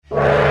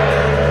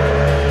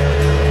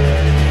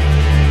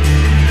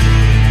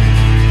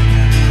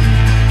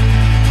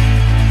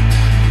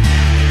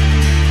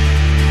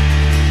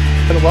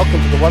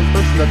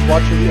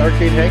watching the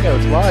Arcade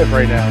Hangouts live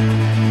right now.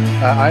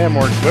 I am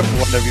Orange Whip,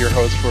 one of your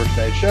hosts for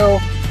tonight's show,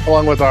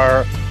 along with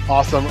our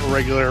awesome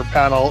regular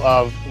panel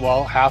of,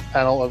 half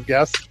panel of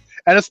guests,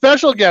 and a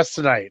special guest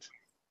tonight,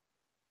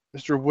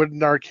 Mr.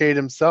 Wooden Arcade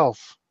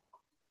himself.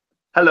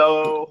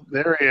 Hello.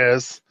 There he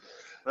is.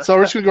 So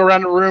we're just going to go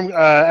around the room,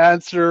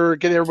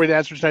 get everybody to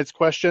answer tonight's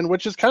question,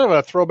 which is kind of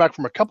a throwback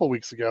from a couple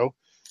weeks ago.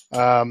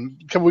 A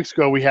couple weeks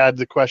ago, we had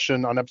the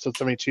question on episode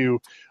 72,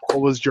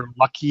 what was your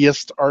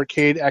luckiest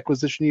arcade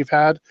acquisition you've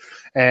had?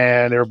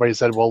 And everybody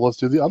said, well, let's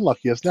do the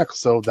unluckiest next.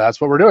 So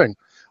that's what we're doing.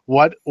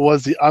 What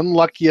was the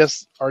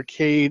unluckiest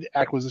arcade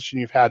acquisition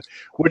you've had?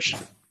 Which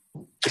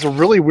is a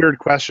really weird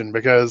question,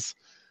 because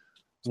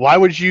why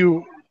would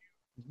you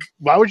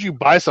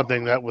buy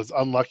something that was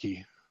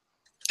unlucky?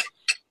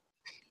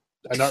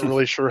 I'm not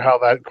really sure how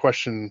that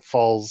question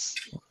falls.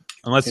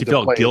 Unless you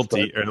felt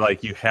guilty or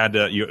like you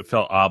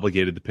felt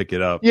obligated to pick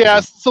it up. Yeah,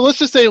 so let's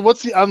just say,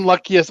 what's the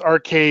unluckiest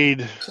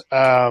arcade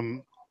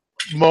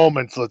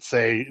moments, let's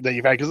say, that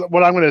you've had? Because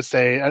what I'm going to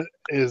say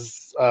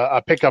is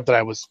a pickup that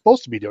I was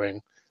supposed to be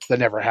doing that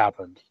never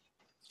happened.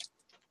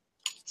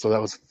 So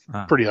that was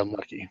pretty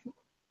unlucky,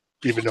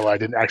 even though I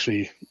didn't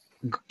actually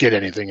get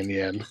anything in the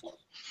end.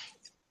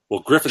 Well,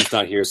 Griffin's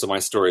not here, so my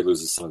story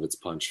loses some of its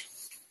punch.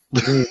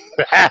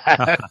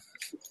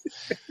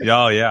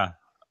 Oh, yeah.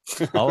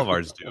 All of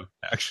ours do,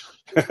 actually.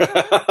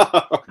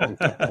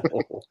 I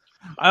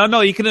don't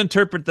know. You can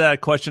interpret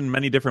that question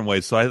many different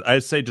ways. So I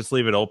say just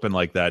leave it open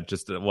like that.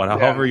 Just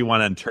however you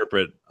want to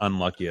interpret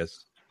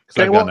unluckiest.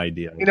 Because I've got an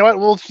idea. You know what?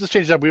 We'll just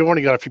change it up. We've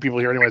only got a few people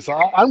here anyway, so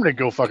I'm going to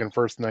go fucking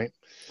first tonight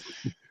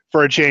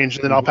for a change,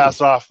 and then I'll pass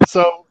it off.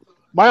 So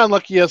my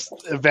unluckiest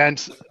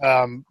event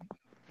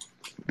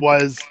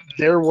was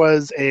there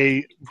was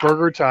a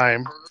Burger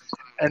Time,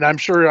 and I'm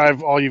sure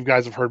all you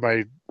guys have heard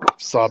my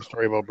sob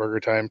story about Burger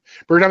Time.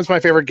 Burger Time is my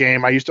favorite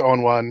game. I used to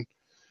own one.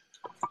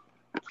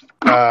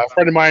 A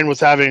friend of mine was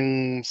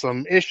having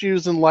some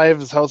issues in life.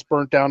 His house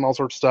burnt down, all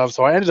sorts of stuff.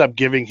 So I ended up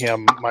giving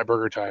him my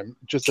Burger Time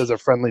just as a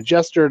friendly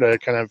gesture to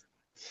kind of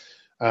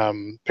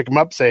pick him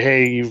up, say,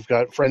 hey, you've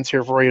got friends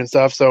here for you and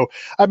stuff. So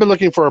I've been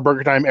looking for a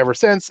Burger Time ever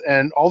since.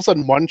 And all of a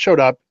sudden one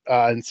showed up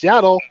in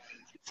Seattle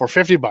for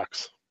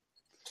 $50.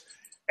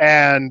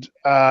 And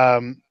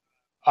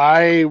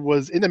I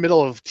was in the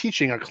middle of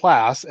teaching a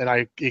class,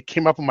 and it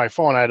came up on my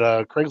phone. I had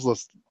a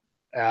Craigslist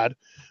ad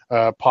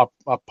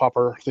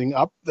popper thing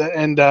up,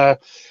 and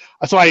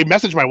so I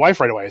messaged my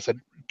wife right away. I said,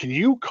 "Can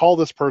you call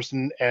this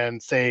person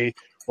and say,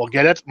 well,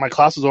 get it? My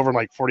class is over in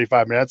like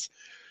 45 minutes."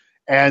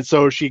 And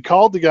so she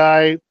called the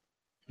guy.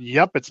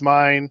 Yep, it's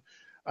mine.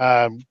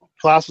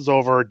 Class was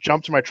over.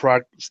 Jumped to my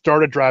truck.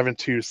 Started driving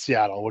to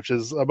Seattle, which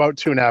is about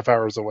 2.5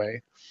 hours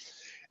away.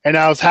 And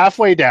I was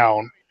halfway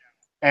down.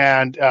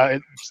 And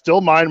it's still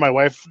mine. My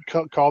wife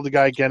called the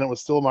guy again. It was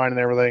still mine and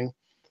everything.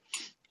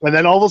 And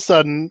then all of a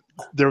sudden,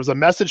 there was a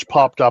message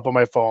popped up on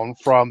my phone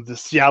from the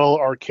Seattle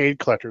Arcade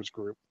Collectors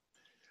Group.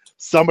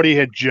 Somebody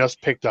had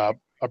just picked up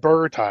a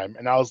Burger Time.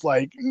 And I was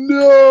like,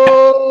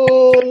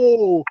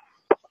 no!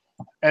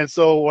 And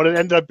so what it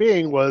ended up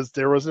being was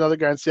there was another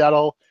guy in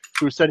Seattle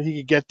who said he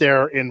could get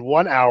there in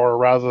 1 hour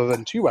rather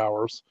than 2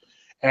 hours.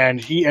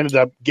 And he ended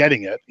up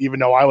getting it,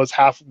 even though I was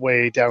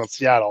halfway down in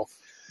Seattle.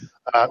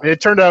 And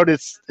it turned out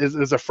it's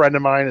a friend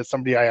of mine. It's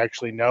somebody I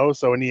actually know.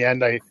 So in the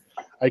end, I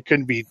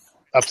couldn't be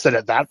upset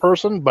at that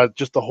person, but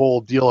just the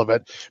whole deal of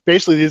it.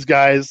 Basically, these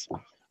guys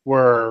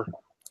were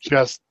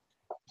just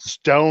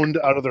stoned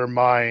out of their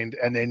mind,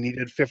 and they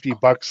needed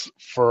 $50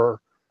 for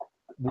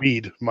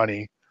weed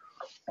money.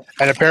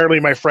 And apparently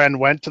my friend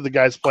went to the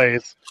guy's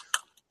place.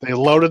 They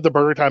loaded the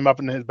Burger Time up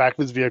in the back of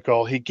his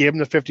vehicle. He gave him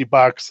the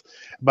 $50.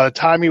 By the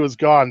time he was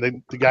gone,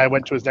 the guy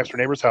went to his next door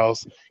neighbor's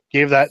house,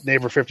 gave that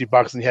neighbor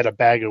 $50, and he had a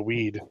bag of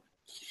weed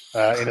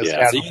in his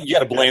cabin. So you got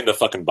to blame the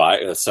fucking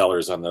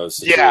sellers on those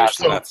situations. Yeah,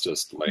 so, that's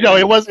just lame. No,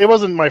 it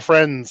wasn't my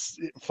friend's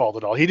fault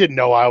at all. He didn't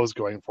know I was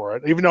going for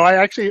it, even though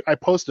I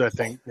posted, I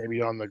think, maybe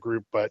on the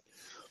group, but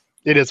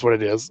it is what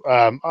it is.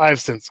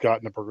 I've since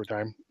gotten a Burger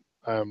Time.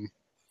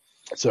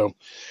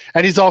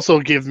 And he's also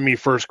given me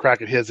first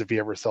crack at his if he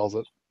ever sells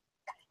it,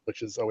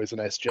 which is always a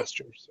nice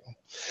gesture.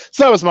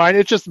 So that was mine.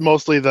 It's just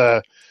mostly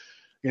the,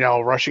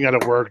 rushing out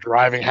of work,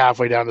 driving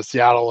halfway down to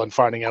Seattle and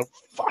finding out,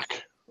 fuck,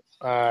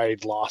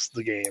 I'd lost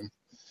the game.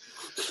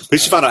 At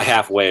least you found out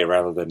halfway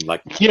rather than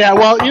like... Yeah,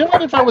 well, you know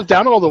what? If I was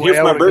down all the way,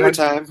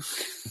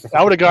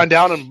 I would have gone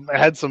down and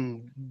had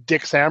some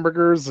Dick's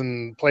hamburgers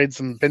and played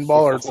some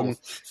pinball or some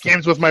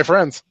games with my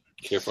friends.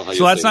 Careful how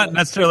so that's not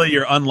necessarily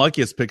your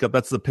unluckiest pickup.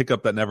 That's the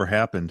pickup that never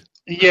happened.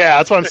 Yeah,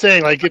 that's what I'm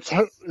saying. Like it's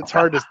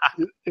hard to.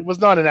 It was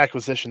not an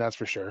acquisition, that's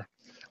for sure.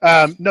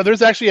 No,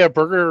 there's actually a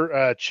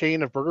burger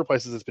chain of burger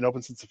places that's been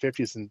open since the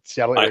 50s in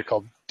Seattle area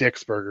called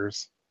Dick's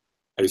Burgers.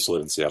 I used to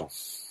live in Seattle.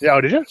 Yeah,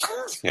 oh, did you?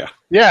 Yeah.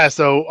 Yeah,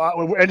 so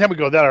anytime we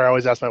go there, I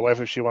always ask my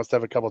wife if she wants to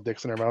have a couple of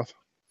dicks in her mouth.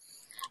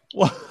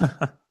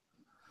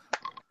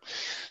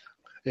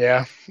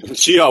 Yeah.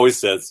 She always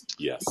says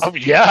yes. Oh,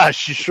 yeah,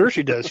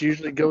 she does. She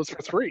usually goes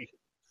for 3.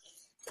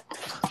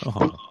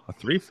 Oh, a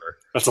 3-fer.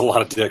 That's a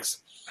lot of dicks.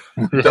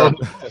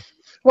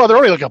 Well, they're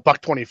only like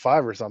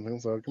 $1.25 or something.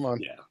 So come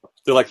on. Yeah,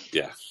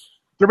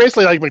 they're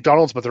basically like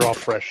McDonald's, but they're all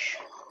fresh.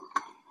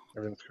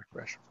 Everything's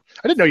fresh.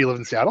 I didn't know you lived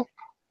in Seattle.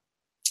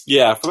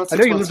 Yeah, for about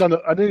 6 months.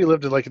 I knew you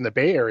lived like in the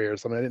Bay Area or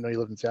something. I didn't know you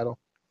lived in Seattle.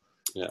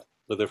 Yeah,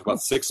 lived there for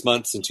about 6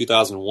 months in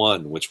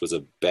 2001, which was a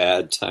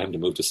bad time to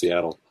move to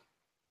Seattle.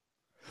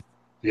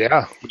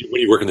 Yeah.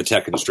 When you work in the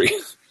tech industry.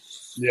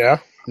 Yeah.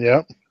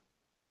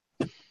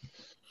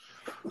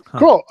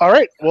 Cool. All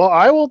right. Well,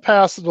 I will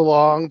pass it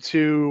along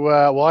to.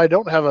 I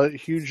don't have a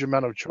huge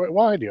amount of choice.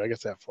 Well, I do. I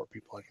guess I have 4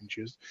 people I can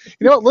choose.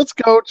 You know what? Let's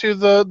go to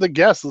the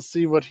guest. Let's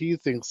see what he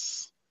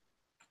thinks.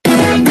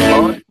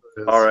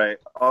 All right.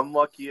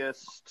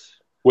 Unluckiest.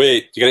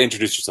 Wait, you got to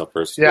introduce yourself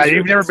first. Yeah,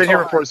 you've never been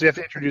here before, so you have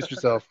to introduce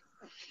yourself.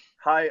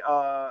 Hi,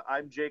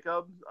 I'm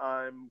Jacob.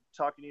 I'm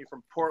talking to you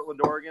from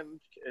Portland, Oregon.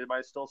 Am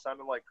I still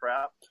sounding like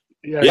crap?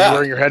 Yeah. You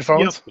wearing your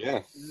headphones?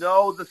 Yeah.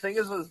 No, the thing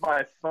is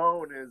my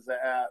phone is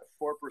at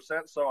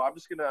 4%, so I'm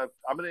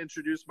gonna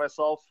introduce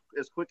myself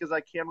as quick as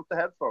I can with the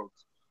headphones.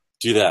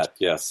 Do that,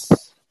 yes.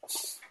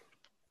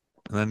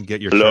 And then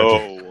get your Hello.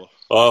 charger.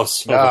 Oh,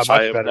 so much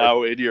I am better.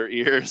 now in your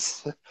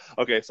ears.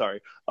 Okay,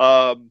 sorry.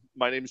 My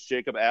name is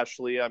Jacob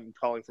Ashley. I'm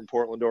calling from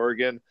Portland,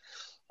 Oregon.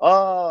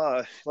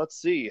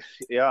 Let's see.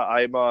 Yeah,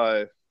 I'm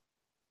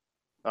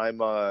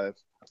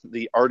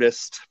the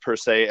artist per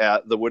se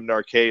at the Wooden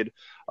Arcade.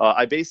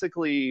 I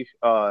basically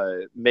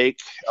make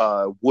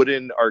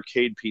wooden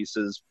arcade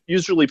pieces,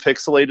 usually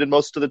pixelated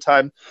most of the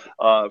time.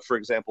 For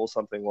example,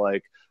 something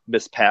like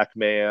Miss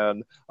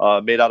Pac-Man,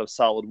 made out of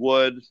solid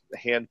wood.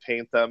 Hand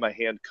paint them, I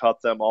hand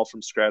cut them all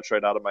from scratch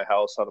right out of my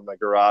house, out of my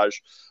garage.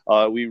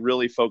 We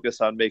really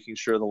focus on making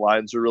sure the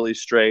lines are really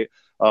straight.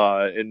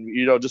 And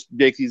just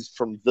make these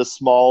from this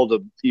small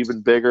to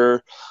even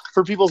bigger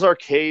for people's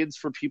arcades,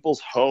 for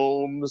people's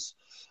homes,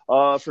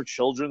 for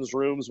children's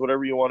rooms,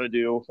 whatever you want to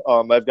do.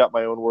 I've got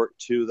my own work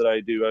too that I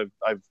do.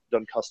 I've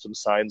done custom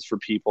signs for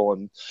people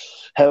and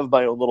have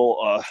my own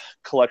little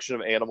collection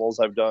of animals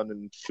I've done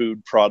and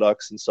food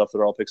products and stuff that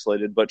are all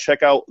pixelated. But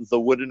check out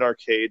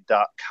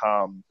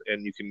thewoodenarcade.com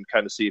and you can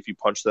kind of see, if you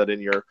punch that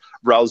in your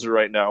browser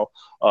right now,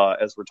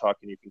 as we're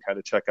talking, you can kind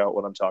of check out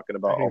what I'm talking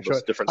about, all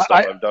this different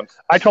stuff I've done.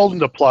 I told him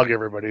to plug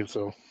everybody,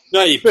 so.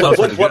 No, you there we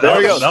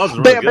go. That was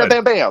really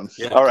good. Bam.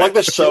 Yeah. All right. Plug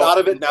the shit out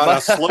of it. Now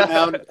slow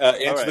down.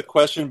 Answer right. the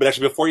question. But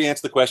actually, before you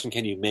answer the question,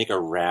 can you make a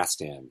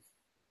Rastan?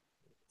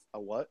 A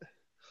what?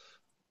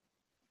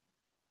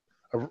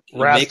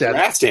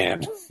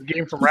 Rastan.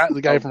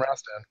 The guy from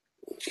Rastan.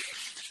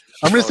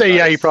 I'm going to say, nice.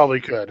 Yeah, you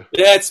probably could.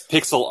 Yeah, it's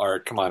pixel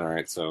art. Come on, all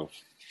right. So.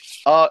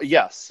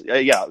 Yes.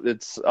 Yeah,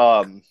 it's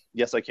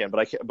yes, I can, but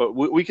I can't. But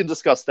we can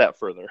discuss that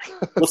further.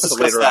 Let's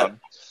discuss that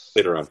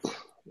later on.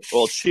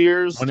 Well,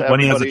 cheers. When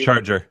he has a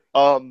charger.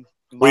 What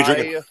are you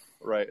drinking?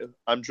 Right.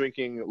 I'm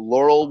drinking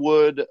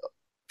Laurelwood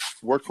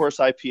Workhorse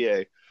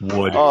IPA.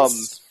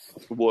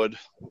 Wood.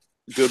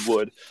 Good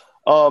wood.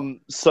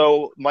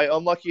 So my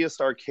unluckiest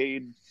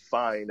arcade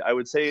find, I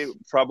would say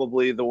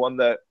probably the one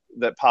that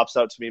pops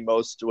out to me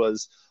most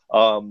was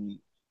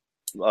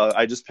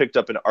I just picked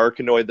up an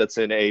Arkanoid that's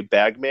in a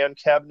Bagman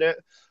cabinet.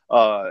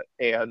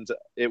 And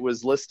it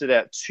was listed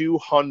at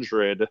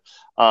 200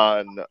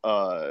 on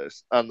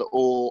the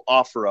old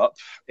OfferUp,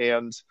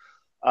 and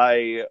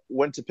I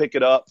went to pick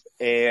it up,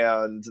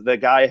 and the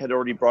guy had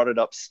already brought it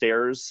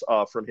upstairs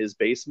from his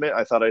basement.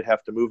 I thought I'd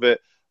have to move it,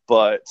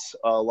 but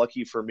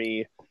lucky for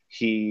me,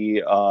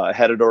 he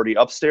had it already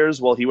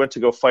upstairs. Well, he went to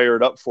go fire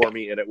it up for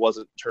me, and it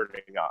wasn't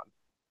turning on.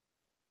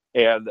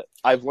 And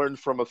I've learned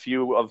from a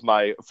few of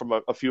my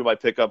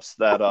pickups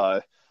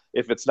that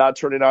if it's not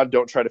turning on,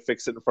 don't try to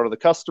fix it in front of the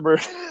customer.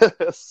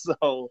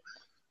 So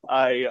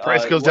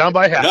price goes down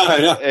by half. No.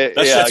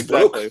 Yeah,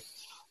 exactly.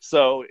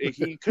 So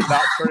he could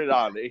not turn it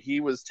on. He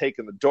was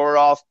taking the door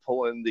off,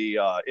 pulling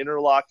the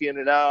interlock in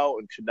and out,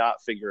 and could not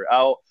figure it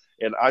out.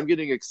 And I'm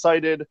getting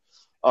excited.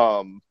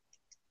 And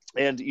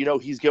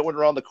he's going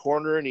around the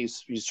corner and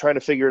he's trying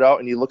to figure it out.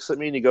 And he looks at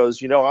me and he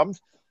goes,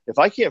 if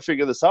I can't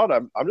figure this out,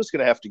 I'm just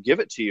going to have to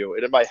give it to you.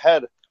 And in my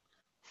head,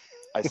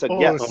 I said,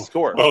 yes,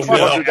 score.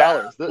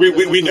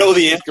 $200. We know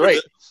the answer.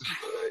 Great.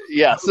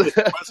 Yes.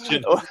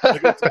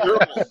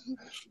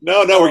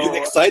 No, we're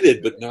getting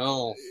excited, but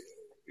no.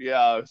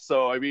 Yeah.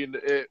 So, I mean,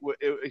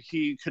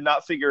 he could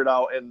not figure it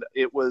out, and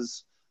it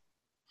was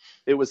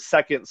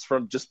seconds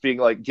from just being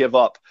like, give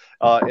up.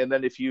 And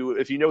then if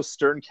you know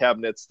Stern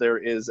cabinets, there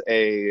is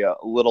a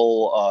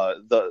little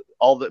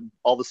all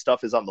the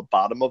stuff is on the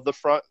bottom of the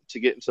front to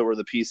get into where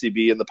the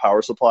PCB and the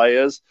power supply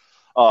is.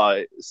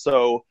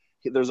 So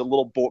there's a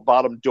little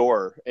bottom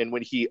door, and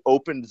when he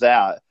opened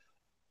that,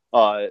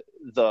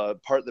 the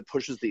part that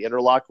pushes the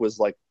interlock was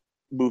like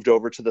moved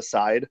over to the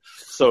side,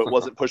 so it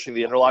wasn't pushing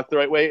the interlock the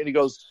right way. And he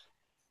goes,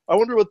 I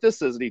wonder what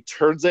this is. And he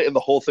turns it, and the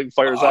whole thing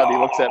fires out. And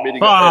he looks at me, and he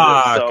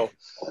goes,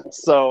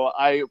 so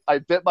I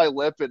bit my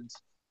lip, and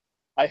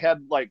I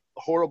had like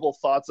horrible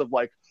thoughts of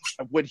like,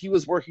 when he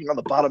was working on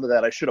the bottom of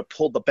that, I should have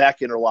pulled the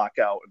back interlock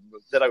out, and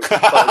then I would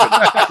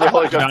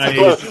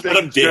let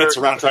him dance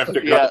around trying to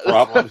figure out the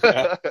problem.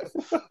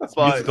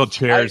 Musical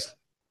chairs.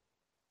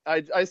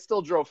 I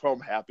still drove home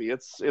happy.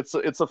 It's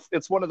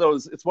one of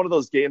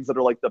those games that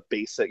are like the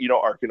basic,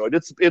 Arkanoid.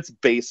 It's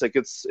basic.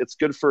 It's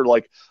good for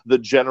like the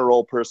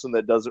general person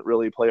that doesn't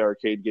really play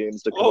arcade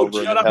games to come over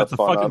and have It's a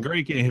fun fucking on.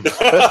 great game.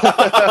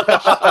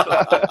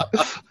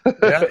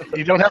 Yeah,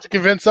 you don't have to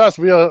convince us.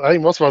 I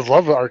think most of us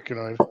love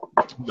Arkanoid.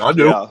 I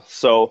do. Yeah,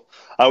 so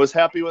I was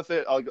happy with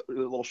it. I'll get a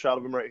little shot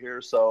of him right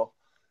here. So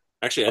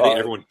Actually, I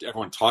think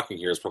everyone talking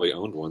here has probably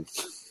owned one.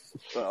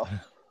 well,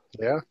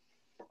 Yeah.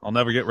 I'll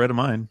never get rid of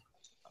mine.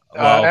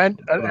 Well, And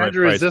for the right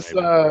Andrew, price, is this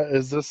maybe.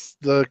 is this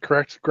the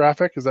correct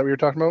graphic? Is that what you're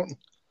talking about? Is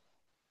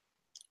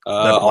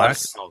that black?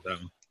 Alex, Oh, that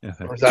one. Yeah.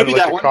 Or is that Could be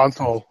like that a one.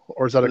 console?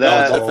 Or is that a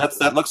That- console?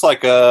 that looks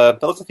like the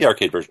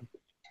arcade version.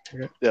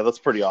 yeah, that's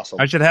pretty awesome.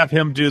 I should have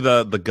him do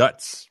the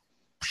guts.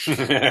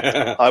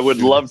 I would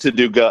love to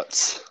do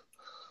guts.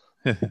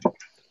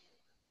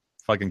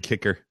 Fucking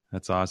kicker.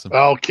 That's awesome.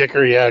 Oh,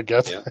 kicker, yeah, I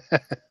guess. Yeah.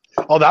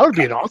 Oh, that would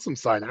be an awesome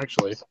sign,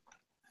 actually.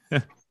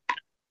 Make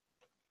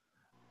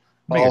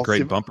a I'll great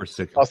see- bumper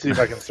sticker. I'll see if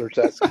I can search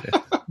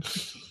that.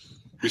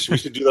 we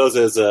should do those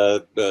as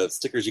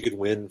stickers you could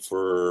win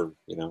for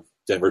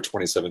Denver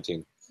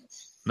 2017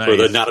 for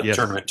the not a Yes.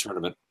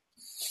 tournament.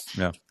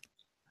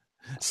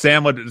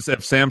 Sam would,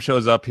 if Sam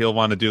shows up, he'll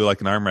want to do like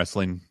an arm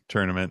wrestling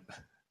tournament.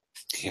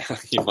 Yeah,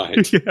 you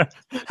might. Yeah,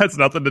 has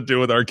nothing to do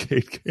with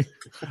arcade game.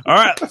 All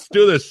right, let's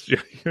do this.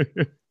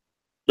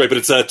 Right, but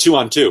it's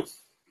 2-on-2.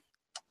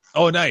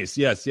 Oh, nice.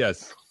 Yes.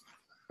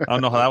 I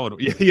don't know how that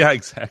would. Yeah,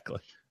 exactly.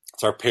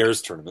 It's our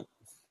pairs tournament.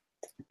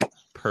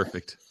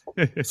 Perfect.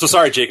 So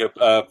sorry, Jacob.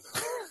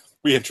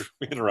 We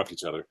interrupt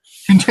each other.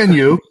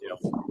 Continue.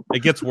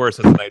 It gets worse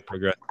as the night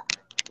progresses.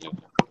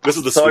 This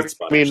is the So sweet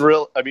spot.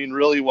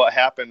 really, what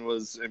happened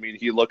was,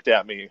 he looked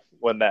at me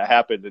when that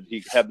happened, and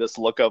he had this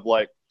look of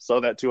like, so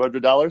that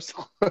 $200.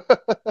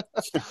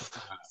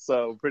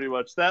 So pretty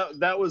much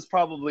that was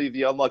probably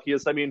the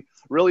unluckiest.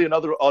 Really,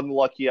 another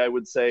unlucky, I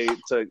would say.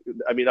 I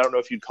don't know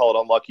if you'd call it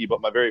unlucky,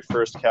 but my very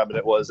first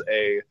cabinet was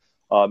a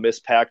Miss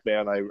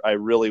Pac-Man. I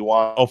really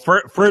want. Oh,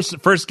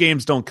 first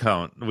games don't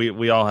count.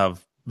 We all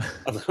have.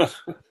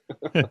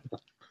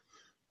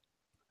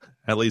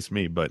 At least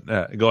me, but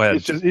go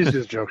ahead. He's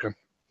just joking.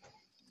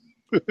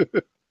 He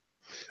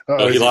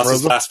lost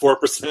his frozen? last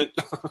 4%.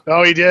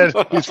 Oh, he did.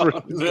 He's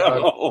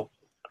No.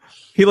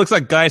 He looks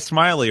like Guy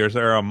Smiley or a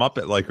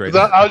Muppet like right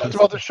I now. was just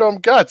about to show him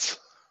guts.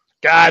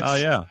 Guts. Oh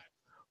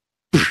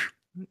yeah,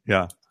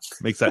 yeah.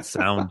 Makes that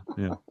sound.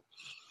 Yeah,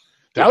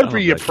 That would I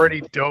be a love that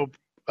pretty dope.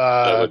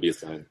 That would be a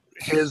sign.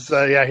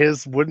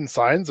 His wooden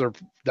signs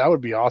that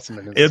would be awesome.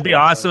 it'd be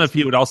awesome if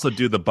he would also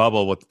do the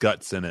bubble with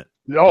guts in it.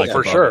 Oh, like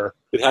for above sure.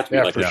 It'd have to be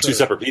Yeah, like for two sure.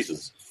 separate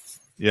pieces.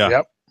 Yeah.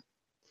 Yep.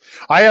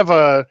 I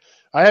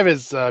have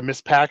his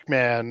Miss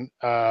Pac-Man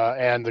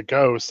and the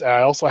Ghost.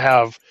 I also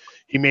have.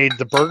 He made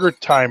the Burger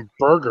Time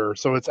burger,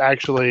 so it's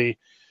actually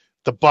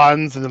the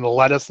buns and then the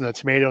lettuce and the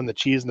tomato and the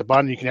cheese and the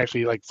bun. You can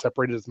actually like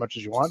separate it as much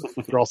as you want.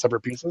 They're all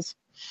separate pieces.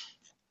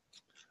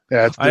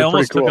 Yeah, I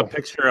almost pretty cool. took a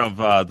picture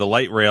of the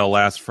light rail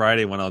last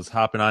Friday when I was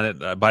hopping on it,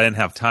 but I didn't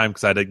have time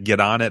because I didn't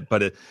get on it.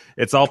 But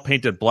it's all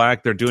painted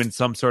black. They're doing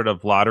some sort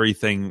of lottery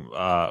thing,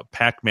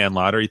 Pac-Man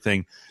lottery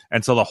thing,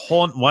 and so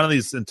one of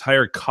these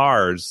entire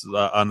cars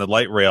on the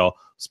light rail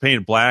was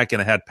painted black,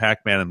 and it had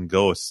Pac-Man and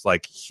Ghosts,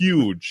 like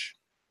huge.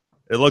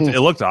 It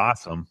looked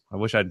awesome. I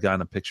wish I'd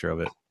gotten a picture of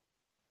it.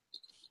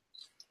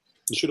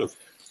 You should have.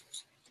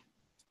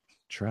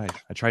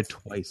 I tried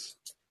twice.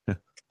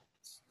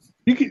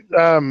 You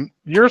can,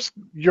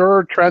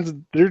 your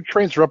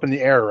trains are up in the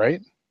air,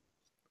 right?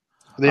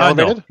 Are they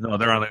elevated? No,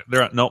 they're on.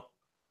 They're nope.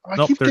 I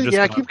Nope, keep they're getting, just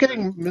I not- keep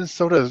getting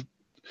Minnesota.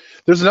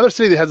 There's another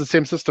city that has the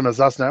same system as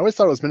us, and I always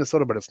thought it was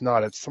Minnesota, but it's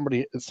not. It's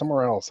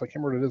somewhere else. I can't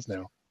remember what it is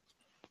now.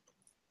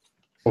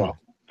 Well,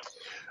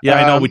 Yeah,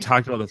 I know. Um, We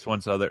talked about this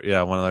one other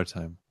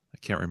time. I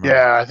can't remember.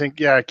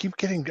 yeah, I keep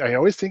getting. I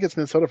always think it's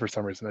Minnesota for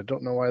some reason. I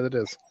don't know why that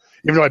is,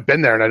 even though I've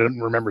been there and I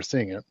didn't remember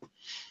seeing it.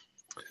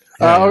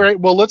 Yeah, All right,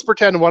 well, let's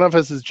pretend one of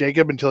us is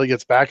Jacob until he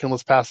gets back, and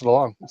let's pass it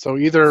along. So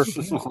either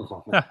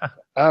I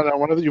don't know,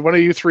 one of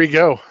you three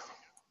go.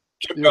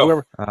 Go.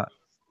 Whoever.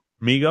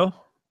 Migo?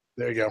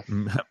 There you go.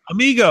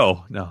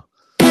 Amigo. No.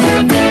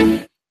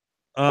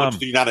 What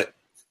did you not it?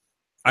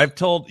 I've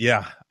told.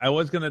 Yeah, I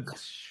was gonna.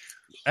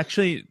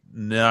 Actually,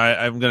 no.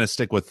 I'm gonna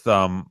stick with.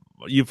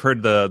 You've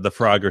heard the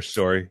Frogger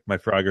story, my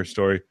Frogger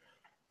story.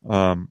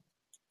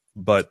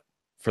 But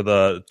for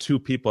the two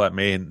people that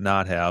may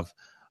not have,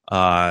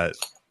 I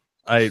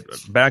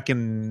back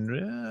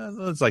in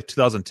it's like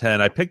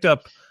 2010. I picked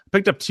up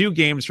two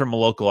games from a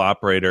local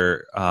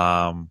operator.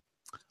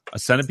 A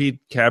Centipede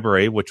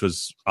Cabaret, which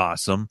was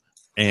awesome,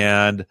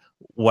 and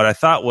what I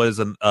thought was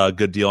a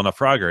good deal on a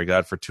Frogger. I got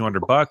it for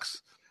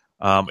 $200.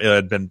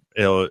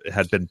 It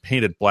had been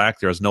painted black.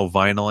 There was no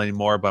vinyl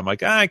anymore, but I'm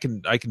like, I can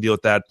deal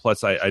with that.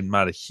 Plus, I'm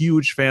not a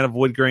huge fan of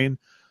wood grain.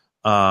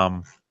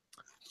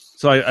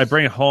 So I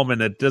bring it home,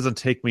 and it doesn't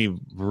take me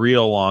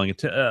real long,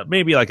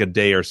 maybe like a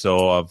day or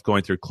so of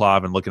going through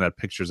Clov and looking at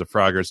pictures of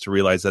Froggers to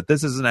realize that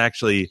this isn't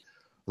actually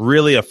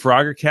really a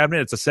Frogger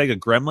cabinet. It's a Sega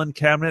Gremlin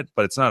cabinet,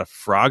 but it's not a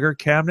Frogger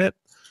cabinet.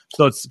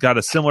 So it's got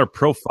a similar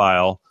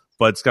profile,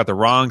 but it's got the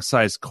wrong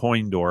size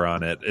coin door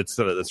on it. It's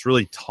this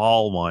really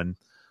tall one,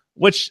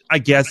 which I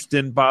guess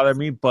didn't bother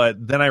me. But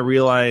then I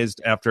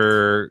realized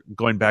after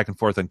going back and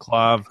forth in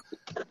Clav,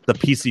 the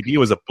PCB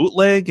was a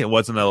bootleg. It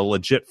wasn't a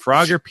legit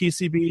Frogger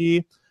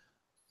PCB.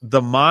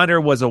 The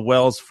monitor was a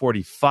Wells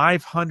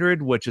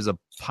 4500, which is a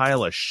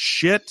pile of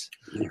shit.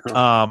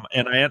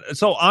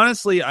 So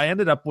honestly, I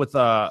ended up with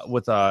a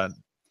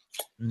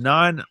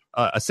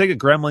Sega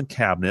Gremlin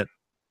cabinet,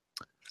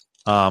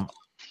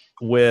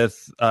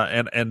 with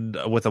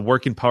with a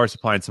working power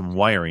supply and some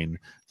wiring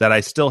that I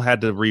still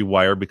had to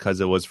rewire because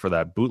it was for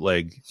that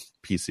bootleg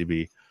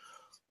PCB.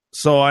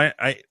 So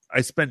I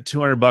spent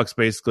 $200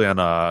 basically on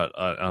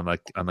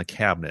the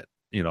cabinet,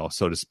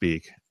 so to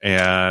speak,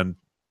 and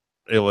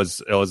it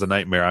was a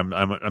nightmare.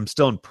 I'm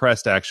still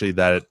impressed actually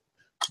that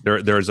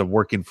there's a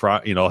working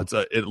frog.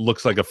 It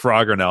looks like a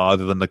Frogger now,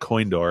 other than the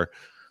coin door.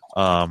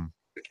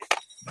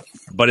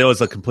 But it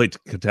was a complete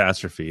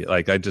catastrophe.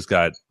 Like I just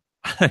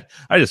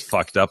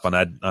fucked up on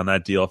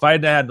that deal. If I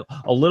had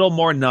a little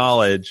more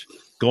knowledge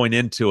going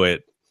into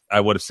it, I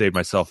would have saved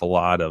myself a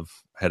lot of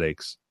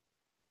headaches.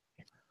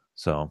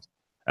 So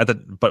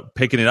but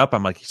picking it up,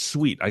 I'm like,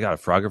 sweet, I got a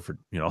Frogger for,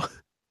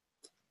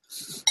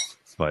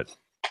 but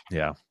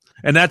yeah.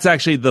 And that's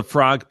actually the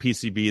Frog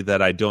PCB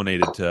that I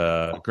donated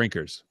to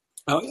Grinkers.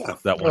 Oh yeah.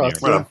 That 1 year.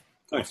 Right.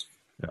 Nice.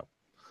 Yeah.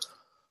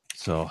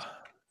 So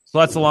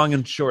that's the long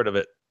and short of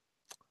it.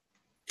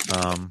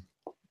 All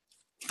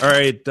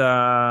right,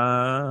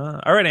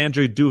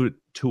 Andrew, do it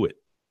to it.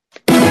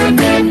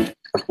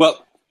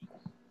 Well,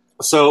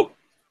 so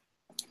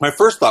my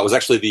first thought was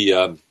actually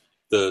the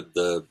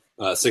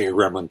Sega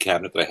Gremlin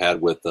cabinet that I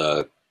had with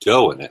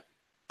Go in it.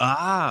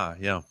 Ah,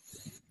 yeah.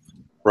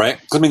 Right?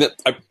 I mean,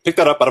 I picked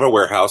that up out of a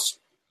warehouse.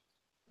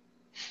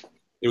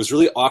 It was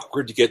really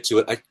awkward to get to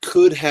it. I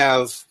could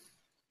have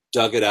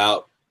dug it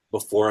out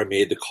before I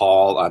made the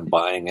call on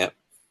buying it.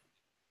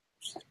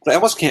 But I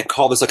almost can't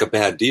call this like a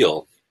bad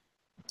deal,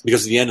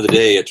 because at the end of the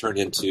day, it turned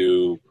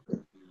into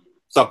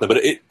something.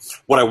 But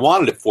what I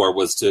wanted it for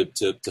was to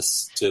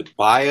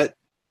buy it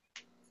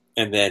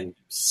and then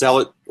sell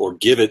it or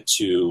give it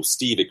to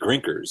Steve at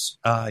Grinkers.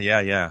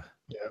 Yeah.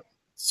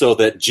 So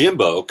that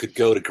Jimbo could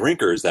go to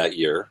Grinkers that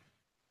year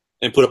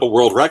and put up a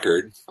world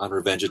record on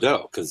Revenge of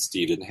Dough, because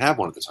Steve didn't have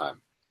one at the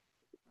time.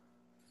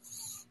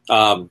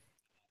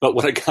 But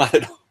when I got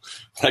it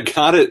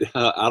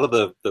out of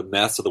the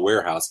mess of the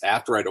warehouse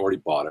after I'd already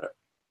bought it.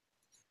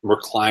 We're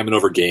climbing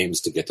over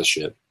games to get the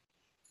shit.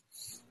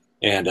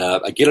 And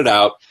I get it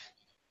out,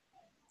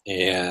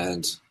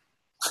 and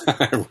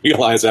I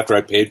realize after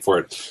I paid for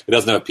it, it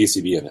doesn't have a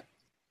PCB in it.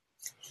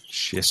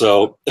 Shit.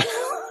 So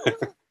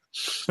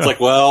it's like,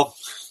 well,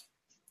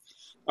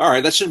 all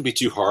right, that shouldn't be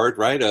too hard,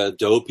 right? A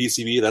Dough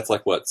PCB, that's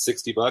like, what,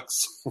 $60?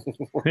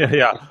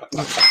 Yeah.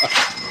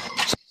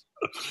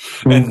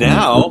 And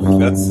now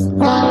that's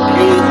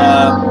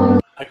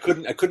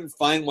I couldn't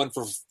find one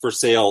for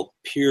sale,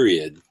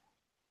 period,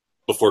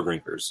 before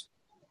Grinkers.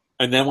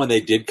 And then when they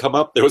did come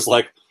up, there was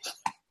like,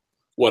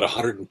 what,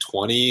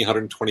 120,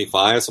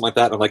 125, something like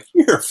that. And I'm like,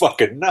 you're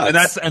fucking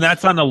nuts. And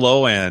that's on the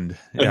low end.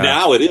 Yeah. And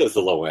now it is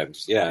the low end.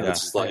 Yeah.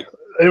 It's just like,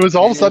 it was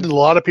all of a sudden, a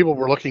lot of people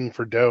were looking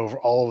for Dough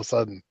all of a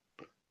sudden.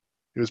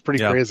 It was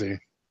pretty crazy.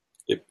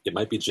 It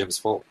might be Jim's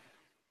fault.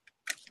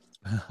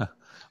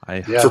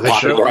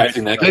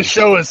 This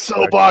show is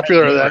so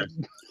popular that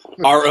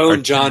our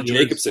own John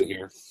Jacobson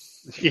here.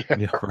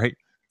 Yeah, right.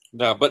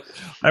 No, but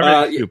I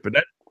read you, but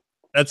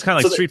that's kind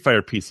of like Street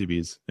Fighter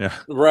PCBs. Yeah,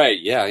 right.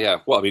 Yeah.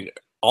 Well, I mean,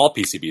 all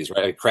PCBs,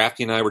 right?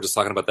 Crafty and I were just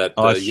talking about that.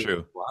 That's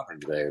true.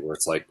 Today, where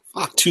it's like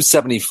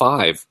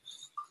 $275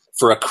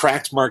 for a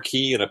cracked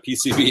marquee and a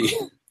PCB.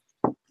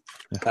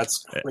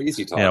 That's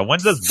crazy talk. Yeah,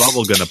 when's this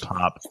bubble gonna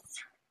pop?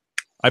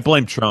 I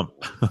blame Trump.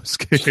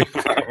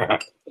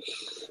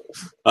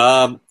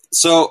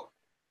 So,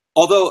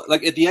 although,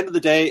 like, at the end of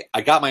the day,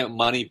 I got my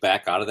money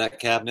back out of that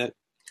cabinet,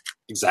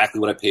 exactly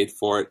what I paid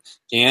for it,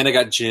 and I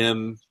got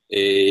Jim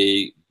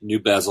a new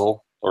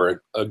bezel,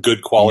 or a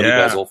good quality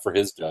bezel for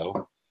his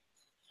Dough,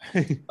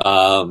 and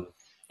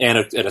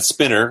a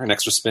spinner, an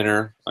extra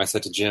spinner. I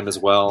sent to Jim as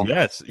well.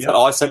 Yes,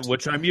 all I sent,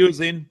 which I'm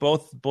using,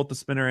 both the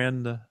spinner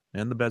and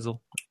the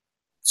bezel.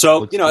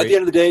 So at the end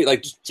of the day,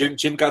 like,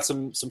 Jim got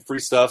some free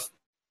stuff.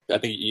 I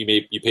think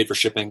you paid for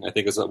shipping, I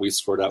think is what we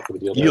scored out for the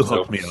deal. You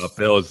hooked me up.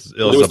 It was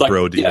a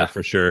bro deal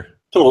for sure.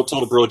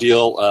 Total bro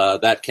deal.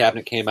 That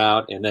cabinet came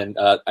out, and then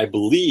I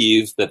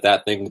believe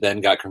that thing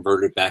then got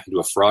converted back into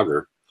a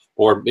Frogger.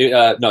 Or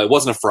no, it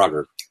wasn't a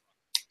Frogger.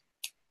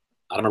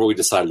 I don't remember what we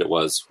decided it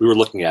was. We were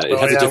looking at it. It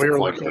has a different we were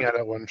point. Looking at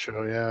it one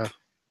show, yeah.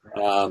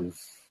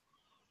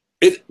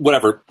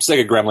 Whatever.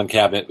 Sega Gremlin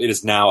cabinet. It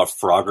is now a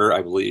Frogger,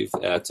 I believe,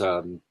 at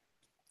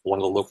one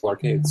of the local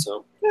arcades.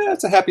 So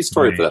it's a happy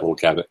story for that little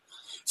cabinet.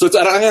 So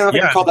I don't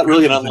know call that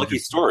really an unlucky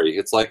story.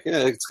 It's like,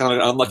 it's kind of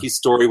an unlucky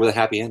story with a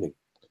happy ending.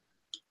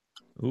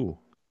 Ooh.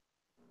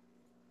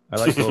 I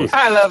like those.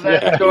 I love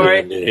that story.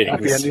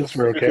 Happy endings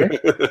were okay.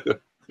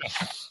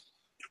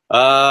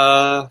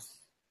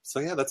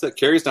 So that's it.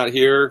 Carrie's not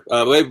here.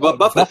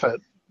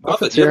 Buffett.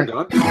 Buffett, you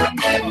haven't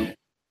gone?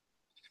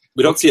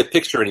 We don't see a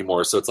picture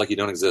anymore, so it's like you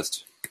don't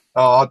exist.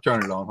 Oh, I'll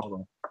turn it on. Hold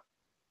on.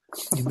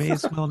 You may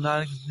as well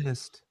not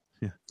exist.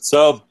 Yeah.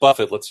 So,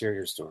 Buffett, let's hear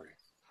your story.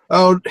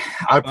 Oh,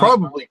 I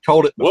probably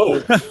told it before.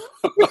 Whoa.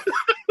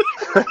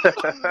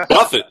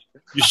 Buffett,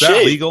 you Is that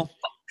shaved. legal?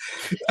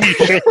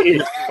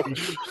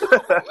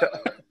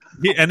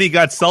 And he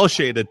got cell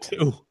shaded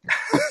too.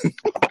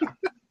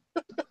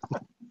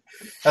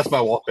 That's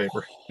my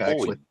wallpaper, actually.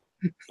 Holy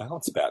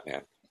bounce,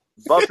 Batman.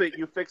 Buffett,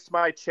 you fixed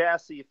my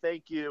chassis.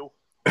 Thank you.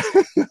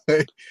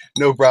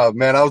 No problem,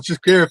 man. I was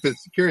just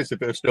curious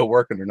if it was still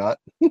working or not.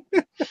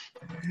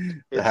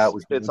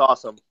 It's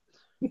awesome.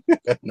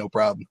 No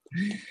problem.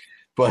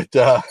 But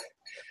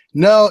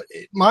no,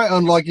 my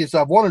unluckiest,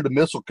 I've wanted a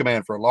missile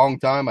command for a long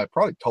time. I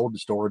probably told the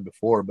story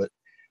before, but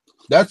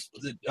that's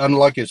the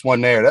unluckiest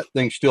one there. That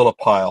thing's still a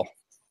pile.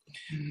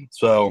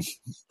 So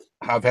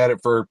I've had it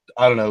for,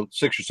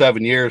 6 or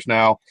 7 years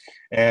now,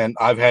 and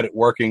I've had it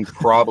working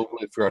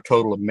probably for a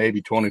total of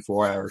maybe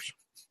 24 hours.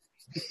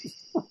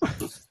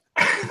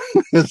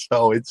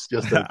 So it's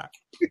just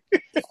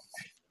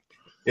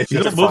You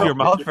don't move your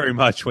mouth very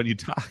much when you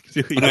talk,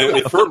 do you?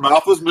 If her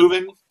mouth was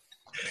moving,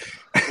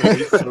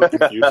 it's so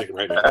confusing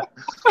right now.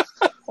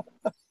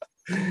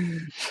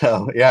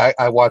 So yeah,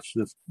 I watched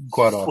this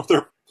quite often.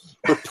 With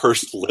her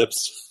pursed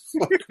lips.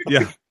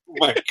 Yeah. Oh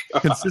my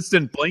God.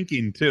 Consistent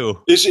blinking too.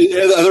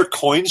 Are there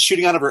coins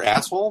shooting out of her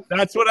asshole?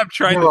 That's what I'm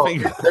trying to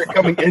figure.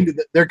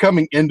 They're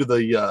coming into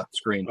the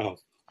screen. Oh.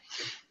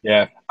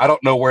 Yeah, I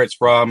don't know where it's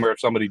from, or if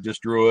somebody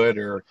just drew it,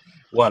 or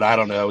what. I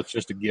don't know. It's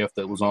just a gift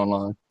that was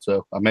online,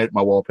 so I made it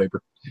my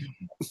wallpaper.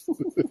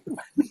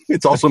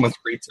 It's also my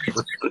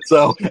screensaver,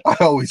 so I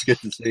always get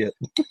to see it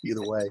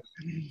either way.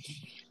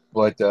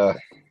 But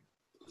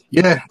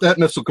yeah, that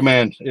missile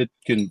command, it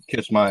can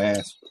kiss my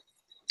ass.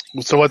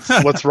 So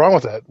what's wrong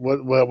with that?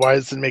 Why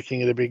is it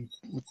making it a big?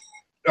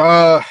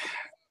 The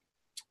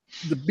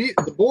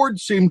board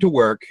seemed to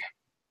work,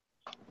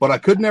 but I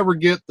could never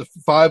get the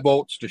 5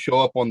 volts to show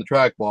up on the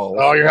trackball.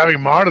 Oh, you're having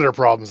monitor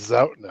problems. Is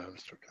that no?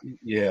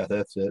 Yeah,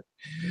 that's it.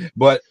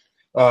 But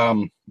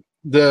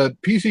the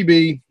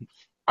PCB,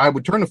 I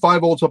would turn the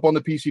 5 volts up on the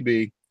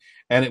PCB,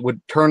 and it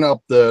would turn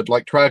up the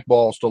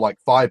trackballs to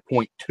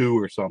 5.2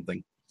 or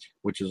something,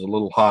 which is a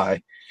little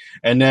high.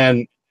 And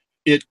then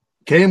it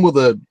came with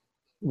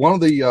one of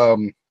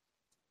the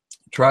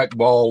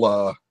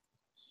trackball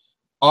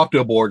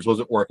opto boards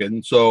wasn't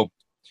working, so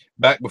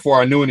back before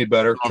I knew any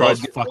better, tried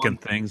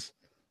things.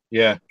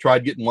 Yeah,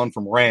 tried getting one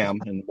from RAM,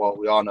 and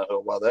we all know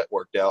how well that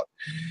worked out.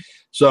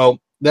 So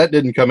that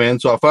didn't come in.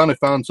 So I finally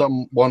found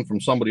one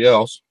from somebody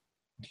else,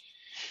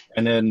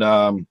 and then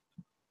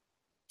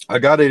I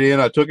got it in.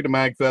 I took it to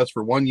MagFest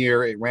for 1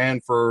 year. It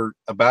ran for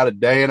about a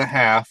day and a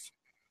half,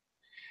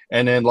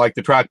 and then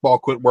the trackball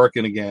quit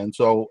working again.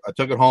 So I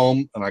took it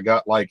home, and I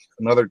got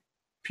another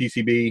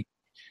PCB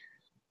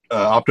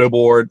opto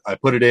board. I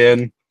put it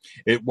in.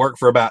 It worked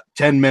for about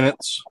 10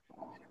 minutes,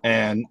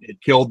 and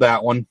it killed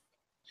that one.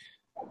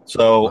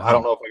 So I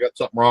don't know if I got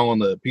something wrong on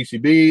the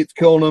PCB, it's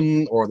killing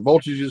them, or the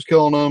voltage is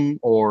killing them,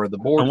 or the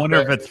board. I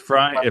wonder if it's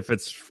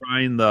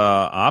frying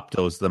the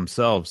optos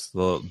themselves,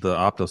 the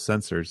opto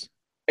sensors.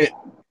 It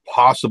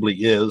possibly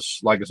is.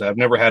 Like I said, I've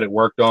never had it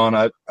worked on.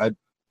 I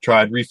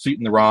tried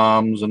reseating the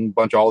ROMs and a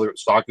bunch of all the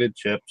socketed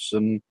chips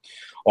and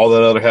all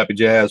that other happy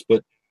jazz,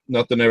 but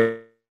nothing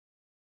ever.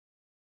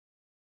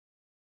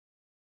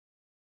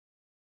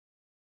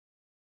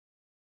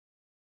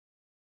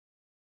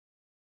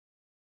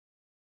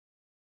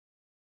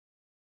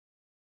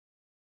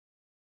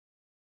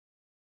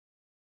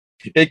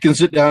 It can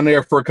sit down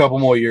there for a couple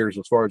more years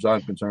as far as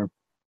I'm concerned.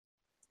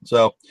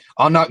 So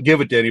I'll not give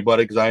it to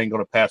anybody because I ain't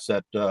going to pass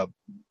that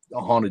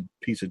haunted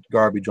piece of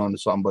garbage on to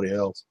somebody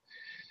else.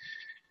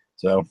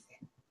 So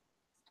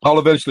I'll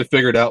eventually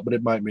figure it out, but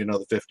it might be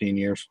another 15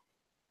 years.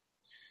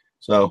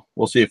 So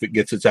we'll see if it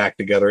gets its act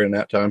together in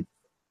that time.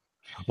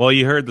 Well,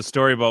 you heard the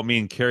story about me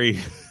and Carrie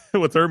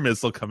with her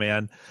missile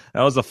command.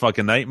 That was a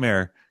fucking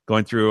nightmare,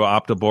 going through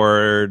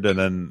Optoboard and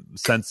then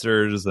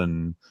sensors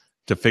and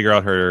to figure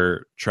out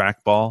her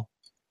trackball.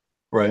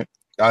 Right.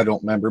 I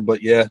don't remember,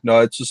 but yeah,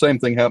 no, it's the same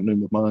thing happening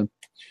with mine.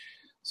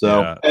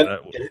 So yeah,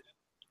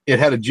 it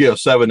had a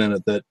Geo7 in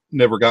it that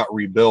never got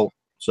rebuilt,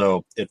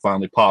 so it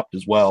finally popped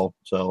as well.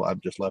 So I've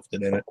just left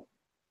it in it.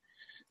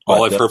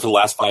 All I've heard for the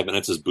last 5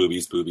 minutes is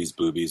boobies, boobies,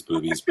 boobies,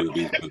 boobies,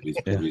 boobies, boobies,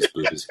 boobies,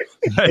 boobies.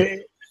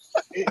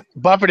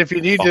 Buffett, if you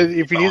need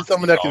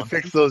someone that can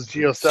fix those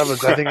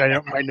Geo7s, I think I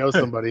might know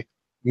somebody.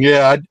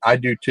 Yeah, I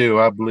do too.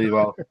 I believe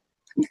I'll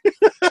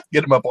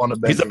get him up on the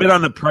bench. He's a bit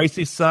on the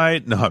pricey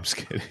side. No, I'm just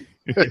kidding.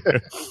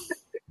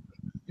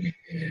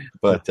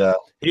 But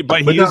he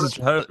uses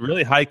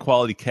really high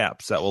quality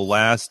caps that will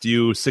last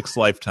you 6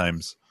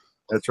 lifetimes.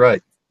 That's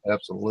right.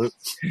 Absolutely.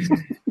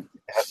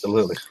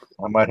 Absolutely.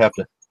 I might have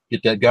to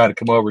get that guy to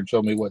come over and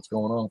show me what's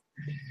going on.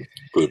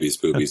 Boobies,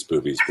 boobies,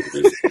 boobies,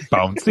 boobies.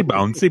 Bouncy,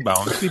 bouncy,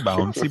 bouncy,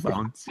 bouncy,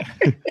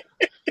 bouncy.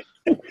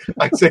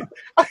 I say,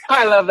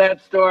 I love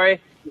that story.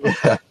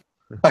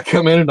 I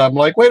come in and I'm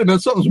like, wait a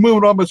minute, something's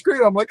moving on my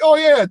screen. I'm like, oh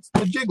yeah, it's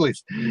the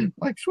Jigglies. I'm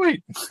like,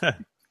 sweet.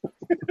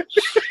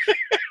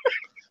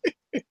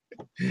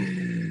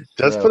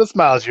 Just put a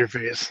smile on your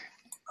face.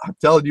 I'm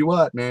telling you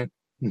what, man.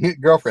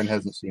 Girlfriend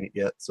hasn't seen it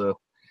yet, so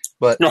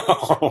but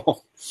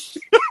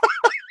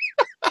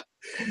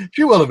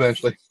she will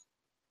eventually.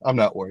 I'm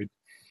not worried.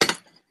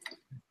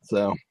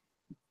 So,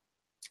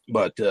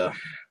 but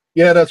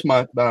yeah, that's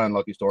my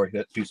unlucky story.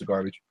 That piece of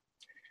garbage.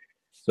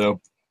 So,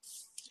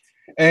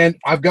 and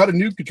I've got a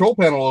new control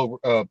panel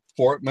over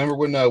for it. Remember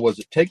when was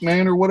it Take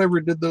Man or whatever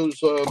did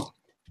those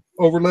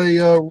overlay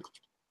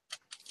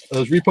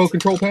those repo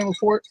control panels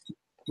for it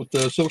with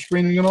the silk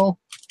screening and all?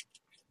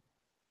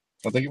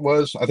 I think it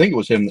was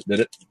him that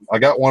did it. I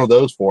got one of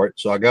those for it,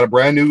 so I got a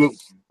brand new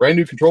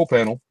control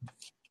panel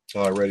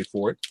ready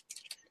for it.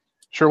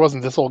 Sure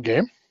wasn't this old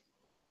game?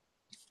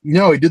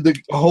 No, he did the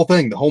whole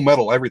thing, the whole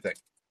metal, everything.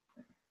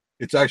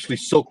 It's actually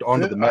soaked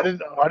onto the metal.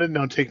 I didn't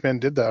know Take Man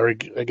did that, or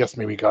I guess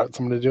maybe got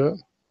someone to do it.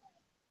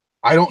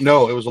 I don't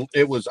know.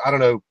 It was I don't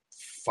know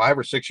 5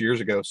 or 6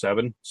 years ago,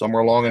 7,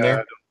 somewhere along in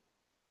there.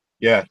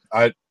 Yeah,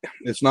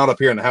 it's not up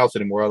here in the house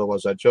anymore.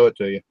 Otherwise, I'd show it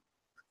to you.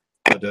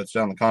 But it's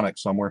down in the Connex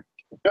somewhere.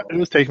 Yeah, it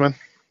was Take Man.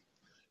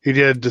 He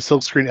did the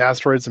Silkscreen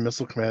Asteroids and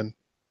Missile Command.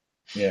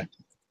 Yeah.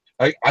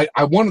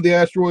 I wanted the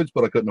Asteroids,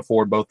 but I couldn't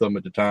afford both of them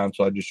at the time,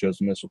 so I just chose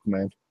the Missile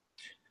Command.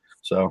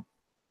 So,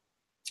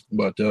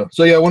 but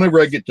so yeah, whenever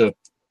I get to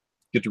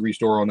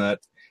restore on that,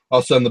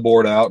 I'll send the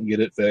board out and get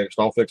it fixed.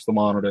 I'll fix the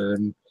monitor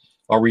and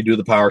I'll redo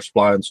the power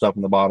supply and stuff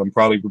in the bottom.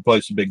 Probably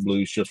replace the big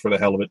blues just for the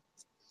hell of it.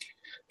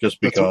 Just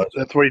because.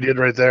 That's what he did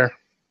right there.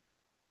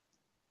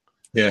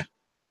 Yeah.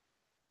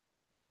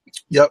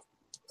 Yep.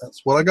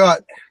 That's what I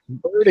got.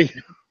 Birdie.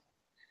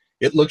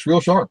 It looks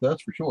real sharp,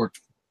 that's for sure.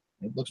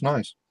 It looks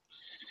nice.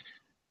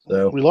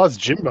 So we lost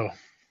Jimbo.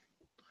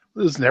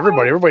 Losing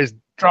everybody. Everybody's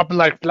dropping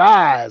like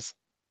flies.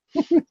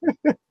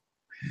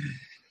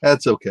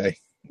 That's okay.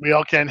 We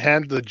all can't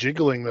handle the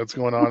jiggling that's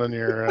going on in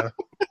your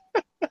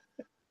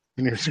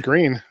in your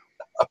screen.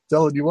 I'm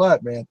telling you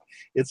what, man,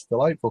 it's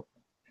delightful.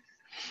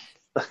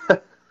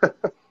 Like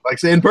I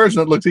say, in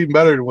person, it looks even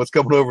better than what's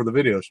coming over the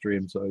video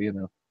stream. So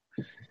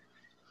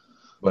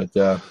but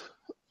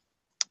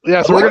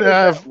yeah. So we're gonna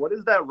have. What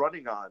is that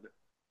running on?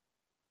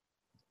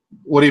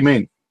 What do you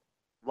mean?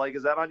 Like,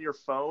 is that on your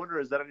phone or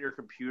is that on your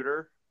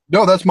computer?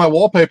 No, that's my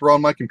wallpaper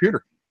on my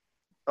computer.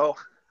 Oh.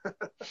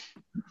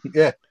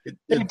 Yeah.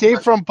 Hey,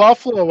 Dave from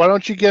Buffalo, why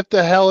don't you get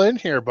the hell in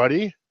here,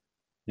 buddy?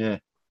 Yeah.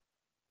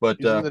 But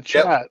He's in the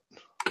chat.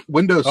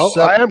 Windows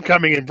 7. I am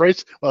coming in.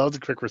 Brace. Well, that was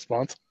a quick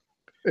response.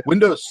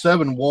 Windows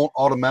 7 won't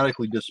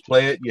automatically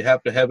display it. You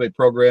have to have a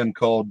program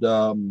called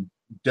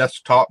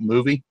Desktop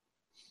Movie,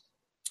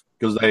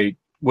 because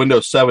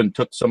Windows 7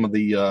 took some of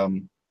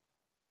the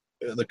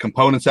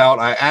components out.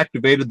 I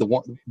activated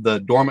the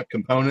dormant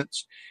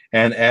components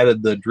and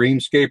added the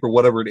Dreamscape or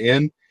whatever it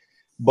in,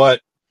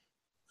 but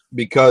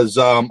because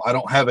I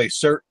don't have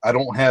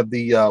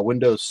the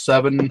Windows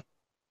 7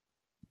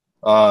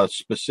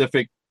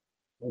 specific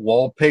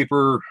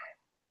wallpaper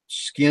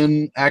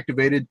skin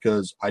activated,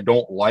 because I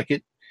don't like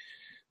it.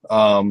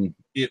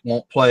 It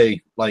won't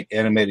play like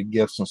animated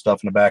GIFs and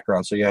stuff in the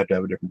background, so you have to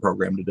have a different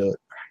program to do it.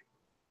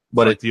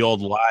 But like the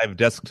old Live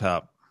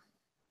desktop.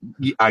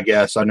 I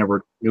guess I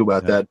never knew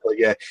about that, but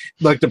yeah,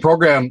 like the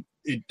program,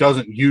 it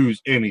doesn't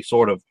use any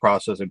sort of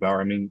processing power.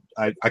 I mean,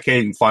 I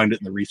can't even find it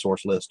in the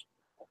resource list.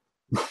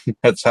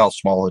 That's how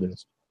small it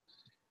is.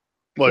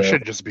 Well, it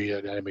should just be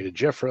an animated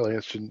GIF, really.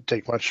 It shouldn't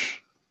take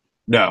much.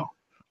 No.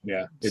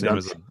 Yeah. Same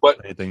as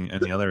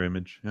any other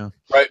image. Yeah.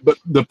 Right. But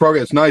the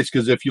program is nice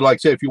because if you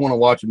if you want to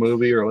watch a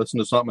movie or listen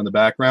to something in the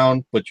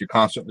background, but you're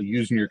constantly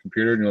using your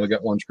computer and you only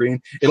got one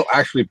screen, it'll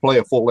actually play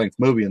a full length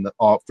movie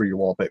for your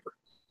wallpaper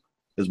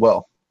as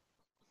well.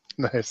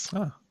 Nice.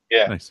 Oh,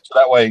 yeah. Nice. So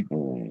that way,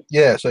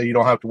 so you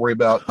don't have to worry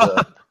about.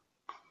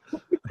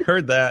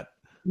 Heard that.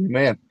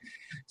 Man.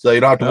 So you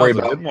don't have to worry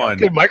about one.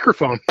 Good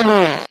microphone.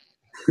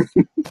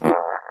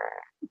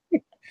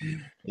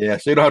 Yeah,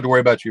 so you don't have to worry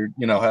about your,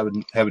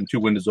 having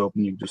two windows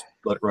open. You just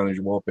let it run as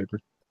your wallpaper.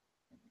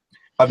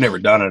 I've never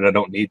done it. I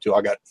don't need to.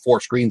 I got 4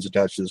 screens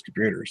attached to this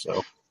computer,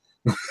 so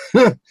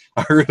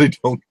I really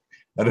don't.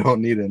 I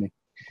don't need any.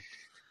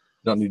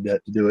 Don't need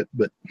that to do it,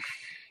 but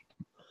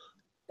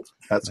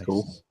that's nice.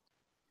 Cool.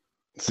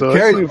 So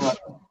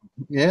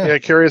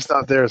Carrie's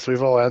not there, so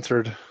we've all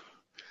answered.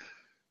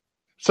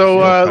 So,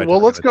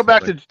 let's go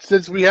back to,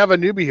 since we have a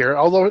newbie here.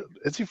 Although,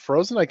 is he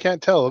frozen? I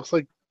can't tell. It looks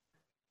like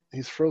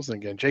he's frozen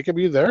again. Jacob,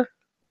 you there?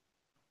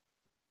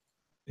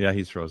 Yeah,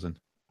 he's frozen.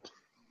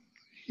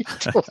 He's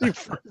totally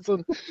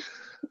frozen.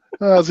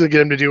 I was going to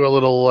get him to do a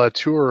little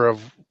tour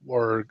of,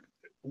 or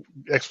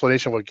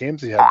explanation of what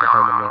games he had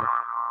behind him there.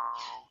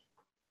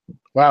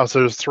 Wow, so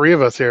there's 3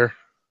 of us here.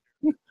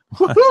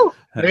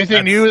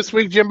 Anything new this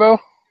week, Jimbo?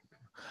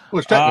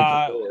 Well,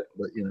 technically,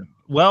 but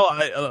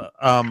Well,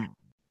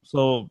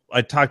 so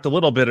I talked a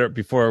little bit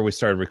before we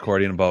started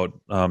recording about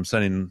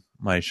sending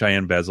my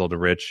Cheyenne bezel to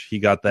Rich. He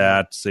got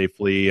that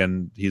safely,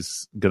 and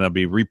he's going to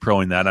be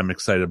reproing that. I'm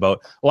excited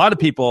about. A lot of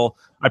people,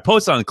 I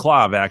posted on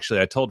Clav,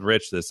 actually. I told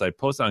Rich this. I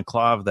posted on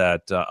Clav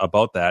that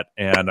about that,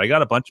 and I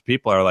got a bunch of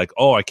people are like,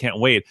 oh, I can't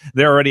wait.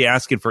 They're already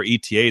asking for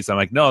ETAs. I'm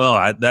like,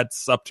 no,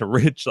 that's up to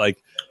Rich.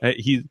 Like,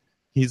 he's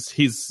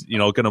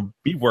going to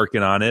be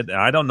working on it.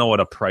 I don't know what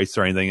a price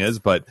or anything is,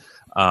 but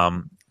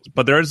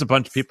there is a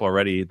bunch of people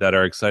already that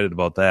are excited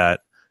about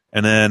that.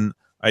 And then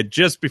I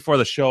just before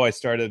the show, I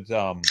started.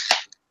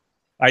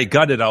 I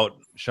gutted out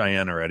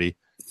Cheyenne already,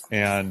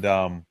 and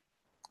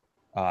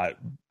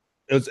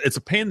it's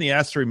a pain in the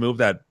ass to remove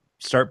that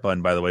start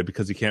button. By the way,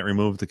 because you can't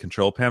remove the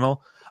control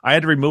panel. I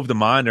had to remove the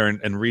monitor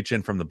and reach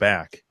in from the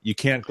back. You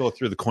can't go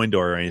through the coin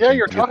door or anything. Yeah,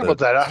 you're talking about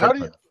that. How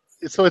do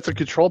you? So it's a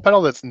control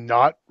panel that's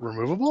not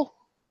removable.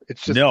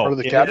 It's just part of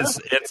the cabinet.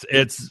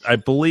 It's. I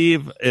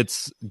believe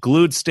it's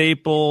glued,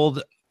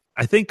 stapled.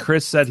 I think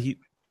Chris said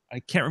I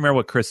can't remember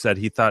what Chris said.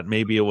 He thought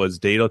maybe it was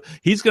dado.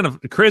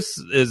 Chris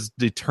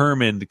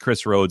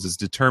Rhodes is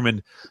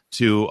determined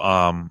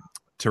to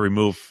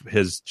remove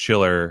his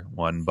chiller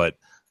one, but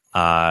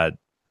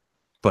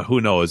who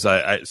knows?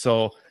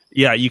 So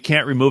yeah, you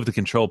can't remove the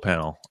control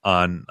panel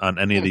on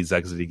any of these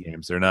XD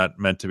games. They're not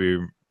meant to be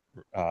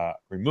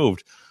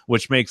removed,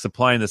 which makes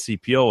applying the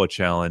CPO a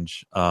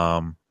challenge.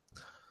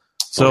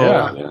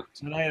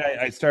 Tonight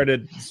I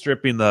started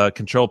stripping the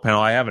control panel.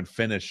 I haven't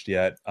finished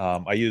yet.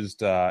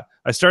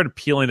 I started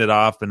peeling it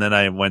off, and then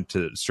I went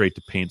straight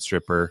to paint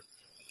stripper.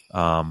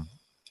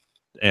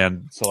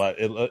 And so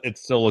it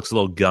still looks a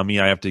little gummy.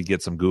 I have to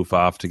get some goof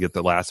off to get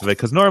the last of it.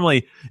 Because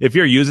normally, if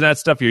you're using that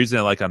stuff, you're using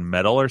it like on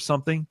metal or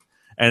something,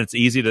 and it's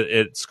easy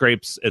it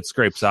scrapes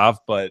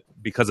off. But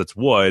because it's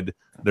wood,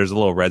 there's a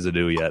little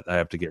residue yet I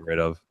have to get rid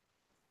of.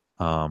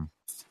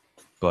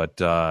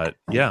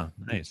 Yeah,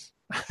 nice.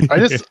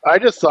 I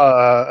just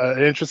saw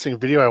an interesting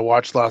video I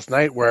watched last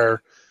night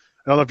where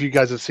I don't know if you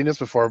guys have seen this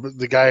before, but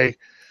the guy, I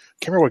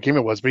can't remember what game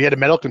it was, but he had a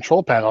metal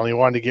control panel and he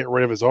wanted to get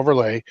rid of his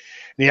overlay, and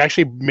he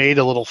actually made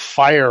a little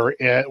fire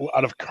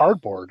out of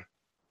cardboard,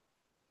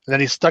 and then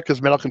he stuck his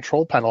metal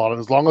control panel on it.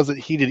 As long as it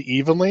heated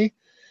evenly,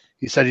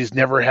 he said he's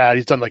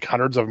done like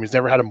hundreds of them, he's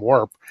never had them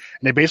warp,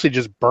 and they basically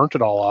just burnt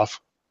it all off,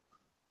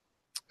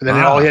 and then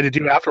all he had to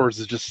do afterwards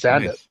is just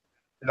sand it,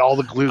 and all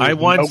the glue.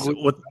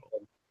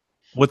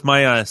 With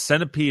my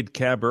Centipede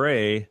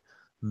Cabaret,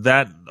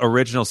 that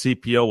original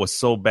CPO was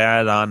so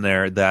bad on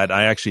there that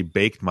I actually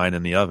baked mine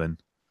in the oven,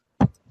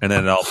 and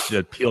then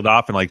it peeled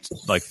off in like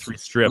 3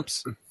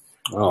 strips.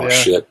 Oh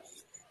shit!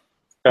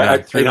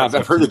 I've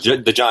heard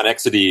the John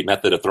Exedy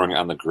method of throwing it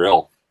on the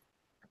grill.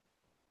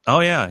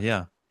 Oh yeah.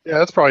 Yeah,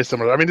 that's probably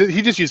similar. I mean,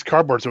 he just used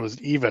cardboard so it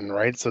was even,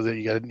 right? So that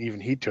you got an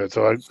even heat to it.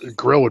 So a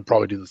grill would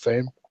probably do the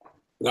same.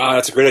 No,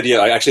 that's a great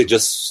idea. I actually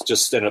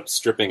just ended up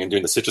stripping and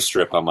doing the citrus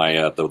strip on my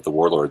the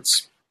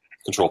Warlords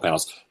control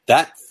panels.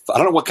 That I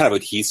don't know what kind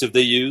of adhesive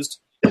they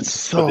used. It's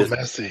so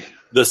messy.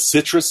 The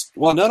citrus.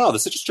 Well, no, the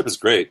citrus strip is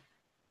great.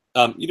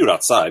 You do it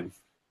outside,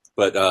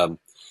 but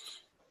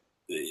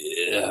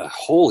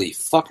holy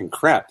fucking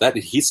crap! That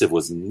adhesive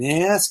was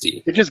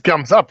nasty. It just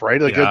gums up,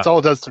 right? Like that's all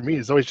it does to me.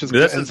 It's always just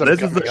this is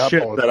the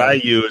shit that I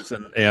use,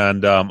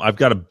 and I've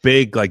got a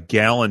big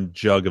gallon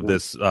jug of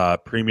this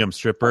premium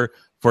stripper.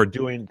 For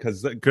doing,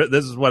 because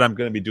this is what I'm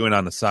going to be doing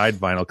on the side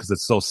vinyl because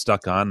it's so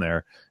stuck on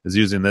there,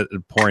 is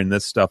pouring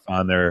this stuff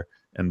on there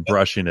and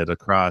brushing it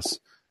across.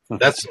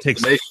 That's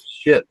takes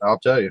shit, I'll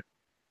tell you.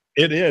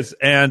 It is,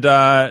 and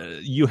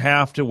you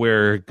have to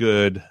wear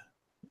good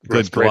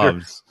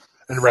gloves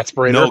and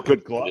respirator. No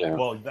good gloves. Yeah.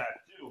 Well, that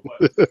too,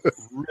 but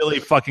really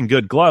fucking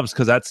good gloves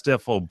because that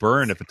stuff will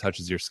burn if it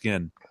touches your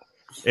skin.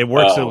 It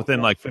works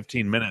within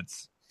 15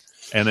 minutes,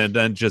 and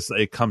then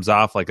it comes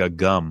off like a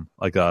gum,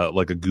 like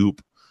a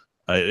goop.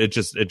 It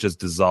just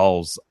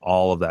dissolves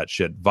all of that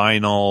shit.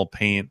 Vinyl,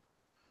 paint.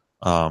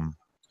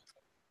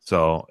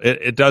 So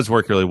it does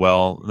work really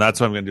well.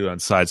 That's what I'm going to do on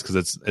sides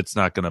because it's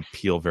not going to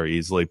peel very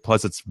easily.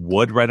 Plus, it's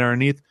wood right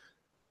underneath,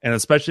 and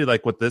especially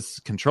with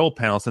this control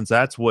panel, since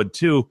that's wood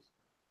too.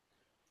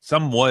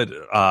 Some wood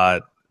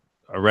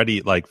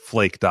already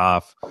flaked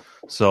off.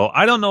 So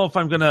I don't know if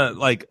I'm gonna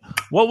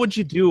What would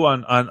you do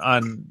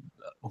on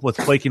with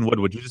flaking wood?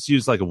 Would you just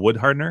use a wood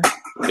hardener?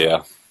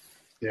 Yeah.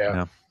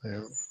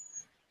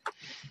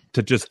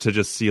 To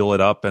just seal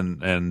it up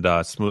and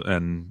smooth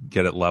and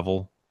get it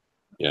level.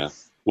 Yeah,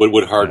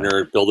 wood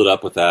hardener. Build it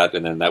up with that,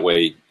 and then that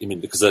way,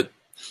 because you're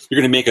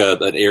going to make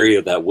an area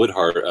of that wood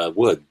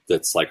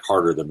that's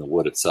harder than the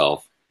wood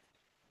itself.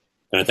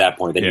 And at that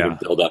point, then you can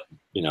build up,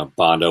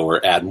 Bondo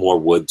or add more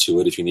wood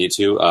to it if you need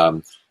to.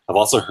 I've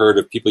also heard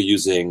of people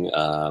using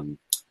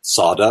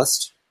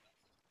sawdust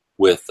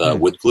with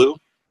wood glue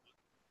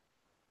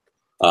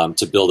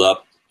to build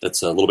up.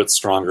 It's a little bit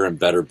stronger and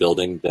better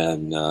building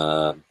than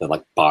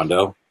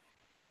Bondo,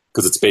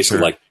 because it's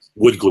basically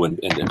wood glue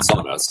and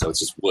sawdust, so it's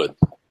just wood.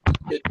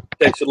 It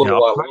takes a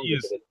little while.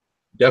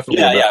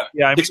 Definitely,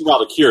 it takes a while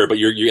to cure, but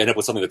you end up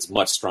with something that's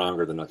much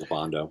stronger than the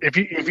Bondo. If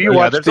you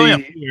watch there's only a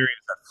few areas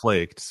that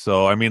flaked,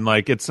 so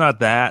it's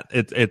not that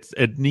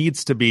it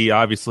needs to be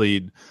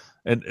obviously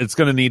and it's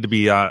going to need to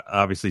be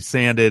obviously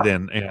sanded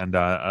and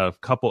a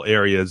couple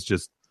areas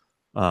just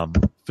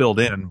filled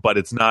in, but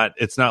it's not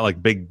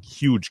like big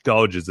huge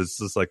gouges. It's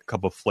just like a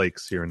couple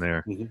flakes here and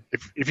there. Mm-hmm.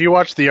 If you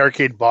watch the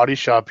Arcade Body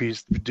Shop,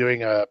 he's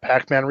doing a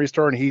Pac-Man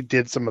restore, and he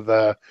did some of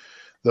the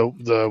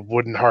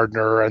wooden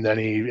hardener, and then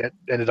he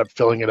ended up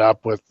filling it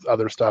up with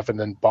other stuff, and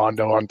then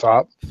Bondo on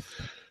top.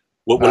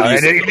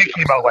 And it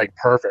came out like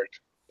perfect.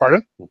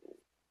 Pardon?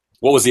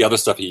 What was the other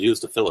stuff you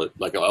used to fill it?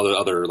 Like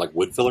other like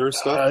wood filler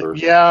stuff?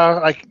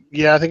 I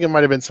think it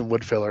might have been some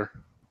wood filler.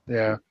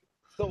 Yeah.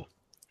 So,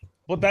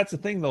 well, that's the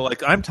thing though.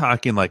 Like I'm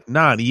talking like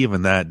not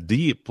even that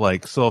deep.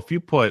 Like so, if you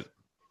put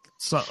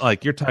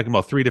like you're talking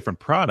about 3 different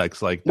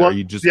products, like well, are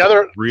you just the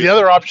other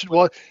option?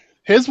 Well,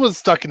 his was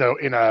stuck in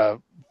a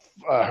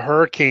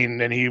hurricane,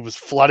 and he was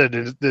flooded,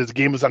 and his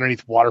game was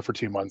underneath water for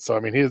 2 months. So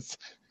I mean, his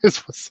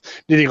was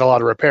needing a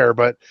lot of repair.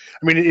 But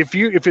I mean, if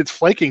it's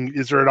flaking,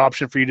 is there an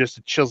option for you just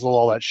to chisel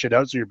all that shit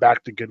out so you're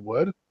back to good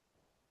wood?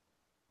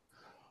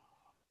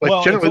 Like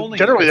well, generally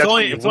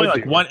it's only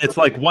like one. It's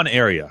like one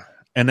area,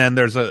 and then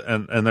there's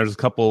a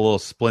couple of little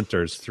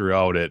splinters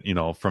throughout it.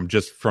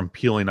 From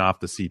peeling off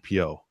the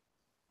CPO.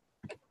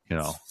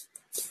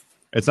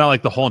 It's not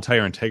like the whole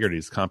entire integrity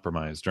is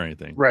compromised or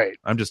anything. Right.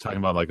 I'm just talking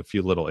about like a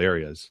few little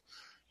areas.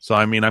 So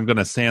I mean, I'm going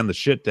to sand the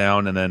shit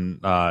down, and then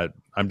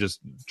I'm just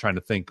trying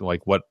to think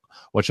like what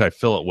should I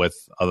fill it with?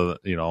 I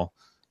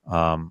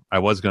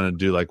was going to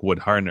do like wood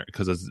hardener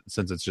because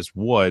since it's just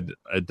wood,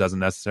 it doesn't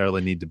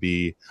necessarily need to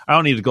be. I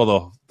don't need to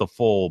go the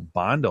full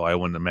Bondo. I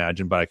wouldn't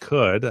imagine, but I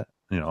could.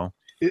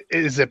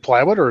 Is it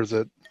plywood or is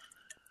it?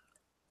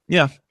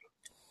 Yeah.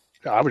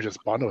 I would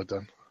just Bondo it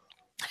then.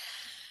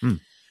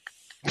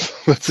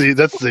 That's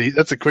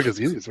the quickest,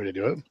 easiest way to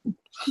do it.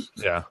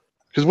 Yeah.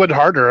 Because wood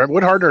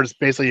hardener is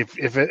basically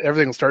if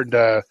everything's starting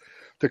to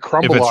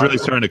crumble. If it's really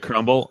starting to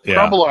crumble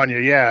on you,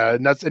 yeah,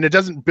 and it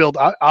doesn't build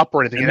up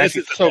or anything. This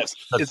is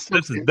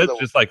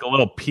just like a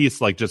little piece,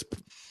 like just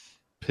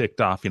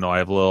picked off. I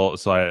have a little,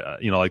 so I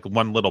like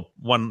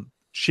one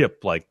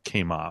chip like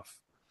came off.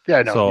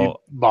 Yeah, no,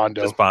 so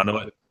Bondo, just Bondo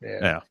it.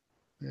 Yeah.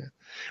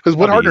 Because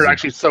wood hardener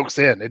actually soaks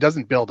in; it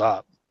doesn't build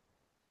up.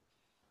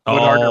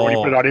 Harder when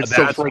you put it on. It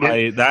soaks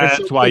right in.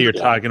 That's why you're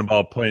talking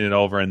about putting it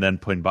over and then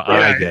putting.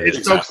 I get it.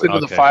 It soaks into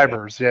the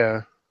fibers.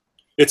 Yeah.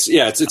 It's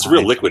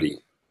real liquidy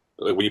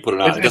when you put it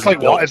on. It's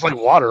like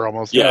water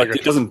almost. Yeah,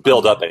 it doesn't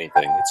build up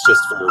anything. It's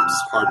just for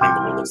hardening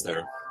the wood that's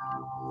there.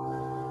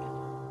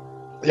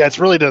 Yeah, it's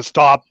really to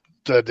stop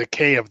the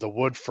decay of the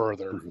wood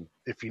further. Mm-hmm.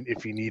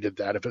 If you needed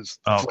that, if it's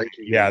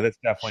flaky. Yeah, this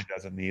definitely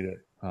doesn't need it.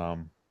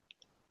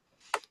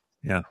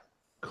 Yeah,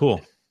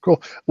 cool.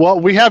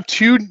 Well, we have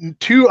two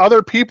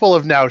other people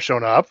have now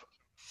shown up.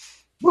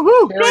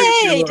 Woohoo!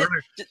 Yay!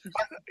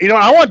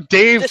 I want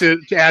Dave to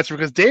answer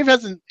because Dave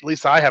hasn't. At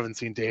least I haven't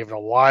seen Dave in a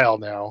while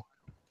now.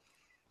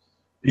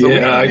 So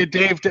we need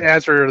Dave to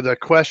answer the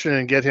question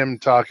and get him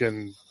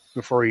talking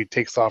before he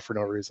takes off for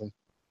no reason.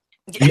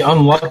 The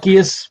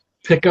unluckiest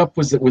pickup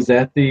was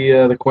that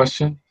the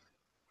question?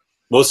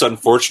 Most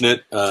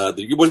unfortunate.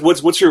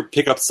 What's your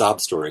pickup sob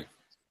story?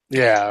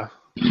 Yeah.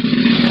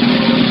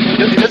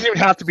 It doesn't even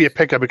have to be a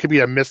pickup. It could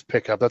be a missed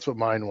pickup. That's what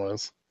mine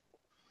was.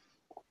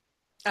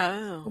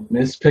 Oh.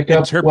 Missed pickup?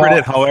 Interpret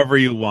it however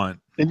you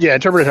want. Yeah,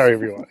 interpret it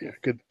however you want. Yeah,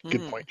 good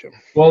point, Jim.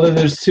 Well, then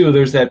there's two.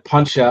 There's that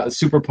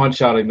super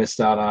punch out I missed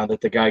out on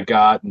that the guy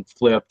got and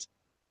flipped.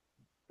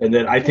 And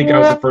then I think I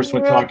was the first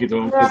one talking to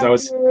him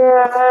because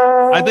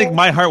I think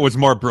my heart was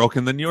more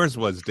broken than yours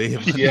was,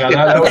 Dave. Yeah,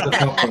 that was a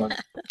tough one.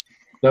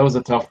 That was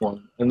a tough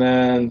one. And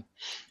then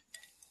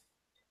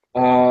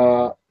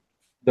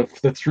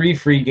the 3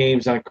 free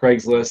games on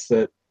Craigslist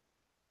that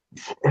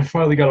I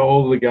finally got a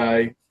hold of the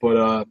guy,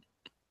 but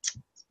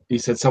he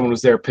said someone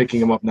was there picking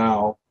them up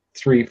now,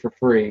 3 for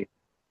free.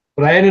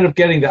 But I ended up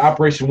getting the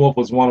Operation Wolf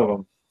was one of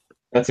them.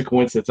 That's a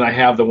coincidence. And I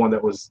have the one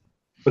that was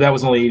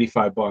only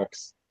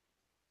 $85.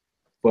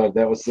 But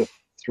that was the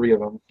 3 of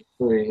them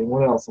for free. And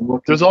what else? I'm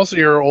looking. There's also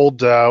your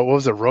old what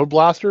was it, Road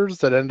Blasters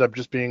that ended up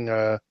just being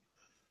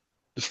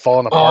just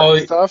falling apart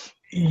and stuff.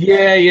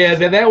 Yeah.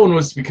 That one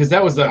was because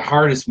that was the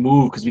hardest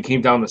move because we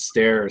came down the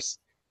stairs.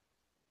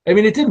 I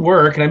mean, it did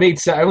work, and I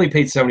only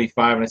paid $75,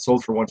 and I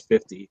sold for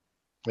 $150.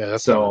 Yeah,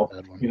 that's so not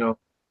a bad one.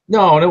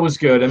 No, and it was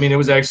good. I mean, it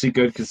was actually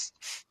good because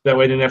that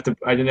way I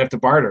didn't have to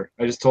barter.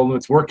 I just told him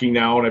it's working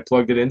now, and I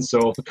plugged it in,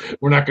 so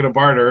we're not going to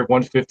barter.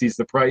 $150 is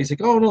the price. He's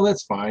like, oh no,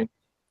 that's fine.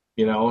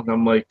 And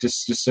I'm like,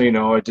 just so you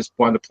know, I just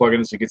wanted to plug it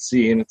in so you could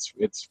see, and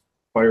it's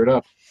fired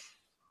up.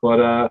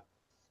 But I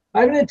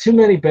haven't had too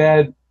many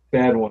bad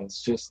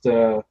ones. Just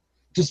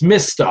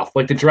missed stuff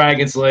like the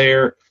Dragon's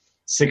Lair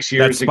 6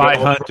 years ago. Spy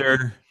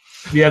Hunter.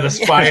 Yeah, the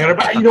Spy Hunter.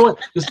 But you know what?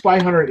 The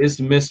Spy Hunter is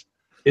a missed.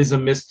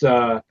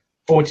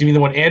 What do you mean,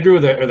 the one, Andrew,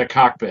 or the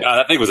cockpit?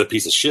 That thing was a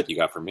piece of shit you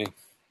got from me.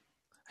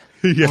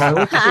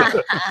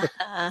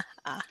 Yeah.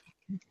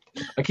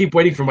 I keep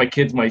waiting for my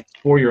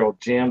 4-year-old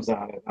jams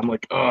on it. I'm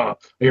like, I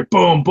hear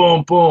boom,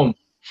 boom, boom.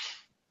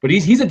 But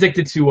he's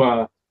addicted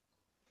to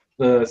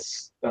the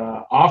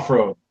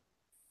off-road.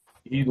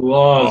 He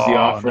loves the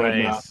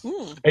off-road now.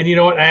 And you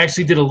know what? I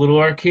actually did a little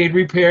arcade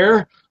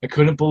repair. I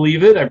couldn't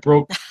believe it. I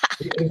broke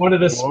one of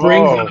the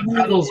springs on the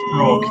pedals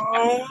broke.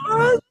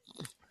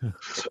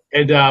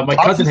 And my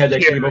cousin had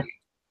that game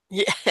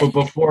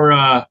before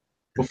I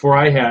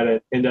had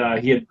it, and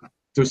there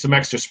was some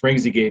extra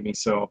springs he gave me.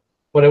 So,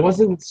 but it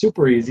wasn't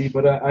super easy.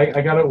 But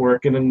I got it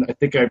working, and I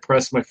think I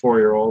impressed my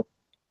 4-year-old.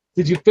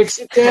 Did you fix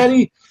it,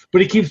 Daddy?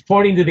 But he keeps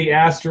pointing to the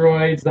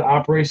asteroids, the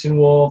Operation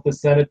Wolf, the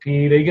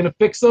Centipede. Are you gonna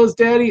fix those,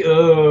 Daddy?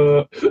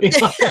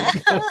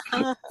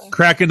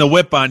 Cracking the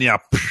whip on you.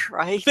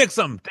 Right. Fix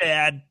them,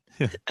 Dad.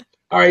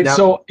 All right,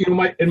 so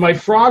my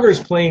Frogger's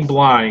playing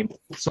blind,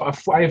 so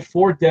I have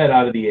 4 dead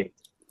out of the 8.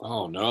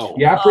 Oh no!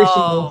 The Operation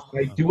Wolf,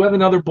 I do have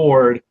another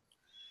board,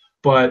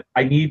 but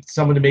I need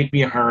someone to make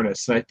me a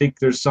harness. And I think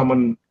there's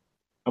someone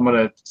I'm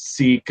gonna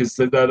see because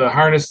the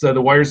harness,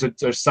 the wires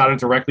are soldered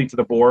directly to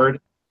the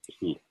board.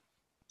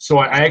 So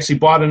I actually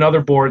bought another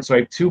board, so I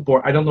have 2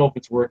 boards. I don't know if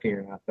it's working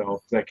or not though,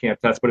 because I can't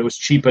test. But it was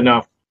cheap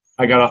enough.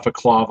 I got off a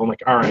Clove. I'm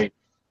like, all right,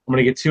 I'm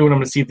gonna get 2, and I'm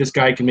gonna see if this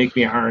guy can make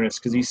me a harness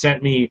because he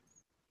sent me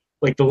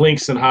like the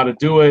links on how to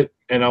do it,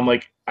 and I'm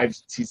like, I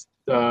can't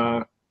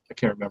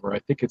remember. I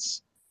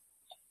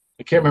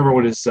can't remember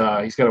what his.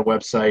 He's got a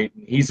website.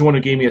 He's the one who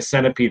gave me a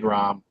Centipede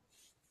ROM,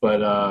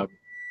 but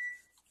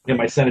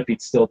my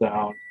Centipede's still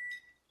down.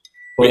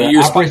 But,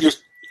 your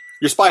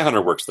Spy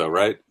Hunter works though,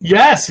 right?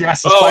 Yes, the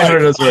Spy Hunter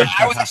does work.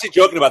 I was actually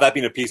joking about that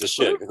being a piece of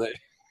shit.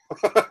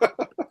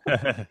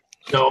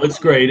 No, it's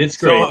great. It's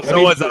great.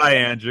 So was I,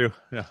 Andrew.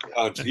 Yeah.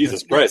 Oh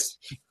Jesus Christ!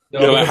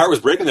 No, my heart was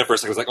breaking there for a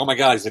second. I was like, oh my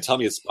god, he's gonna tell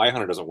me his Spy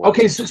Hunter doesn't work.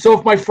 Okay, so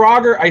if my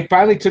Frogger, I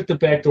finally took the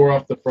back door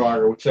off the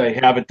Frogger, which I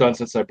haven't done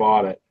since I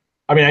bought it.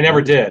 I mean, I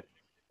never did.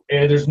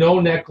 And there's no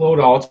neck load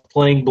at all. It's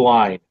playing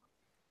blind.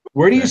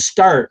 Where do you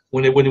start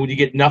when you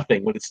get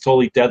nothing, when it's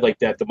totally dead like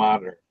that, the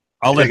monitor?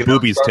 I'll let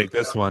Boobies take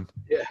this one.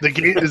 Yeah.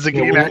 Is the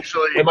game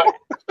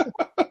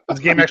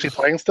actually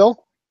playing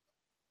still?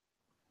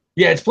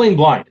 Yeah, it's playing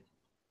blind.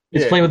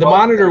 It's playing with the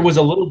monitor was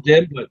a little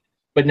dim,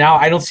 but now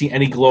I don't see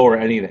any glow or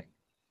anything.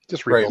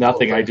 Just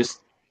nothing.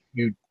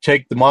 You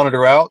take the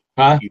monitor out.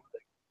 Huh?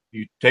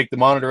 You take the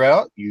monitor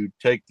out. You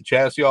take the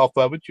chassis off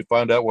of it. You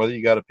find out whether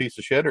you got a piece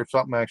of shit or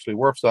something actually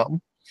worth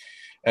something.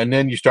 And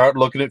then you start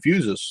looking at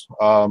fuses.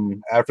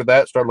 After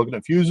that, start looking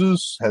at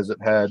fuses. Has it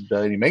had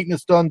any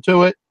maintenance done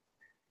to it?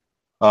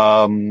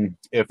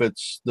 If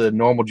it's the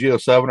normal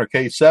Geo7 or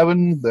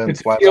K7, then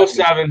it's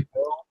Geo7,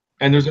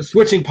 and there's a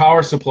switching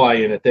power supply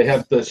in it. They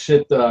have the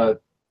shit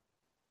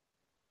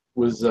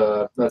was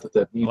not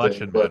that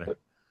Election better.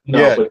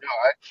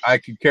 I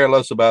could care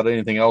less about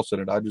anything else in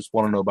it. I just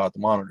want to know about the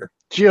monitor.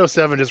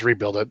 Geo7 just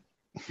rebuild it.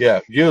 Yeah,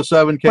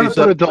 Geo7, Put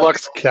K7. a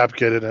deluxe cap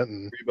kit in it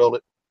and rebuild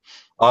it.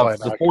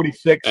 The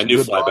 46 and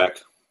new flyback.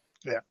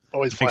 Yeah,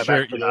 always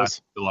flyback for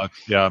those.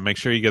 Deluxe. Yeah, make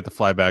sure you get the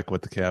flyback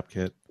with the cap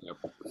kit. Yep.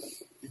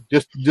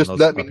 Just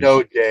let me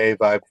know,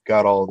 Dave. I've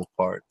got all the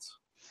parts.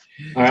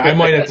 I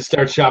might have to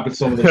start shopping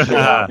some of this shit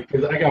out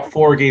because I got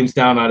 4 games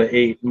down out of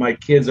 8. My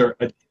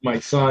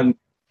son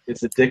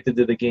is addicted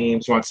to the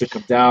games, wants to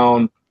come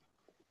down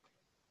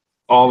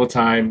all the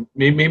time.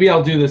 Maybe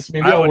I'll do this.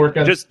 Maybe I'll work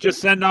on just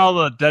send all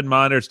the dead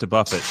monitors to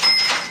Buffett.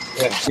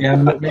 Yeah,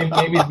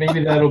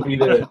 maybe that'll be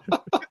the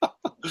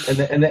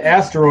and the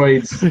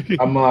asteroids.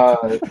 I'm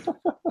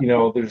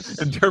there's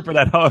interpret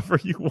that however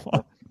you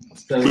want.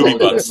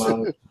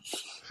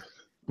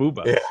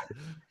 Booba.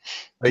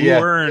 Yeah.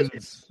 Who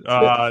earns?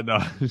 No.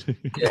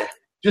 Yeah.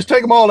 Just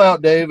take them all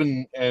out, Dave,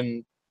 and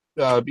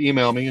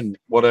email me and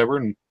whatever.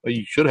 And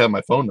you should have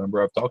my phone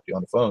number. I've talked to you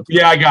on the phone.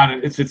 Yeah, I got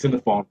it. It's in the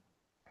phone.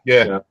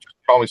 Yeah.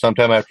 Call me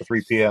sometime after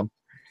 3 p.m.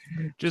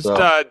 Just do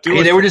a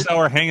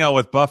 6-hour hangout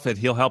with Buffett.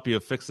 He'll help you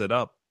fix it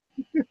up.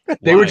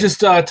 They were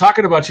just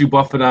talking about you,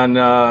 Buffett,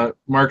 on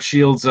Mark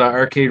Shields'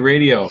 Arcade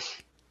Radio.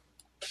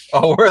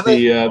 Oh, were they?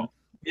 Yeah,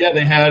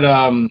 they had.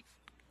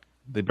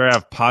 They better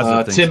have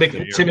positive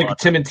things. Tim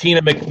and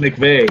Tina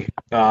McVeigh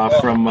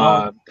from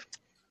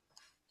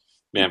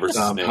Man vs.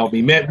 Snake. Help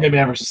me, Man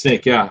vs.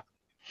 Snake. Yeah.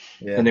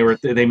 And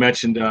they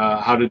mentioned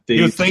how did they?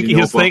 He was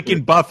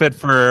thanking Buffett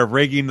for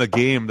rigging the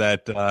game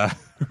that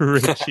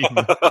Richie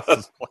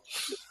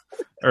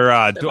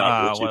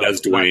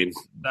that's Dwayne.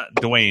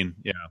 Dwayne,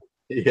 yeah.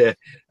 Yeah.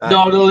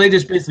 No, they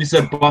just basically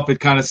said Buffett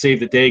kind of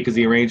saved the day because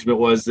the arrangement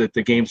was that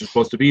the games were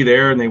supposed to be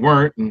there and they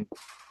weren't, and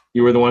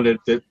you were the one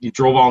that you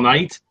drove all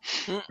night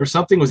or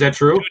something. Was that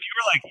true? Dude,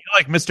 you're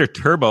like Mr.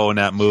 Turbo in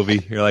that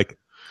movie. You're like,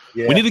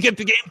 we need to get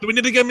the game. We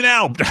need to get me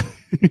now.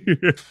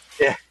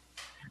 Yeah.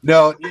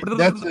 No,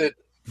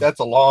 that's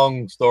a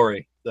long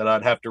story that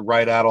I'd have to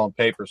write out on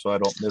paper so I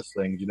don't miss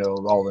things.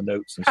 All the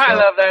notes and stuff. I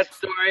love that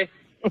story.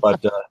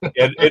 But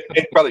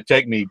it'd probably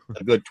take me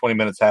a good 20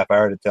 minutes, half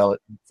hour to tell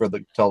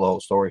the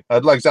whole story.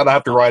 Like I said, I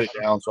have to write it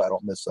down so I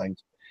don't miss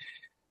things.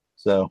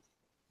 So,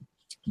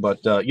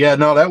 but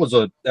that was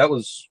a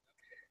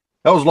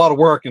lot of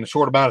work in a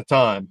short amount of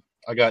time.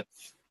 I got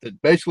the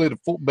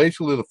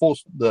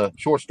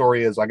short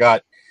story is I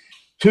got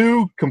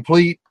 2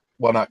 fully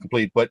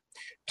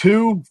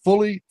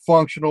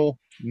functional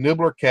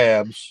Nibbler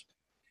cabs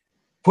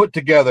put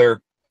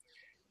together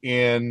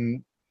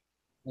in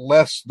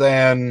less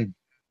than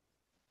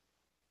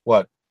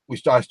what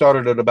I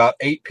started at about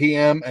 8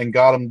 p.m. and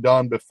got them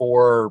done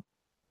before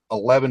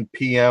 11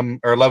 p.m.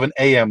 or 11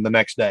 a.m. the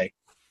next day.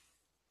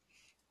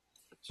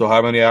 So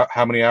how many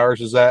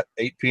hours is that?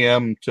 8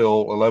 p.m.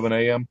 till 11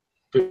 a.m.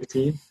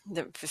 15.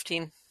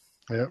 15.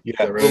 Yeah.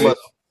 Yeah, Right. a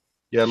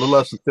little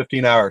less than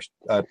 15 hours.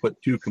 I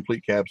put 2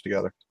 complete cabs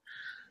together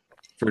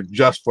for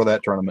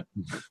that tournament.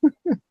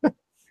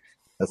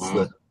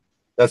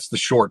 That's the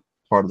short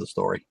part of the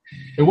story.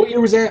 And what year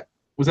was that?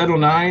 Was that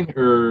 09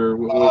 or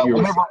what year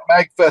was Whenever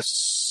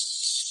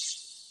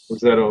MagFest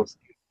was that?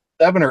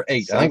 7 or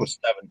 8, I think it was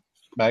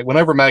 7.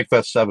 Whenever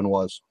MagFest 7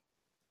 was,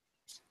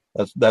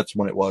 that's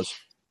when it was.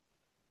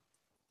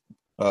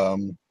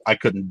 I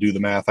couldn't do the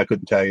math. I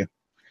couldn't tell you.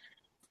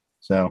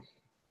 So,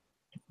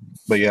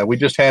 but yeah, we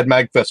just had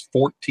MagFest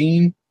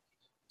 14.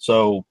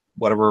 So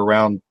whatever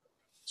around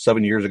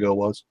 7 years ago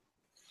was.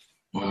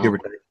 Wow. Give or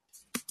take.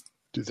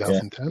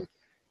 2010.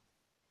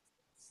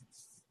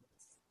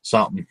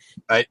 Something.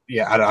 I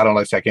don't know.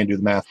 I can't do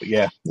the math, but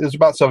yeah, it was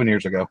about 7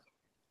 years ago.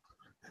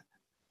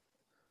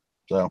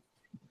 So,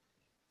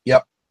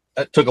 yep,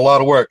 it took a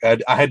lot of work. I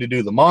had to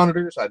do the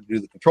monitors, I had to do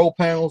the control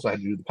panels, I had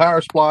to do the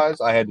power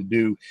supplies, I had to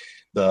do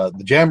the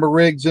jammer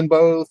rigs in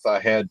both. I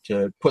had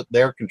to put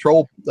their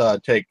control. I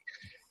think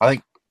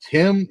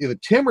Tim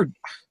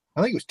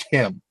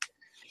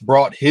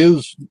brought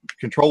his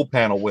control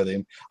panel with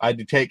him. I had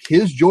to take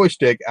his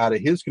joystick out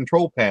of his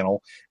control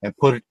panel and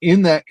put it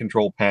in that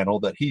control panel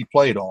that he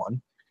played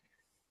on.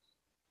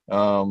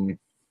 I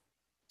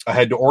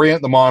had to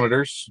orient the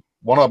monitors.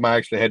 One of them I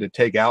actually had to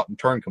take out and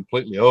turn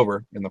completely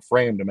over in the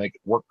frame to make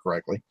it work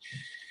correctly.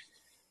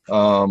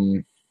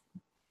 Let's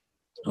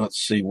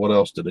see, what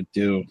else did it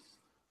do?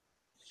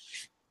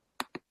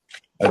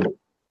 We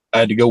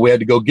had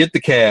to go get the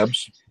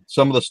cabs.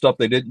 Some of the stuff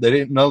they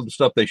didn't know the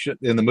stuff they should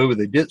in the movie.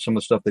 They did some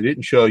of the stuff they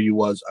didn't show you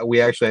was we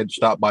actually had to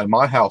stop by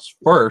my house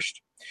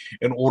first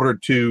in order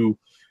to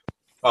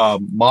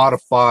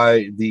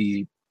modify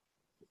the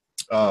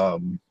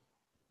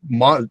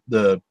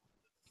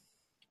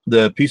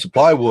piece of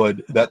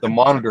plywood that the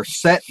monitor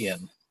set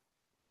in.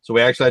 So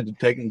we actually had to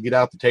take and get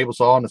out the table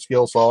saw and the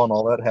skill saw and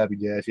all that happy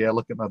jazz. Yeah,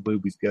 look at my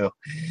boobies go.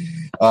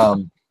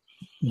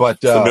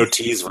 But the no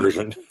tease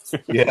version.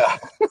 Yeah.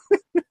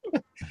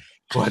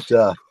 But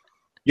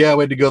yeah,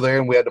 we had to go there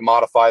and we had to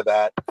modify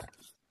that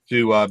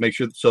to make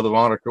sure so the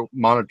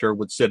monitor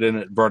would sit in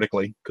it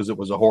vertically because it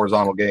was a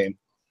horizontal game.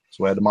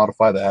 So we had to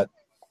modify that.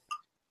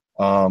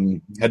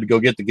 Had to go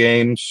get the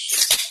games,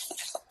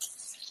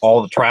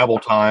 all the travel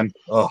time.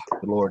 Oh,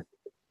 good Lord.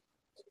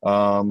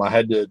 I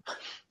had to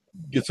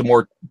get some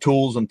more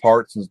tools and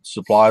parts and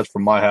supplies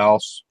from my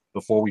house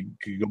before we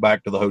could go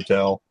back to the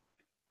hotel.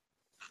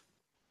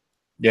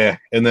 Yeah,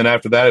 and then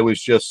after that, it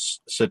was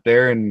just sit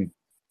there and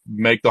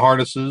make the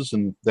harnesses,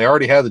 and they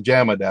already had the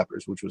jam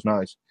adapters, which was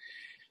nice.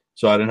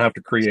 So I didn't have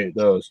to create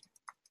those.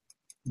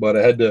 But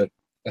I had to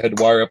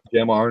wire up the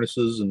JAMA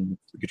harnesses and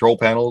the control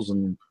panels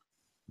and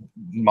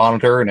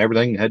monitor and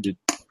everything. I had to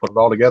put it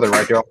all together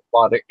right there on the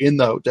spot in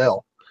the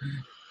hotel.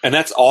 And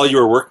that's all you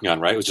were working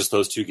on, right? It was just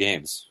those 2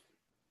 games.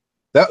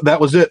 That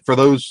was it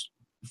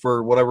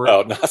for whatever.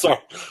 Oh, no, sorry.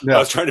 Yeah. I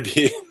was trying to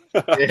be.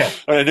 Yeah.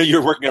 I know you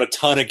were working on a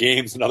ton of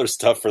games and other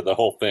stuff for the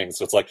whole thing.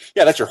 So it's like,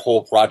 yeah, that's your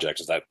whole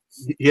project. Is that?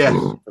 Yeah.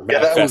 For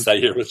MagFest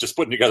that year was just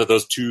putting together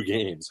those 2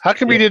 games. How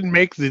come we didn't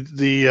make the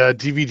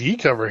DVD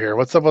cover here?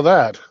 What's up with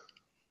that?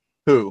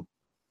 Who?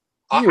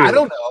 I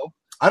don't know.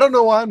 I don't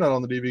know why I'm not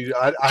on the DVD.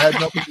 I had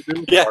nothing to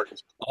do with Yeah. art.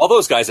 All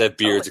those guys have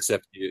beards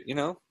except you. You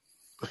know.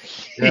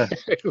 Yeah.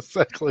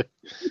 Exactly.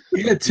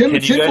 Yeah, Tim.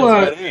 Can you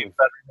guys name?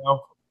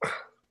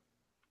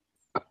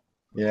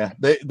 Yeah,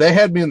 they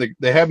had me on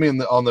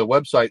the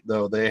website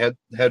though. They had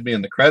me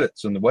in the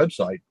credits in the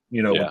website,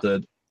 with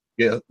the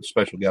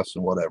special guests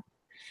and whatever.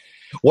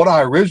 What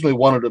I originally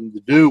wanted them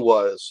to do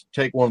was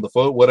take one of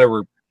the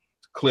whatever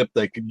clip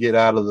they could get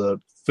out of the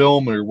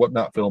film or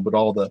not film, but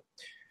all the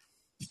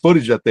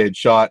footage that they had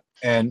shot,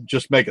 and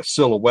just make a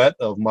silhouette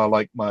of my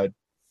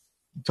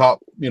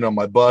top,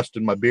 my bust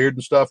and my beard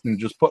and stuff, and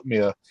just put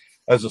me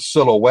as a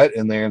silhouette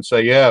in there and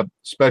say, yeah,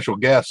 special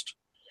guest,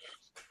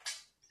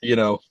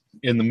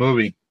 in the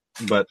movie.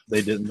 But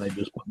they didn't. They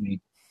just put me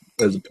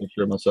as a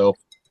picture of myself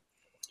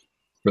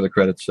for the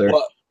credits there.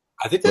 Well,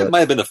 I think that might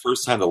have been the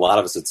first time a lot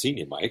of us had seen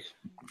you, Mike.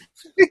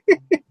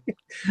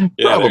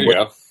 Yeah, there you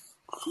go.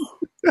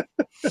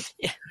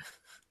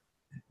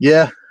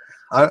 Yeah,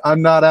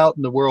 I'm not out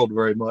in the world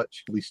very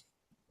much, at least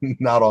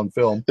not on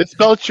film. They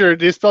spelled your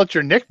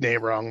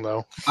nickname wrong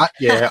though. What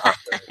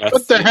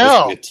the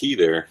hell? A T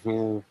there.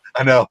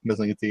 I know,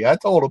 missing a T. I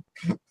told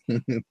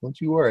him.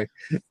 Don't you worry.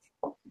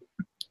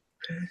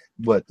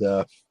 But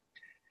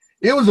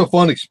it was a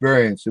fun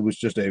experience. It was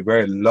just a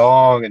very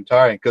long and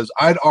tiring because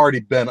I'd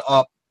already been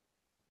up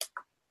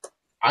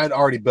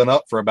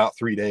for about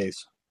 3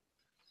 days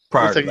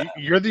prior to that.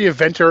 You're the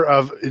inventor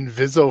of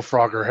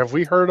Invisofrogger. Have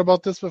we heard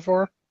about this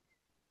before?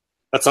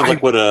 That sounds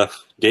like what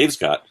Dave's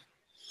got.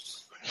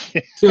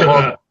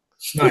 Nice.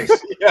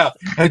 Yeah.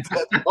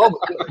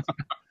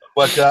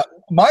 But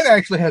Mine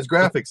actually has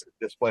graphics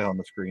display on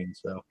the screen.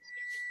 So,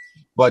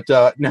 but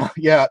no,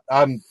 yeah,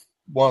 I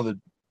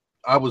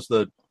was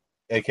the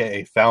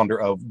AKA founder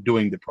of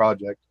doing the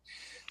project.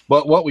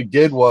 But what we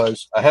did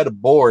was I had a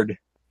board,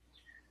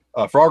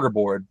 a Frogger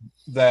board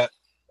that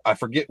I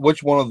forget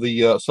which one of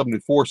the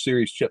 74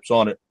 series chips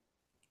on it.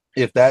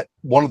 If that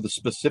one of the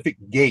specific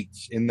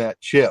gates in that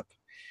chip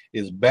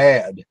is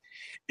bad,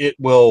 it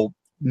will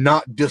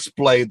not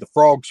display the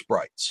frog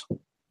sprites.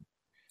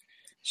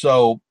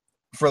 So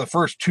for the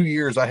first 2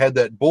 years I had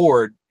that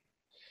board,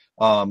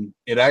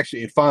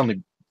 it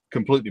finally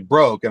completely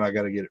broke and I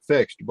got to get it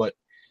fixed, but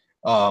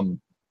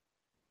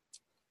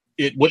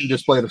it wouldn't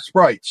display the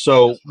sprites.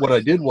 So what I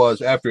did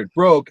was, after it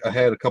broke, I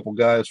had a couple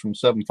guys from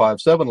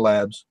 757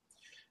 Labs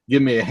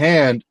give me a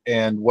hand,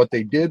 and what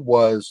they did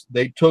was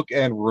they took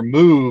and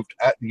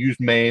used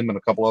MAME and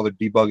a couple other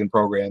debugging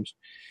programs,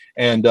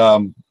 and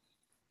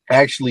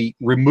actually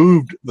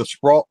removed the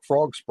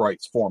frog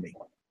sprites for me.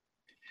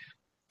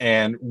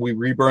 And we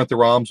reburnt the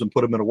ROMs and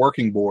put them in a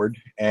working board,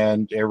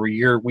 and every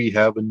year we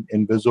have an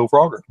Inviso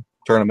Frogger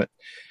tournament.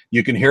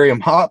 You can hear him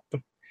hop,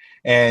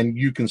 and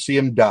you can see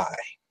him die.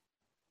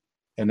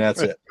 And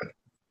that's it.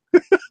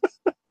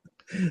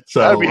 So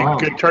that'd be a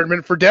good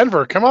tournament for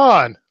Denver. Come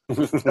on.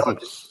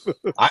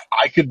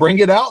 I could bring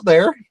it out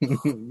there.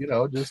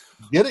 Just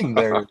getting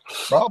there.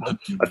 Problem.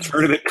 A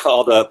tournament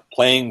called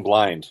Playing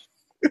Blind.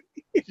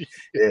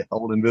 Yeah,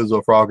 old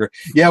Inviso Frogger.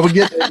 Yeah, we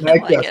get that.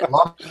 A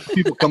lot of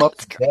people come up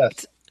to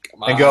test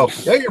and go,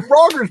 "Yeah, your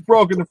Frogger's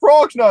broken. The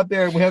frog's not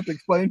there." And we have to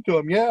explain to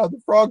them, "Yeah, the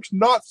frog's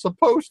not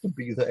supposed to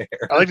be there."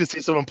 I like to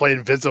see someone play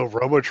Inviso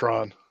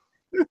Robotron.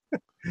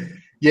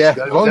 Yeah,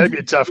 that'd be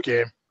a tough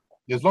game.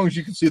 As long as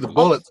you can see the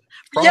bullets.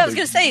 Yeah, I was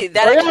going to say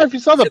that. Oh, yeah, if you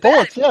saw the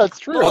bullets, yeah, it's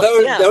true. Well,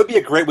 that would be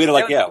a great way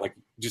to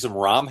do some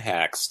ROM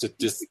hacks to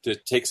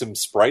take some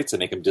sprites and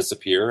make them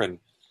disappear, and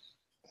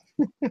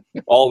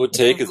all it would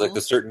take is like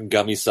the certain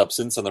gummy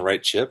substance on the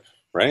right chip,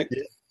 right?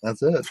 Yeah,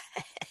 that's it.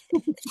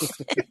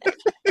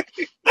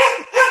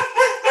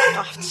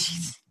 Oh,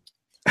 jeez.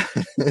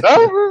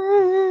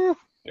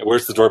 Yeah,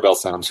 where's the doorbell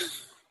sound?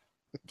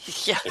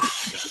 Yeah.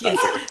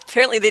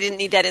 Apparently they didn't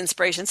need that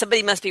inspiration.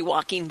 Somebody must be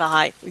walking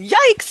by.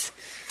 Yikes!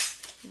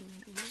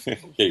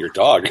 Yeah, your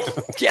dog.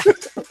 Yeah.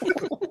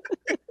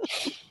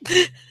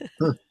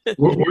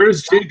 Where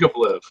does Jacob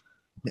live?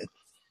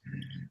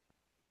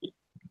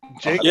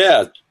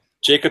 Yeah,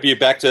 Jacob, you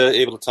back to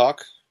able to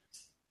talk?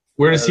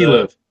 Where does he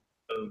live?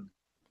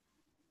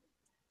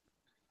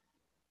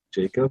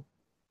 Jacob,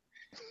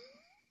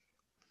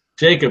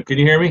 can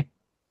you hear me?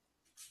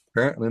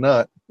 Apparently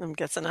not. I'm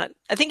guessing not.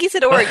 I think he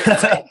said Oregon.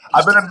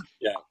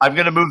 I'm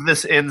gonna move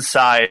this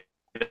inside.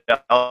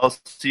 I'll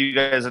see you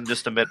guys in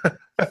just a minute.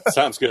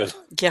 Sounds good.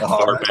 Yeah.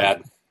 Or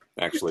bad,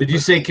 actually. Did you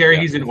say, Carrie,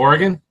 he's in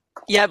Oregon?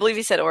 Yeah, I believe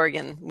he said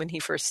Oregon when he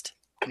first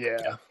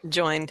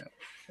joined.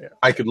 Yeah.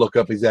 I could look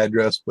up his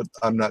address, but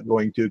I'm not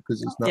going to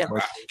because it's not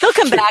much. He'll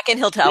come back and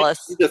he'll tell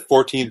us. He's at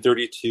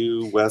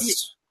 1432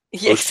 West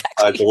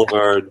Exactly.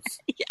 Boulevard,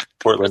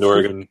 Portland,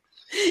 Oregon.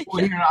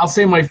 Well, here, I'll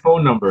say my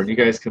phone number, and you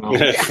guys can all.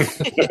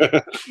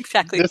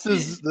 Exactly. This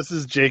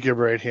is Jacob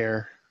right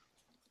here.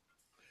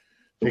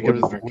 Jacob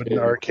is the Wooden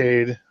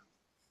Arcade.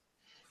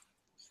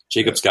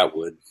 Jacob's got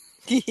wood.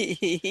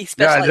 He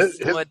specializes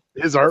in wood.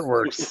 His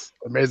artwork's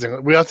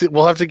amazing.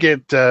 We'll have to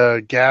get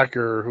Gak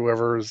or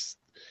whoever's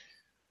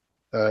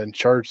in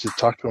charge to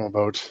talk to him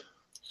about.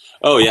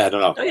 Oh yeah, I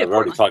don't know. Oh, yeah, I've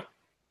already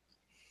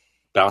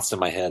bounced in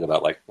my head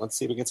about let's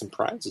see if we get some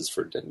prizes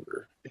for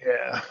Denver.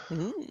 Yeah.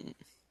 Mm.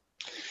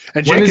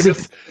 And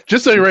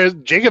just so you know,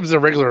 Jacob's a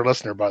regular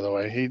listener, by the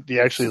way. He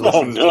actually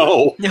listens.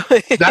 Oh no!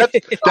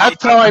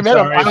 That's how I met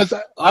him. I was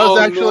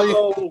actually.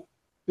 No.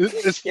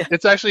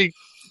 It's actually.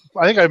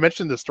 I think I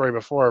mentioned this story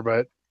before,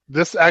 but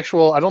this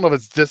actual. I don't know if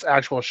it's this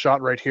actual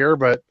shot right here,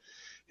 but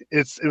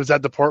it was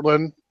at the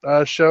Portland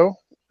show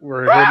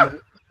where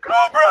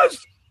Cobras!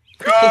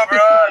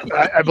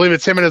 I believe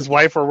it's him and his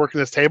wife are working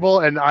this table,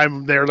 and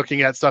I'm there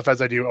looking at stuff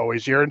as I do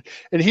always year,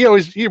 and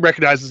he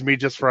recognizes me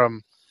just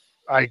from.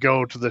 I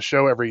go to the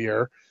show every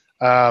year.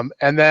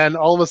 And then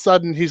all of a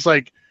sudden he's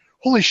like,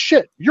 holy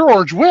shit, you're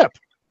Orange Whip.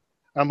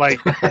 I'm like,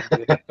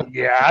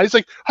 yeah. He's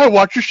like, I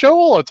watch your show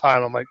all the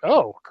time. I'm like,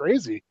 oh,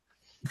 crazy.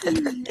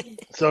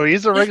 So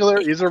he's a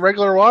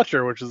regular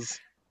watcher, which is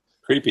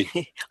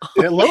creepy.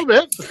 A little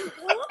bit.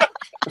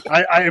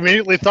 I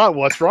immediately thought,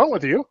 what's wrong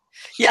with you?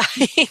 Yeah.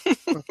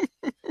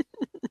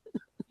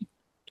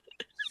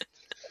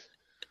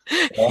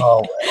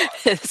 Oh,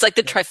 it's like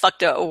the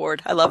trifecta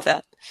award. I love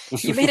that.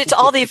 You made it to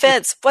all the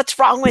events. What's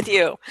wrong with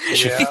you?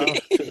 Yeah.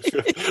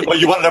 Well,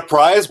 you wanted a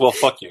prize? Well,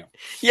 fuck you.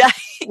 Yeah.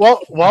 Well,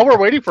 while we're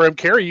waiting for him,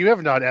 Carrie, you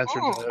have not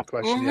answered the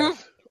question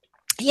yet.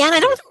 Yeah, and I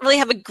don't really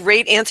have a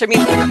great answer. I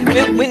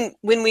mean,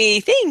 when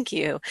we thank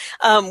you,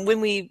 when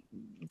we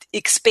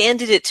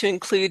expanded it to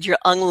include your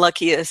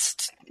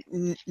unluckiest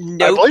no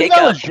I believe pickup.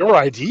 that was your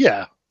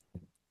idea.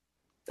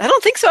 I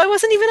don't think so. I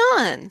wasn't even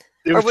on.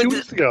 It was 2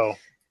 weeks ago.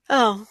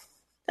 Oh,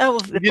 Oh,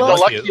 We did well,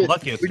 the luckiest.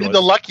 luckiest We did one.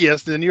 the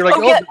luckiest, and you're like,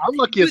 Oh, oh, yeah. the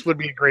unluckiest would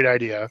be a great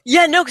idea.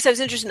 yeah, no, because I was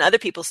interested in other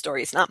people's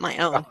stories, not my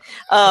own.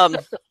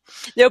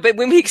 No, but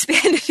when we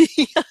expanded,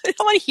 I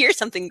want to hear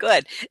something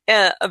good.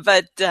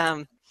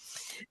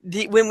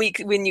 When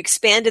you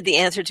expanded the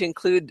answer to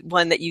include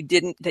one that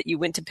you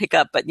went to pick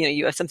up, but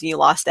you have something you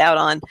lost out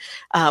on,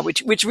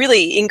 which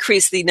really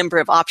increased the number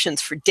of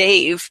options for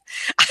Dave.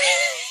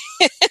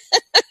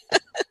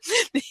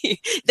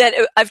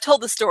 That I've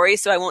told the story,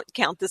 so I won't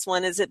count this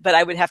one as it. But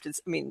I would have to.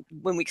 I mean,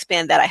 when we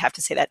expand that, I have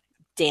to say that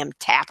damn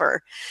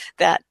tapper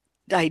that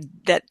I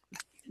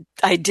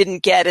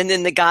didn't get, and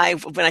then the guy,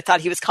 when I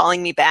thought he was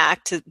calling me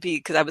back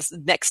because I was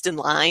next in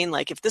line,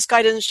 like, if this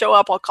guy doesn't show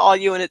up, I'll call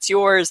you and it's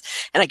yours.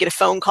 And I get a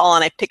phone call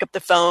and I pick up the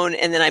phone,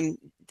 and then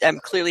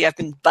I've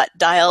been butt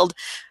dialed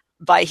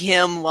by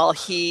him while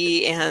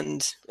he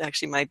and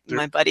actually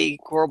my buddy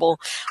Gorbel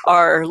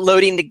are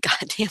loading the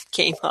goddamn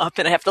game up,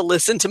 and I have to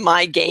listen to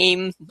my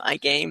game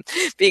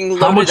being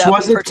loaded up. How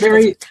much was it,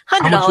 Terry?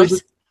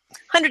 $100.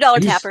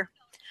 $100 tapper.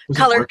 Was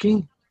Color. it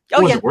working?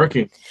 Oh, was yeah. it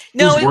working?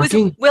 No, it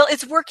working?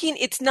 It's working.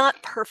 It's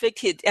not perfect.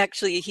 He I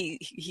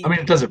mean,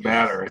 it doesn't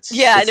matter. It's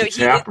yeah, it's a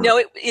tapper.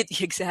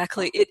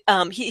 exactly.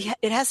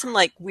 It has some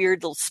like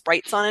weird little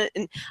sprites on it,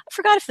 and I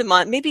forgot if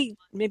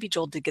maybe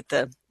Joel did get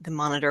the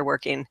monitor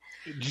working.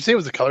 Did you say it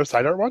was a color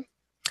side art one?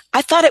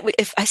 I thought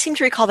if I seem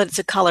to recall that it's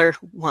a color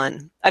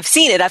one. I've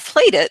seen it. I've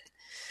played it.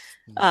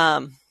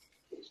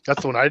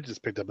 That's the one I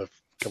just picked up a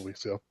couple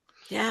weeks ago.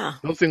 Yeah.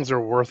 Those things are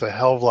worth a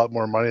hell of a lot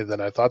more money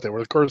than I thought they were.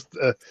 Of course,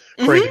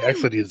 according to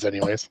Exodies,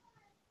 anyways.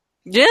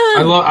 Yeah.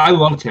 I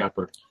love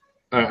Tapper.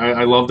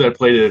 I love that I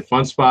played it at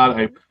Fun Spot.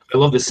 I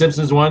love the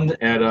Simpsons one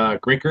at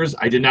Grinkers.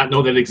 I did not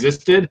know that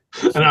existed,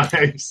 and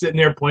I'm sitting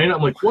there playing it.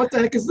 I'm like, what the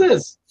heck is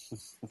this?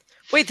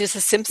 Wait, there's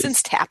a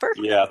Simpsons tapper?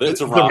 Yeah,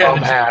 it's a The ROM. ROM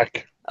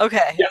hack.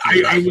 Okay. Yeah,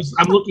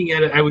 I'm looking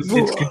at it.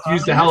 It's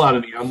confused the hell out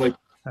of me. I'm like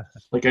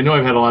I know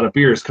I've had a lot of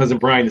beers. Cousin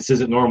Brian, this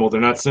isn't normal.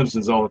 They're not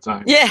Simpsons all the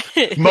time. Yeah.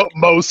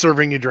 Mo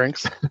serving you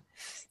drinks.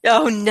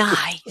 Oh,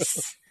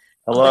 nice.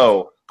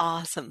 Hello.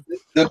 Awesome.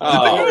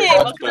 Oh, Hey,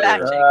 much welcome back,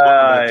 better. Jake.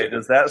 Right.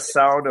 Does that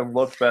sound and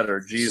look better?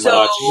 Jesus.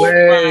 So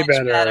Way much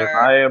better. better.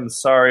 I am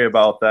sorry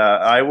about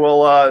that. I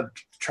will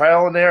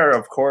trial and error,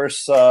 of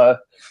course. I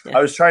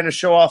was trying to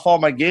show off all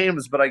my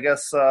games, but I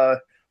guess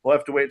we'll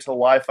have to wait till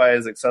Wi-Fi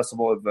is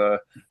accessible in the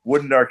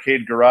Wooden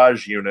Arcade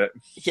Garage unit.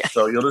 Yeah.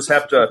 So you'll just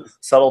have to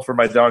settle for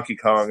my Donkey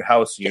Kong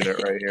house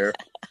unit right here.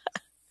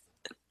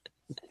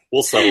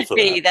 We'll settle for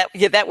Hey, that.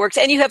 that works,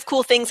 and you have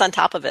cool things on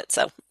top of it,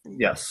 so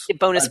Yes. get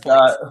bonus I've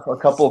points. got a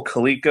couple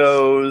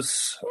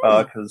Colecos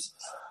because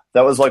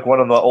that was like one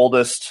of the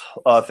oldest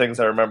things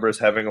I remember is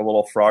having a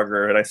little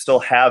Frogger, and I still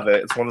have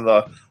it. It's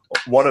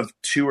one of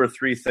 2 or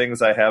 3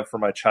 things I have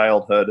from my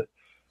childhood.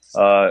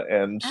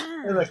 And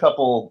a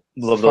couple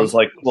of those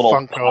like little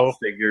Funko pop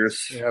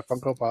figures. Yeah,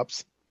 Funko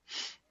Pops.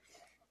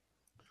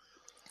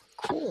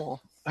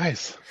 Cool.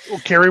 Nice. Well,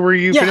 Carrie, were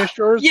you Yeah. finished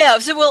yours? Yeah.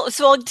 I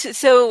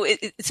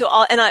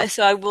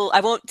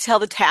won't tell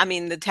the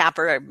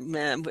tapper,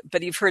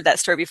 but you've heard that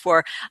story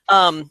before.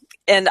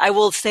 And I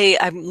will say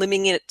I'm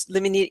limiting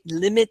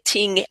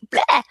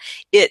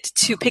it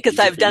to pick-ups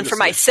I've done for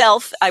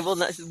myself. I will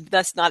not,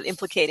 thus not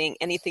implicating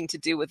anything to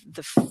do with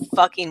the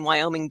fucking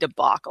Wyoming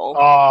debacle.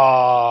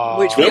 Oh,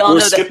 Which we Yep, all we're know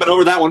that- skipping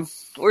over that one.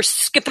 We're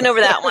skipping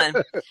over that one.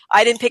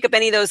 I didn't pick up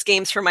any of those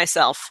games for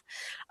myself.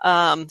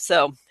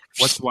 So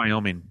What's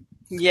Wyoming?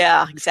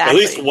 yeah, At exactly.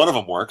 least one of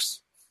them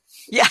works.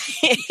 Yeah.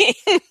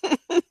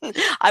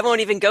 I won't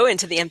even go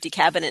into the empty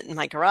cabinet in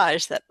my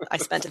garage that I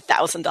spent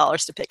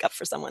 $1,000 to pick up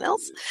for someone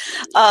else.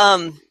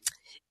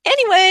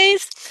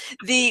 Anyways,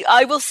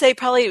 I will say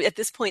probably at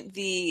this point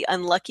the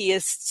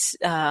unluckiest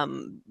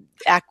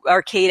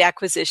arcade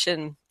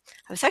acquisition.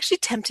 I was actually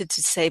tempted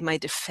to say my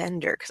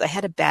Defender because I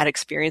had a bad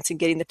experience in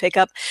getting the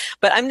pickup,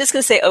 but I'm just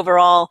going to say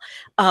overall,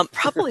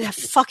 probably a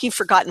fucking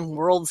Forgotten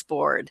Worlds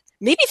board.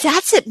 Maybe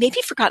that's it.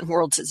 Maybe Forgotten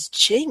Worlds is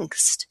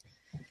jinxed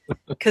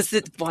because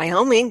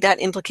Wyoming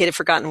that implicated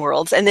Forgotten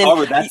Worlds, and then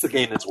However, that's the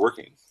game that's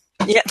working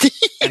yeah,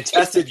 and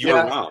tested your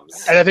Yeah.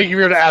 ROMs. and I think if you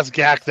were to ask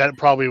Gak, that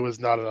probably was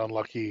not an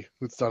unlucky.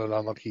 It's not an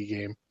unlucky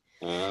game.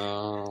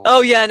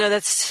 oh yeah, no,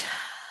 that's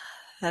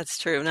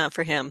true. Not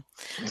for him.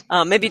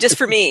 Maybe just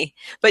for me.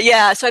 But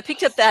yeah, so I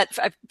picked up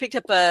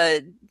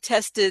a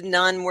tested,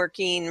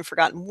 non-working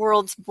Forgotten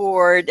Worlds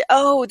board.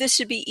 Oh, this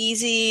should be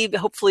easy.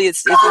 Hopefully it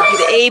will be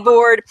the A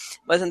board.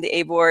 Wasn't the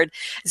A board.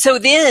 So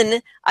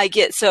then I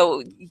get,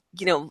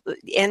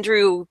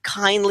 Andrew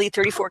kindly,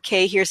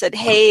 34K here said,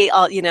 hey,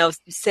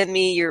 send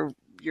me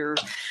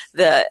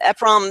the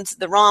EPROMs,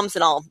 the ROMs,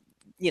 and I'll,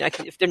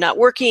 if they're not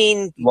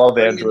working. Love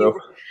Andrew.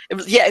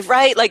 Yeah,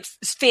 right. Like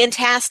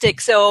fantastic.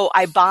 So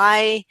I'm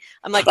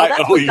like, well,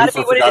 I owe you gotta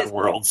for be what it Forgotten is.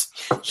 Worlds.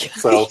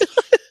 So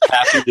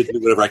happy to do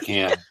whatever I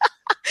can.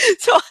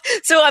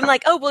 So I'm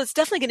like, oh well, it's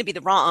definitely going to be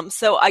the ROM.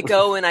 So I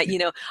go and I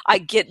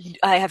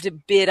have to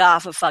bid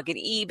off of fucking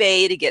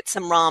eBay to get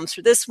some ROMs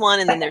for this one,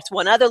 and then there's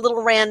one other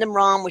little random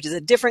ROM which is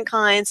a different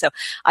kind. So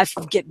I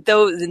get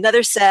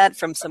another set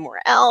from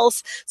somewhere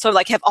else. So I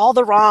like have all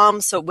the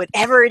ROMs. So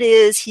whatever it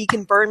is, he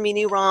can burn me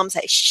new ROMs.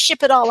 I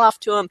ship it all off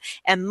to him,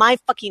 and my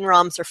fucking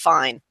ROMs are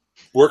fine.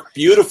 Work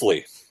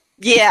beautifully.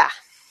 Yeah.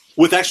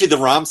 With actually the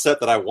ROM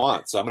set that I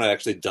want. So I'm going to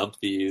actually dump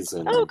these.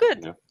 And, Oh, good.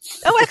 you know.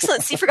 Oh,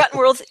 excellent. See, Forgotten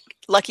Worlds,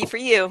 lucky for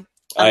you.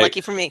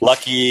 Unlucky for me.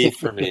 Lucky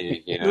for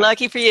me. Yeah.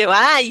 Lucky for you.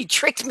 You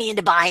tricked me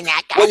into buying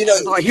that guy. Well, you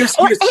know, board. here's-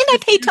 and I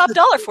paid top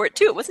dollar for it,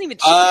 too. It wasn't even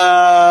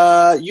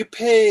cheap. You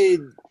paid.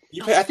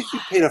 I think you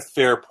paid a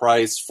fair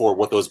price for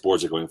what those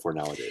boards are going for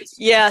nowadays.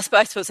 Yes,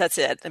 but I suppose that's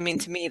it. I mean,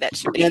 to me, that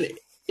should be.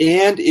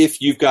 And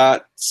if you've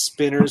got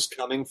spinners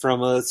coming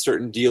from a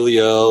certain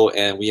dealio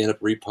and we end up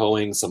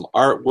repoing some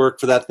artwork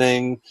for that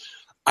thing,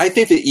 I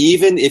think that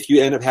even if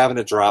you end up having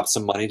to drop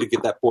some money to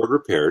get that board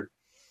repaired,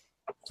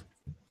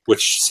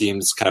 which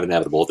seems kind of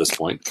inevitable at this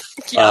point.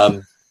 Yeah.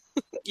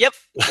 Yep.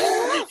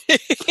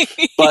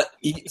 But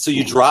so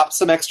you drop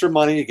some extra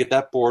money to get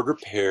that board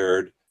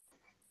repaired.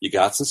 You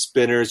got some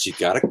spinners. You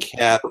got a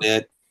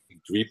cabinet.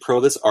 You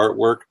repro this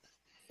artwork.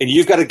 And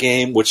you've got a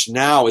game which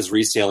now is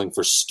reselling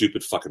for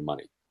stupid fucking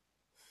money.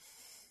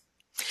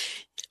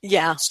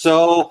 Yeah.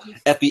 So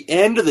at the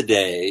end of the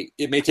day,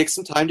 it may take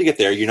some time to get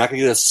there. You're not going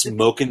to get a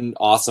smoking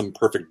awesome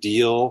perfect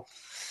deal,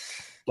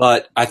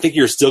 but I think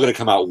you're still going to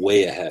come out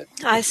way ahead.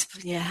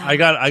 Yeah. I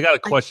got a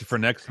question for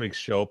next week's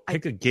show.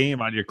 Pick a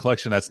game out of your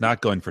collection that's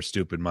not going for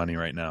stupid money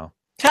right now.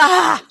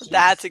 Right.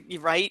 That's a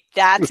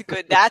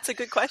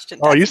good question.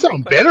 Oh, That's you a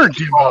sound great bitter,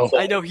 question. Jimbo.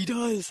 I know he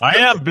does. I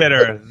am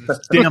bitter.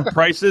 Damn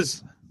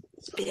prices.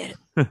 Bitter.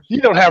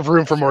 You don't have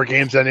room for more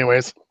games,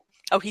 anyways.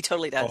 Oh, he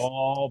totally does.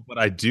 Oh, but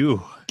I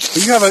do.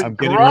 You have a I'm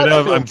getting garage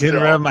rid full of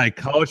still. my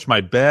couch, my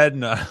bed.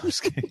 No, I'm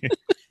just kidding.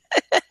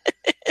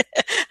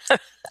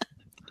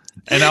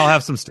 And I'll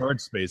have some storage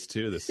space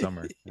too this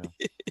summer. Yeah.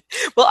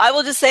 Well, I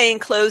will just say in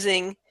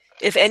closing,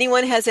 if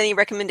anyone has any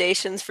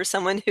recommendations for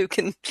someone who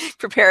can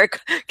repair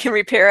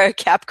a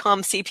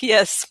Capcom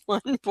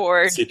CPS-1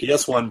 board,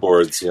 CPS-1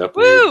 boards, yep.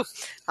 woo!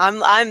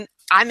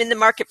 I'm in the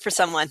market for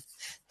someone.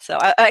 So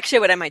actually,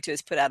 what I might do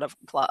is put out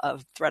a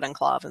thread on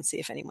Clav and see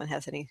if anyone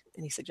has any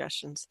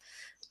suggestions.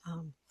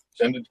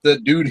 Send it to the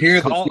dude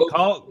here.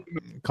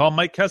 Call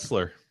Mike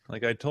Kessler,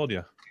 like I told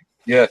you.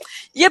 Yeah.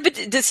 Yeah, but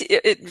does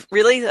it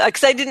really?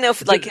 Because I didn't know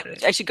if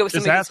I should go with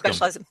Just somebody who ask him.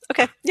 specializes.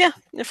 Okay, yeah,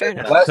 no, fair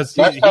enough. Last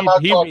time I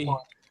talked to him,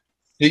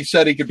 he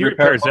said he could He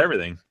repair repairs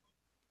everything.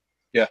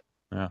 Yeah.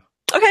 Yeah.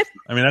 Okay.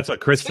 I mean, that's what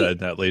Chris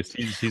said. At least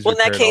he's Well, in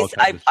that repaired all case,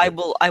 kinds of I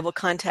shit. will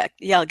contact.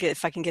 Yeah, I'll get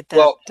if I can get that.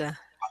 Well,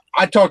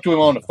 I talked to him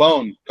on the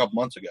phone a couple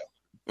months ago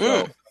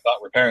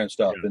about repairing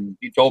stuff, and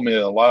he told me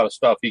a lot of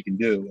stuff he can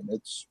do, and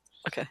it's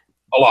okay.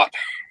 A lot.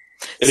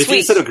 And if Sweet.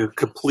 he said a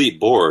complete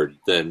board,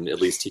 then at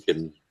least he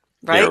can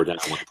Right? narrow down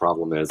what the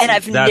problem is. And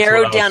I've That's what I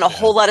narrowed was down a saying.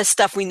 whole lot of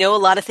stuff. We know a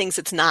lot of things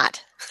it's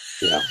not.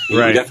 Yeah,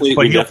 Right. We definitely,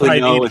 But we definitely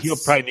know he'll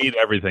it's- probably need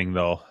everything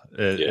though.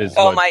 Is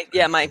Oh what-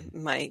 the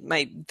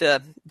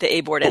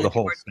A board and the the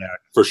whole board. stack.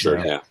 for sure.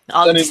 Yeah.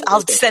 Yeah.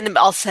 I'll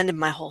send him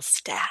my whole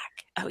stack.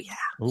 Oh yeah.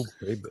 Oh,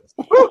 baby.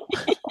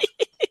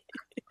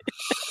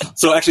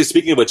 So actually,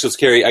 speaking of which, let's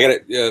Carrie, I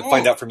got to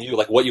find out from you,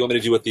 like what you want me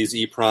to do with these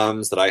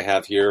EPROMs that I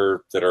have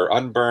here that are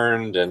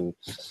unburned, and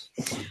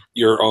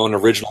your own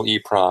original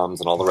EPROMs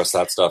and all the rest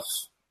of that stuff.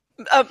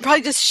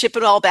 Probably just ship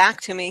it all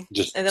back to me,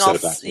 Just and then send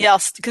it back to me.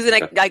 because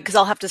then because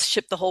I'll have to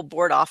ship the whole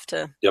board off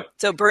to. Yep.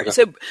 So burn.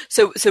 Okay.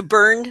 So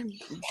burned.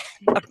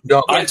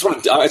 No, I just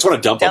want to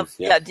dump them.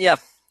 Yeah.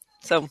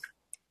 So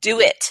do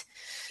it.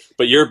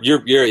 But you're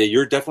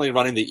definitely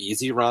running the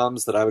easy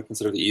ROMs that I would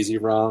consider the easy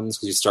ROMs,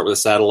 because you start with a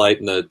satellite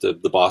and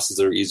the bosses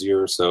are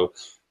easier. So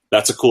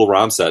that's a cool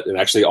ROM set. And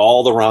actually,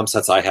 all the ROM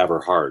sets I have are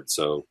hard.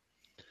 So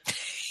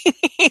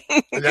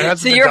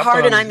So you're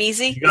hard and I'm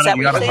easy. Is that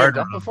what you're saying? hard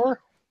Done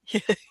before?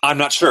 I'm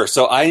not sure.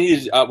 So I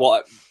need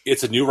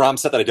it's a new ROM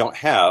set that I don't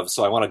have,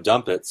 so I want to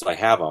dump it so I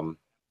have them,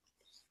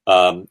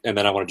 and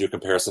then I want to do a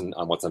comparison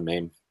on what's on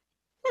MAME.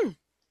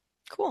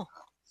 Cool.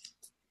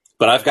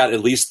 But I've got at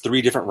least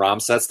 3 different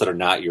ROM sets that are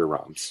not your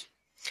ROMs.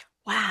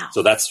 Wow.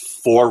 So that's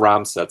 4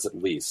 ROM sets at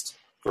least.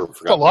 That's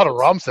a lot of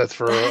ROM sets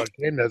for a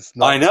game that's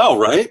not. I know,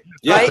 right?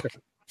 Yeah, Right?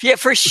 Yeah,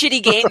 for a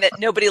shitty game that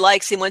nobody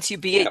likes, and once you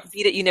beat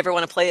it, you never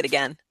want to play it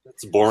again.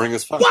 it's boring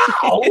as fuck.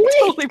 Wow. It's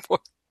totally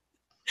boring.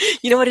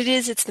 You know what it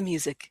is? It's the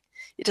music.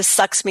 It just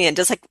sucks me in,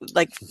 just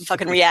like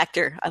fucking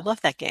Reactor. I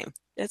love that game.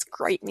 It's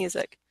great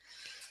music.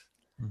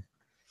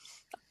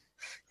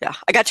 Yeah,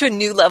 I got to a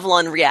new level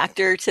on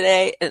Reactor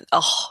today, and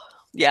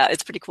yeah,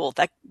 it's pretty cool.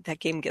 That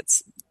game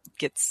gets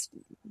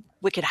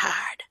wicked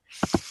hard.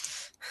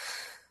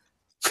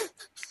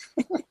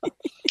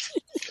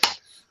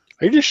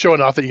 Are you just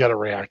showing off that you got a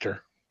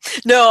reactor?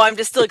 No, I'm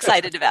just still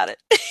excited about it.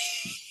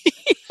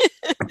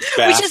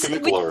 Bask in the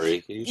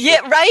glory.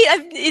 Yeah,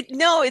 right.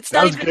 It's That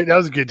not was even. good. That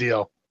was a good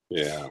deal.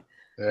 Yeah.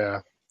 Yeah.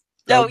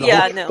 No, The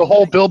yeah, whole, no. The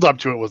whole build up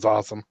to it was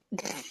awesome.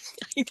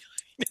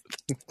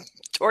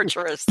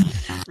 torturous.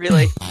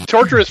 Really.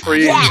 Torturous for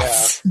you.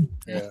 Yes.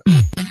 Yeah.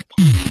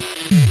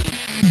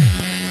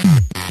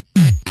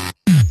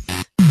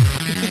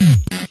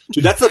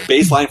 Dude, that's the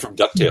bass line from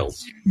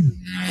DuckTales.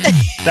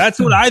 That's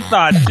what I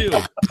thought too.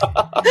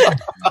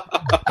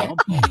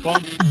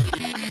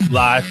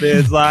 Life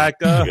is like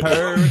a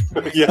herd.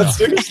 Yeah,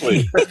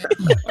 seriously.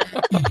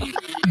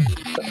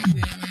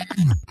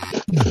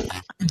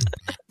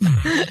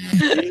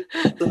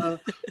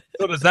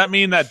 So does that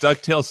mean that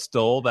DuckTales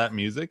stole that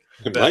music?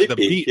 It might The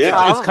be, beat.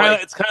 yeah.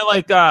 It's kind of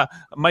like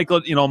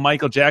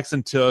Michael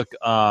Jackson took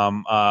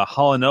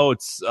Hall &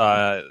 Oates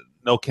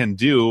No Can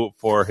Do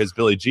for his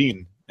Billie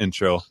Jean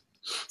intro.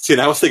 See,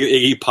 and I was thinking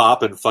Iggy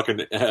Pop and fucking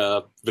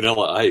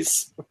Vanilla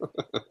Ice.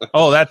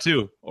 Oh, that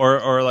too,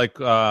 or like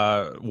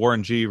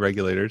Warren G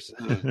Regulators.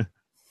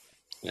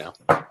 Yeah.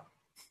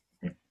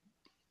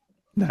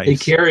 Nice. Hey,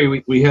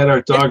 Carrie, we had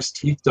our dog's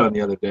teeth done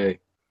the other day.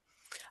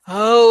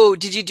 Oh,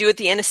 did you do it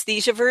the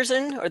anesthesia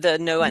version or the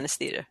no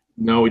anesthesia?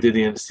 No, we did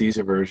the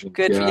anesthesia version.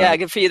 Good,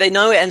 good for you. They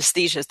know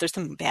anesthesias. There's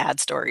some bad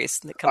stories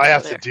that come. I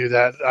have there. to do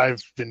that.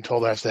 I've been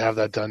told I have to have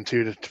that done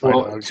too. To find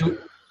Well, out.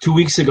 2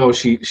 weeks ago,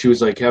 she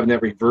was like having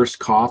that reverse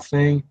cough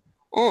thing,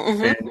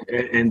 Mm-hmm.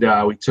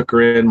 and we took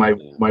her in. My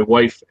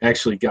wife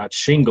actually got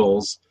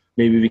shingles,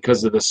 maybe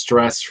because of the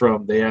stress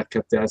from she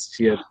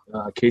had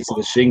a case of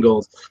the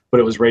shingles, but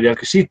it was right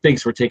after. She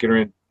thinks we're taking her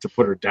in to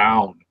put her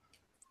down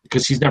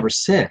because she's never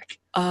sick.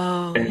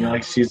 Oh, And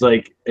like she's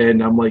like,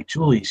 and I'm like,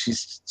 Julie,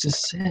 she's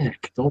just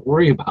sick. Don't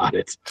worry about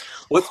it.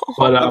 What?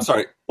 But I'm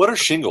sorry. What are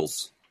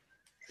shingles?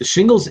 the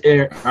shingles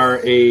are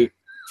a. It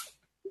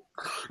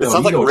sounds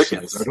like you know what rickets.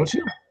 shingles are, don't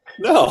you?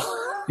 No.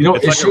 You know,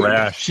 It's like a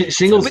rash.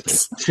 Shingles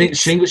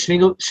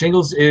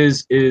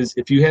is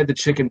if you had the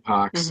chicken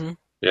pox, Mhm.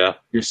 Yeah.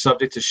 you're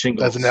subject to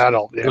shingles. As an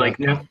adult, yeah. Like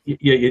now,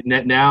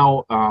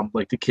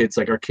 like the kids,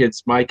 like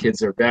my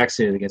kids are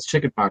vaccinated against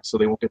chicken pox, so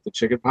they won't get the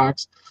chicken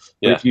pox.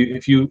 Yeah. But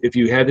if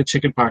you had the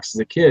chicken pox as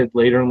a kid,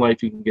 later in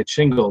life you can get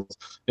shingles,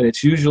 and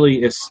it's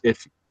usually if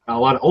a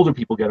lot of older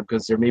people get them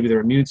because their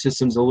immune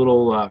system's a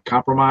little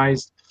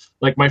compromised.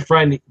 Like my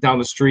friend down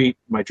the street,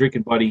 my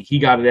drinking buddy, he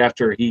got it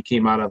after he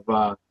came out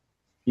of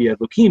he had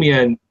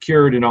leukemia and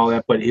cured and all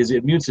that, but his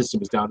immune system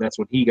was down. That's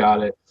when he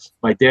got it.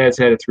 My dad's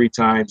had it 3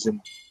 times, and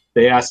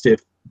they asked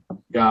if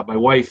my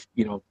wife,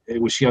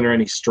 was she under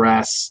any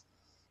stress,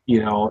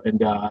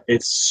 and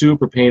it's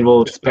super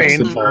painful. It's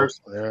painful. Nerves.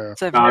 Yeah.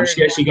 It's a very-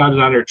 She actually got it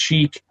on her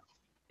cheek,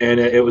 and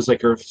it was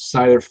like her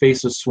side of her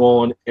face was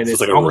swollen, and It's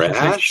like a almost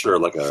rash or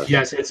like a.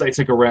 Yes, it's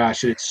like a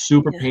rash, and it's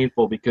super Yeah.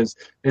 painful because,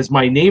 as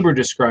my neighbor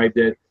described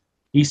it,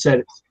 he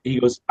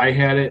goes, I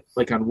had it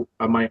like on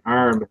my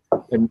arm,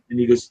 and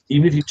he goes,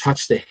 even if you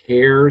touch the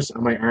hairs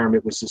on my arm,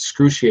 it was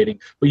excruciating.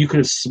 But you could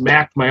have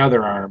smacked my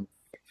other arm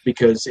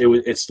because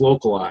it's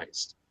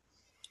localized.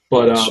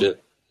 But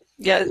Shit.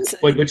 yeah,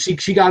 but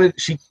she got it.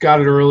 She got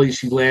it early.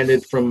 She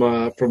landed from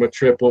a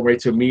trip, went right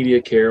to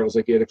immediate care. It was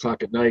like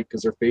 8:00 at night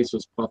because her face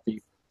was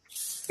puffy,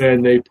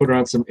 and they put her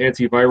on some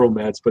antiviral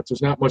meds. But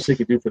there's not much they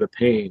could do for the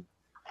pain.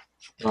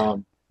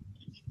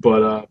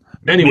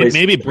 Anyways,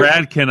 maybe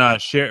Brad can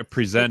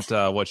present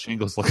what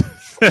shingles look.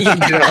 Yeah,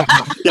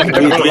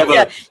 we have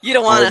a. you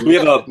don't want We to.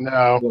 have a.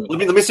 No.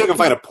 Let me see if I can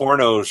find a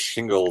porno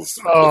shingles.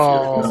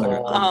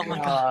 Oh my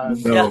God.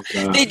 no,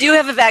 Yeah. God. They do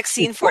have a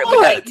vaccine for it,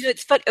 but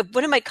it's fun.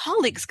 One of my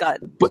colleagues got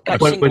But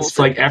shingles. it's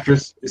like after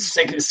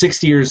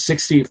 50 or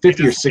 60.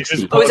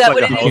 Oh, is that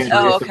what like it a is?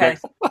 house Oh, arrest. okay.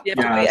 You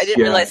have to wait. I didn't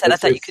Yeah, realize that. I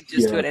thought you it's- could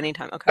just do yeah. it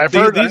anytime. Okay. I've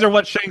heard These are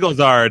what shingles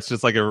are. It's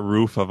just like a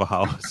roof of a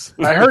house.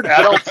 I heard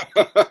adults.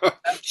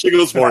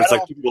 Shingles more. It's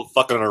like people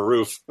fucking on a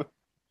roof.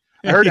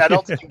 I heard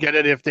adults can get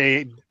it if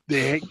they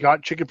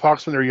got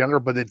chickenpox when they're younger,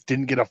 but they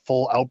didn't get a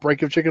full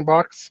outbreak of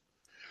chickenpox.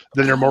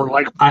 Then they're more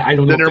likely. I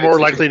don't know. Then they're if more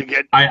that's- likely to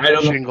get I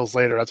don't know. shingles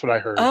later. That's what I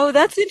heard. Oh,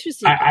 that's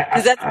interesting.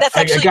 Because that's A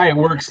actually. guy at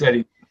work said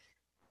he.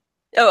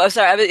 Oh, I'm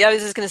sorry. I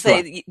was just going to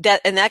say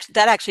that, and that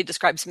actually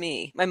describes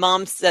me. My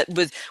mom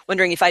was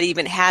wondering if I'd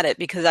even had it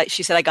because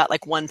she said I got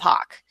like one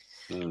pock.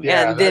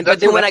 Yeah, and then, that's but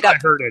then what when I got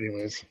heard,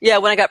 anyways. Yeah,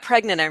 when I got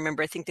pregnant, I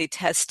remember I think they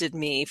tested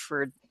me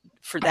for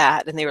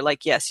that, and they were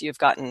like, "Yes, you've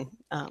gotten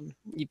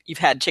you've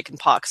had chicken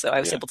pox." So I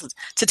was able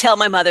to tell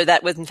my mother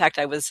that was in fact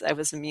I was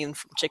immune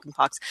from chicken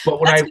pox. But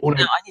I need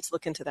to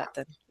look into that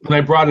then. when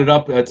I brought it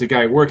up to the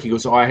guy at work, he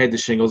goes, "Oh, I had the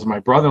shingles. My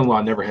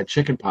brother-in-law never had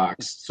chicken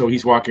pox, so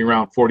he's walking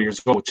around 40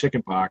 years old with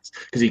chicken pox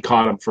because he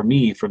caught him from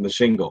the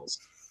shingles."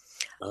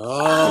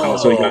 Oh,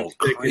 So he got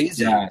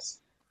crazy. Yes.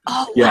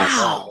 Oh Yes.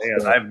 wow!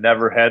 Man, I've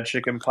never had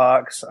chicken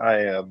pox. I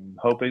am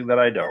hoping that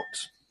I don't.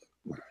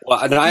 Well,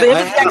 and They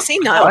have a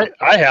vaccine now.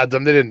 I had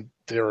them. They didn't.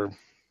 They were.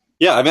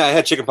 yeah, I mean, I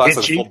had chicken pox. I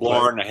was Itchy, full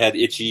blown. I had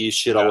itchy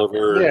shit all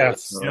over. Yeah. It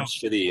was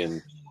shitty,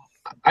 and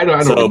I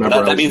don't so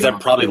remember. that means I'm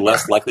probably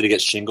less likely to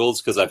get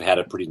shingles because I've had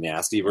a pretty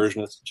nasty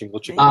version of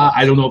chicken.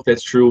 I don't know if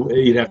that's true.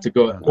 You'd have to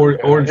go.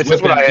 Orange It's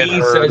just Whip what I had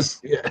and heard. says,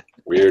 yeah.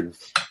 Weird.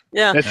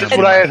 Yeah, That's just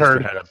and, what I had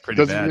heard. Had it pretty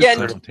Doesn't- bad Yeah,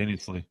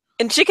 simultaneously.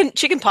 and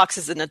chicken pox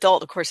as an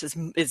adult, of course,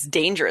 is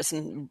dangerous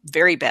and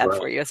very bad Right.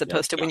 for you. As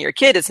opposed to when you're a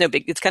kid, it's no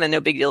big. It's kind of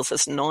no big deal. It's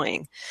just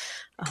annoying.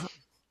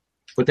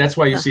 But that's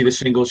why you see the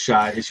shingles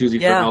shot. It's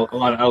usually Yeah. for a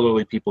lot of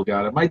elderly people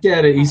got it. My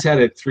dad, he's had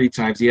it 3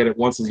 times. He had it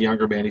once as a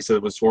younger man. He said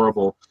it was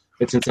horrible.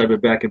 But since I've been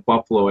back in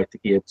Buffalo, I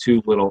think he had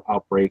 2 little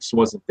outbreaks. It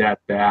wasn't that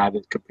bad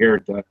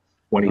compared to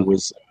when he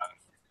was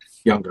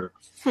younger.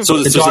 So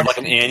The this is dog- like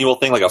an annual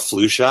thing, like a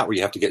flu shot, where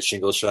you have to get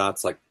shingles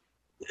shots. Like,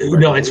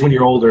 No, it's when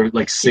you're older,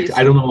 like 6.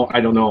 I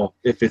don't know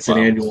if it's an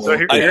annual. So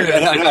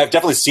I've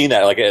definitely seen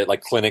that, like at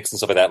like clinics and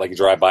stuff like that. Like you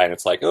drive by and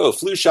it's like, oh,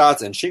 flu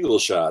shots and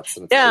shingles shots.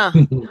 And it's Yeah.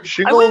 I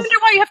Shingles. wonder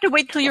why you have to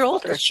wait till you're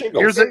older. like,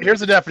 shingles. Here's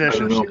the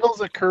definition. I don't know. Shingles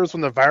occurs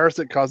when the virus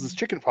that causes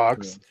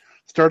chickenpox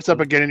starts up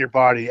again in your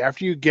body.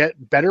 After you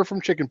get better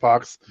from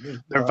chickenpox,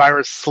 the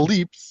virus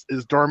sleeps,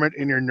 is dormant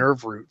in your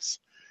nerve roots.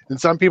 In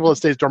some people, it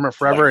stays dormant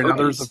forever. In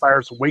others, the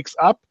virus wakes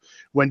up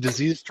when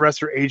disease,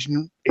 stress, or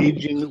aging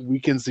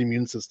weakens the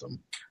immune system.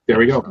 There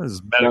we go. This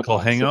is medical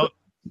hangout.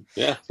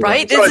 Yeah,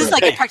 Right? So This is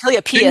like practically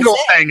a PSA. Shingles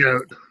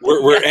hangout.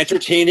 we're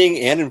entertaining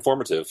and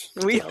informative.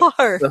 We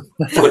are.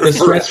 The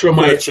stress from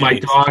my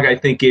dog, I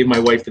think, gave my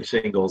wife the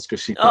shingles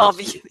because she. Oh,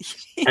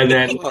 And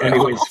then,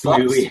 anyways,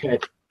 we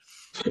had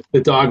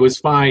the dog was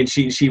fine.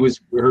 She was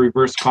her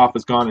reverse cough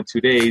was gone in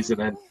 2 days,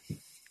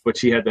 but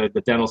she had the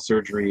dental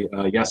surgery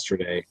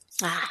yesterday.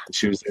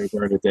 She was there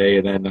during the day,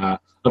 and then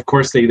of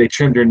course they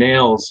trimmed her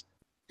nails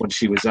when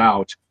she was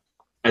out,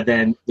 and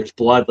then there's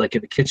blood like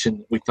in the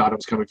kitchen. We thought it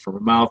was coming from her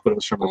mouth, but it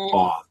was from her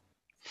paw.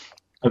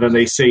 And then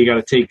they say you got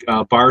to take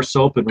bar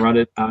soap and run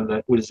it on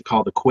the what is it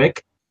called, the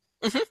Quick.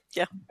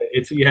 Yeah.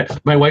 It's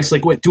my wife's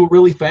like, "What? Do it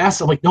really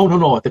fast?" I'm like, "No.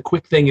 The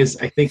Quick thing is,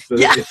 I think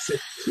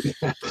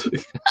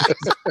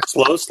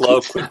Slow,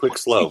 quick,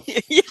 slow.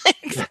 Yeah,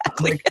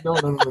 exactly. Like, no.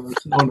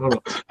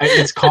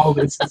 It's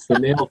the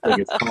nail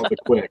thing. It's called the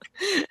Quick.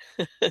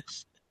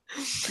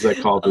 Is that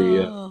called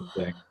the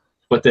thing?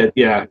 But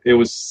it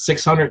was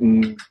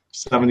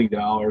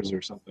 $670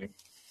 or something.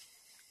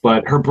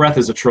 But her breath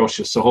is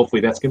atrocious, so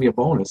hopefully that's gonna be a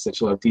bonus that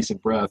she'll have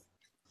decent breath.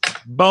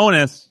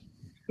 Bonus.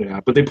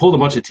 Yeah, but they pulled a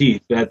bunch of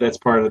teeth. That's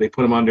part of it. They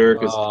put them under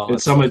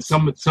because some had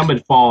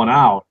fallen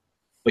out,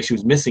 like she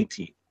was missing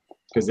teeth.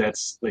 Because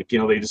that's like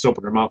they just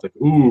opened her mouth like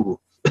ooh,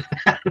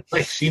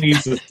 like she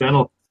needs this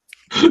dental.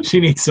 She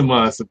needs some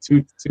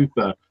tooth.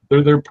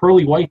 They're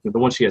pearly white. The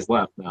one she has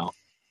left now.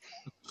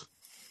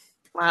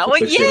 Wow!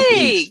 Well,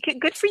 yay!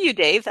 Good for you,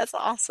 Dave. That's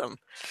awesome.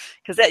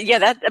 Because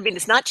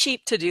it's not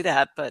cheap to do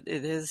that, but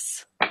it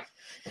is.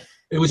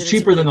 It was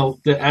cheaper than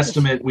the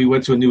estimate. We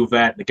went to a new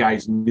vet. The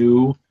guy's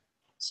new,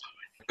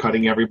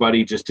 cutting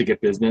everybody just to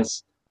get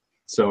business.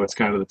 So it's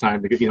kind of the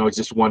time to get. It's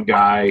just one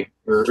guy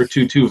or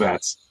two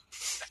vets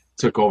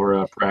took over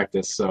a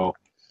practice. So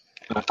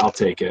I'll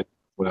take it.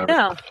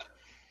 Whatever.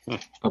 Yeah.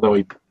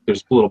 Although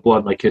there's a little blood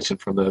in my kitchen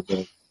from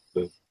the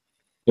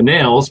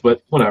nails,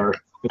 but whatever.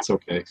 It's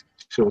okay.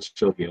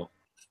 She'll heal.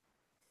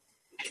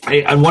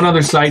 On one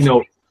other side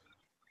note,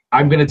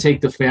 I'm going to take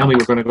the family.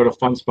 We're going to go to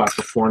Fun Spot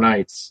for 4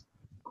 nights.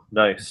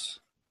 Nice.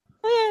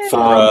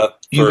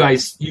 You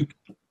guys,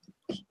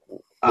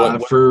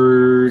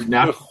 for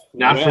not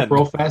for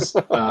Brofest,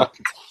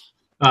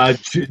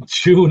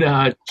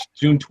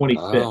 June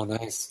 25th. Oh,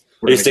 nice.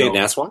 Are you staying at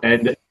Nassau?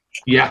 And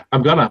yeah,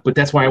 I'm gonna. But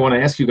that's why I want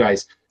to ask you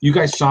guys. You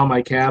guys saw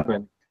my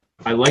cabin.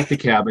 I like the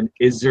cabin.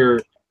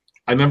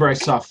 I remember I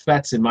saw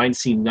Fett's and mine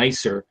seemed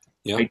nicer.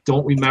 Yeah. I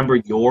don't remember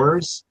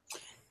yours.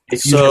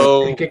 If you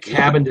could pick a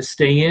cabin to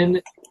stay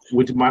in,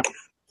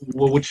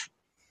 which?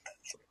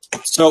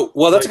 So,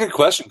 that's a good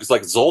question because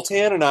like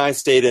Zoltan and I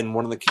stayed in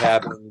one of the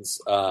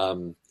cabins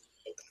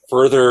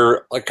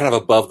further, like kind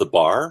of above the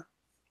bar.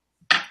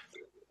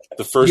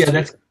 The first,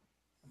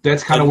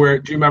 that's kind of where.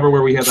 Do you remember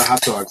where we had the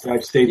hot dogs?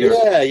 I've stayed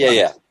there.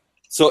 Yeah.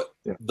 So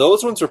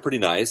those ones were pretty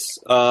nice.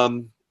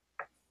 The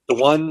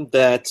one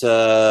that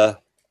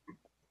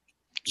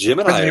Jim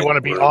and I you want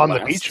to be on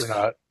the beach or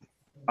not?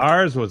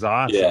 Ours was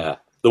awesome. Yeah,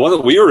 the one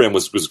that we were in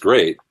was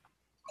great.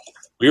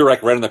 We were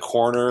like right in the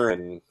corner,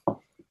 and it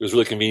was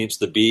really convenient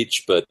to the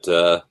beach. But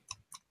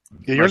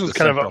yours was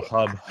kind of a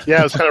hub.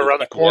 Yeah, it was kind of around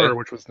the corner,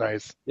 which was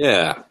nice.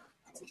 Yeah.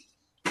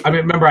 I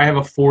mean, remember, I have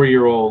a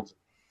 4-year-old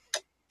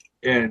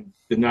and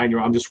the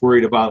 9-year-old. I'm just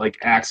worried about like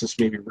access,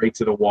 maybe right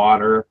to the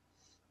water,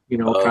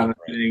 kind of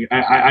thing.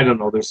 I don't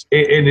know.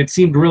 And it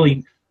seemed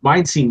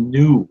mine seemed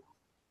new.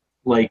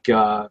 Like,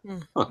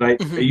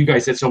 you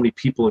guys had so many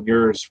people in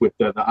yours with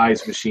the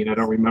eyes machine. I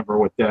don't remember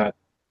what that.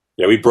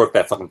 Yeah, we broke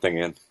that fucking thing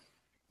in.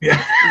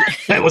 Yeah,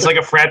 it was like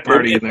a frat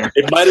party in there.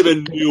 It might have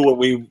been new when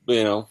we,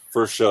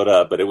 first showed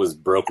up, but it was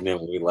broken in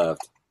when we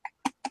left.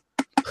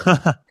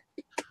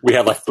 We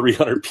had like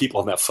 300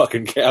 people in that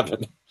fucking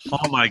cabin.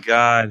 Oh my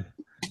god,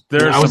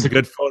 there's some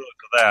good photos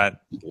of that.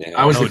 Yeah,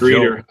 I was a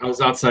greeter. Joke. I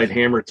was outside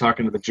Hammer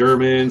talking to the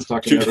Germans,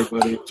 talking to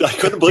everybody. I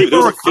couldn't believe there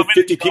were like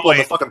 50 people on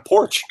the fucking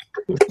porch.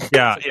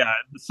 Yeah.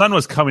 The sun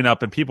was coming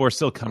up, and people were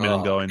still coming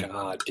and going.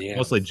 God damn.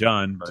 Mostly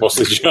John.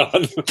 Mostly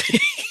John.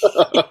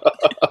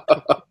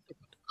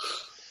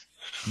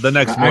 The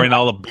next morning,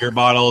 all the beer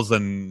bottles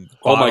and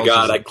oh my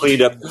god, I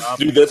cleaned up.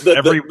 Dude,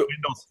 every window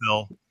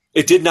sill.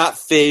 It did not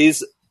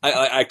phase.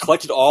 I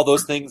collected all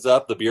those things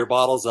up, the beer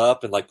bottles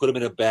up, and like put them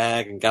in a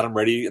bag and got them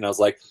ready. And I was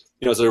like,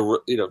 as I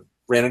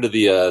ran into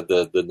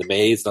the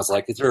maze, and I was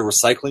like, "Is there a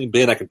recycling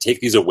bin? I can take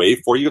these away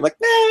for you." I'm like,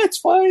 "Nah, it's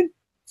fine.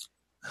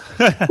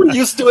 We're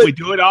used to it. We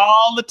do it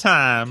all the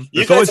time.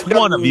 You There's guys always have got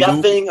one of you.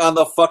 nothing on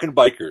the fucking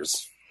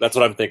bikers." That's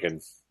what I'm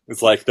thinking.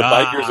 It's like the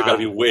bikers are going to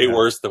be way yeah.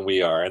 worse than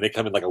we are, and they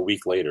come in like a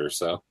week later.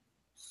 So,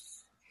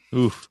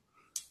 Oof.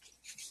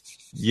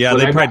 Yeah, Well,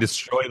 they I probably got-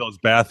 destroy those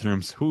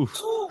bathrooms. Oof.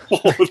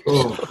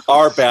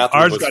 our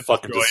bathroom Ours was got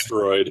fucking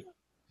destroyed.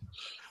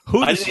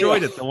 Who I didn't destroyed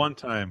even- it the one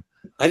time?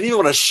 I didn't even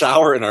want to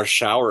shower in our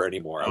shower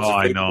anymore. I was Oh, I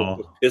afraid know. people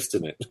would pissed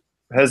in it.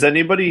 Has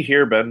anybody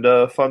here been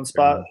to Fun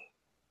Spot?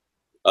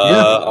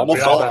 Almost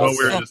Yeah, all That's of what us.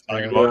 we were just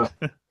talking Yeah. about.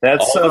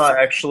 That's All of us.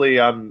 actually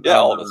on. Yeah,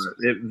 all of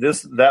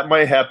us. That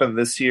might happen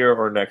this year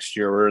or next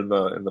year. We're in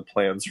the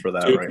plans for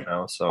that Dude. right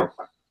now. So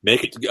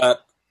Make it.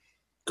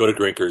 Go to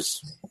Grinkers.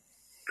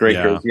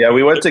 Grinkers. Yeah,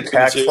 we went to Me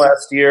CAX too.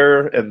 last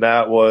year, and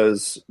that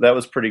was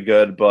pretty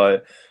good.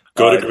 But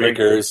Go to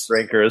Grinkers.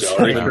 Grinkers.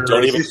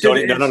 Don't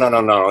even.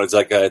 No. It's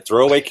like a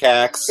throwaway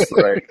cax.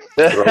 Right.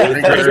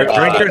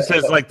 Drinkers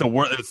is like the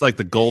word. It's like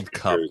the gold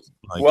cup.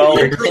 Like, Well,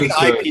 You're drinking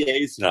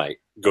IPAs tonight.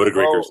 Go to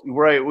Grinkers. Well,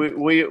 right.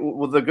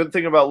 Well, the good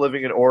thing about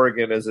living in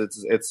Oregon is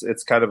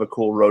it's kind of a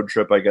cool road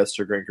trip, I guess,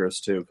 to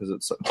Grinkers too, because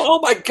it's. Oh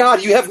my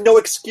God! You have no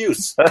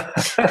excuse.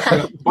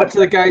 A bunch of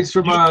the guys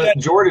from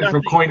Jordan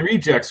from Coin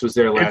Rejects was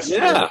there last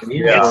Yeah. year. And he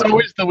Yeah. It's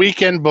always the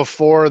weekend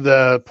before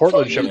the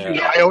Portland show.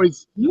 Yeah. I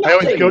always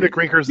go to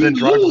Grinkers and then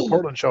drive to the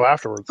Portland show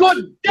afterwards.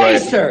 Good day,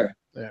 sir.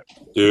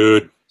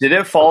 Dude. Did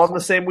it fall on the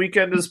same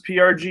weekend as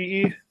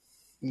PRGE?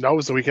 No, it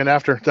was the weekend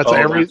after. That's Oh,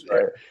 every. that's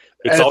right.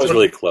 It's And always so-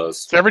 really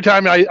close. So every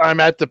time I'm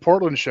at the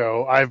Portland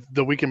show,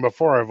 the weekend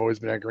before I've always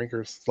been at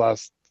Grinkers the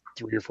last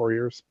 3 or 4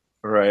 years.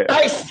 Right.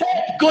 I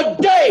said good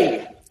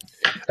day.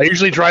 I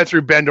usually drive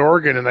through Bend,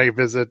 Oregon, and I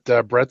visit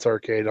Brett's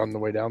Arcade on the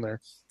way down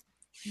there.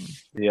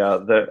 Yeah.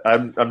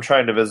 I'm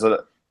trying to visit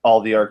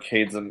all the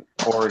arcades in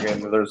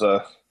Oregon. There's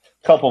a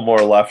couple more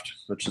left,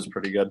 which is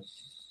pretty good.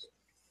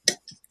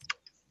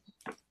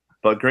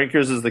 But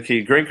Grinkers is the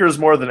key. Grinkers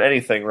more than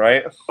anything,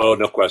 right? Oh,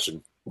 no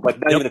question. Like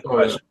not even a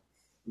question.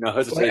 No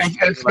hesitation.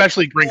 And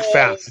especially Grink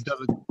Fest. it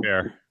doesn't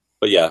care.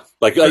 But yeah,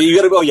 like you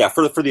got to go. Yeah,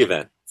 for the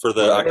event, for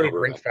the October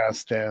Grink event.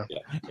 Fest, yeah.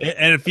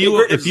 And if Grinkers you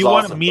is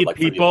want awesome, to meet but, like,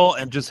 for the people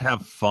and just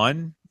have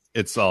fun,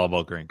 it's all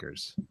about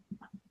Grinkers.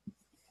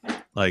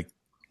 Like,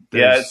 Yeah,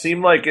 there's- it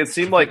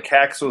seemed like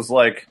CAX was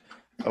like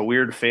a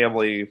weird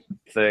family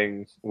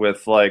thing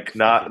with like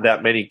not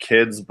that many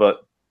kids,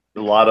 but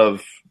a lot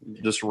of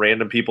just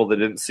random people that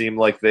didn't seem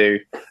like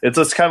they. It's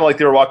just kind of like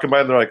they were walking by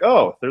and they're like,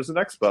 "Oh, there's an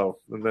expo,"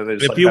 and then they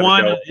just if like, you kinda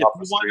want go if you off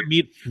the want to street.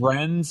 meet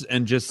friends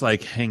and just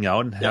like hang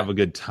out and have a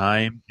good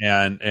time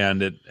and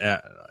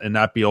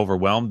not be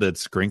overwhelmed,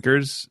 it's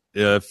Grinkers.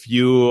 If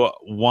you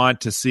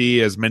want to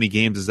see as many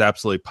games as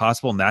absolutely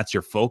possible and that's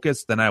your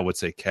focus, then I would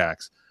say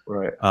CAX.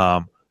 Right.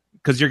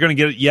 Because you're going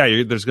to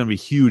get there's going to be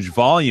huge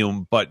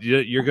volume, but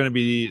you're going to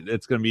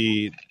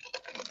be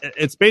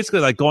it's basically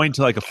like going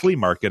to like a flea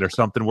market or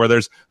something where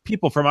there's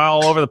people from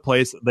all over the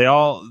place. They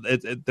all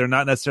they're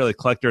not necessarily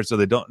collectors, so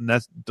they don't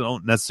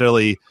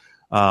necessarily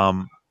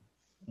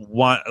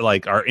want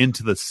like are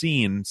into the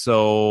scene.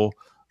 So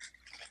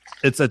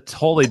it's a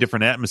totally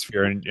different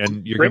atmosphere, and you're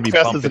going to Grink be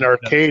Fest bumping is an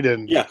arcade,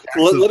 and Yeah.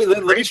 Let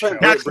me try and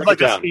CAX break is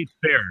like it a down. state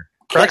fair.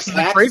 Cracks is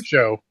a trade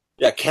show.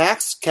 Yeah,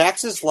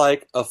 CAX is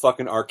like a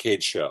fucking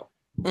arcade show.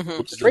 Mhm.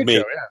 Which is Trade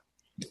amazing. show,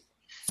 yeah.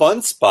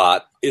 Fun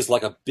Spot is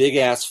like a big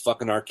ass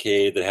fucking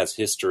arcade that has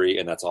history,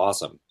 and that's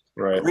awesome.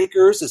 Right.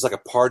 Grinkers is like a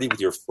party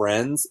with your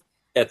friends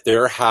at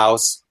their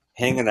house,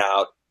 hanging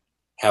out,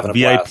 having a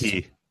blast.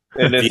 VIP.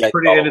 And it's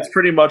VIP.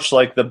 pretty much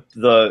like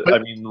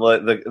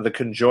the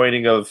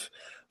conjoining of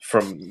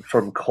from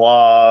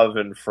Clav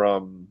and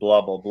from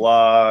blah blah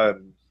blah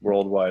and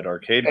Worldwide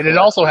Arcade. And it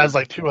also has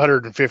like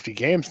 250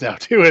 games now,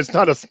 too. It's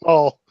not a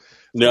small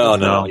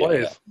No.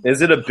 place. Yeah.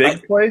 Is it a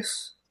big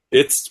place?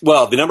 It's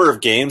the number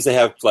of games they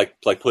have like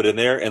put in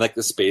there and like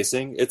the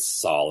spacing, it's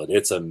solid.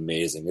 It's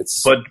amazing.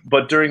 It's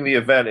But during the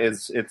event,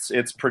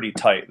 it's pretty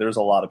tight. There's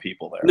a lot of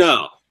people there.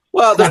 no.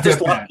 Well, there's Not just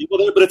that a lot bad. of people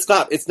there, but it's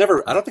not. It's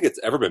never. I don't think it's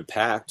ever been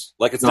packed.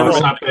 Like it's No, never. it's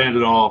Been, not bad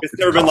at all. it's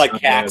never been like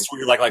Not bad. CAX where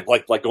you're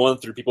like going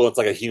through people. It's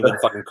like a human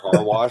fucking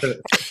car wash.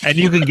 And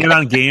you can get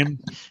on game.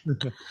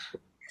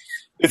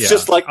 It's Yeah.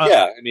 just like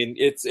I mean,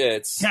 it's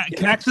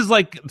CAX is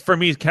like for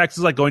me. CAX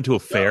is like going to a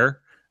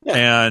fair,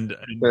 Yeah. and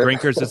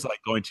Grinkers is like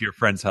going to your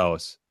friend's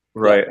house.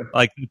 Right.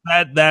 Like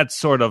that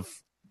sort of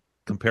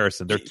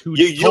comparison. They're two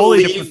you'll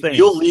totally different leave. things.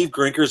 You'll leave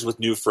Grinkers with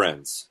new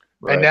friends.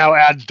 Right. And now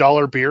add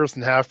dollar beers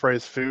and half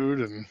price food.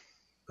 And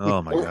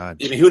Oh my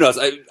god! I mean, who knows?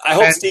 I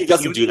hope And Steve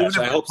doesn't do that.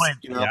 Even I if hope we're playing,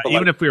 but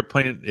even like, if we were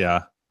playing,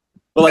 yeah.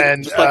 but like,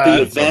 and, just like the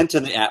uh, event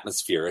and the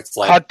atmosphere. It's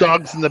like hot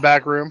dogs in the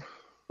back room.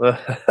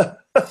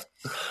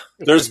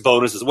 there's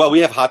bonuses. Well, we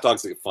have hot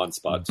dogs at Fun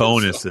Spot. too, so.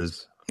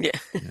 Bonuses. Yeah.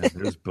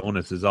 There's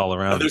bonuses all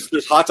around.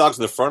 There's hot dogs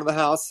in the front of the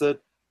house at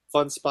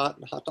Fun Spot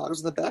and hot dogs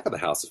in the back of the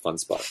house at Fun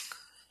Spot.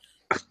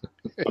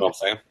 You know what I'm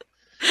saying?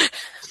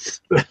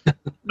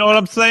 Know what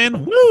I'm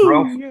saying?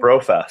 Woo!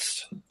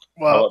 Brofest.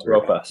 Well,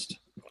 Brofest.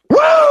 That's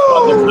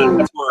what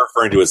we're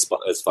referring to as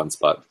Fun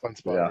Spot. fun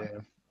spot. Yeah. Yeah.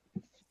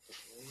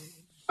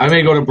 I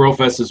may go to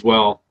Brofest as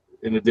well,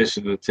 in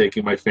addition to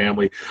taking my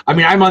family. I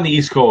mean, I'm on the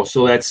East Coast,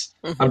 so that's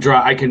I'm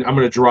going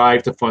to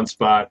drive to Fun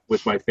Spot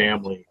with my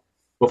family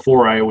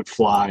before I would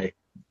fly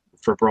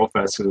for Brofest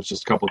because it was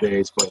just a couple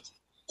days.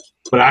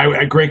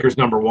 But Grinker's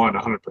number one,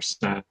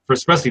 100%,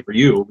 especially for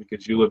you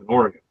because you live in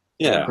Oregon.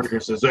 Yeah.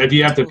 So if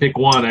you have to pick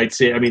one, I'd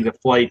say, I mean, the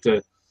flight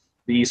to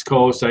the East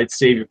Coast, I'd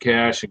save your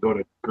cash and go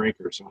to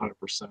Grinker's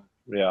 100%.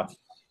 Yeah.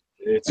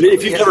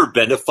 If you've never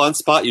been to Fun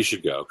Spot, you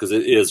should go because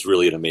it is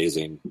really an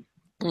amazing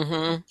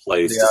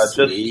place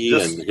to see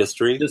and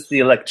history. Just the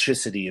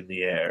electricity in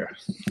the air.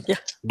 Yeah.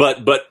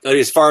 But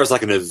as far as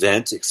like an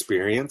event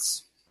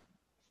experience,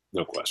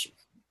 no question.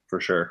 For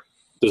sure.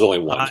 There's only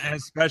one.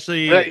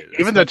 Especially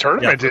even the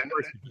tournament.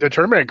 The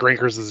tournament at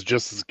Grinkers is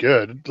just as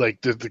good. Like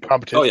the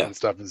competition and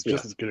stuff is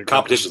just as good. At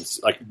Competitions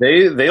like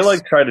they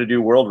like try to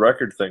do world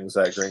record things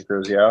at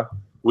Grinkers. Yeah,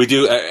 we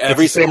do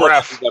every single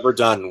ref we've ever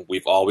done.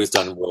 We've always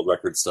done world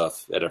record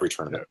stuff at every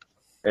tournament.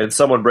 And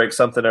someone breaks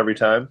something every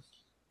time.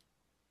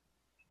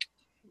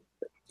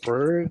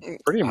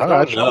 Pretty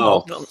much.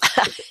 No.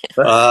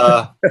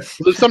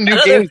 There's some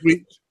new games.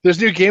 There's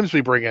new games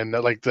we bring in,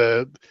 like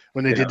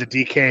when they did the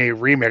DK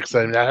remix,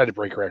 and that had to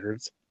break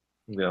records.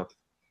 Yeah.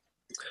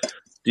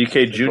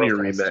 DK Junior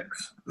remix.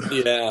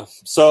 Yeah.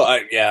 So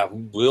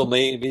we'll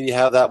maybe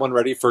have that one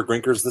ready for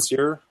Grinkers this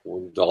year.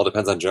 It all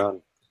depends on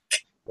John.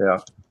 Yeah.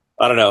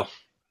 I don't know.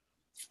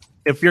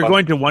 If you're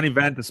going to one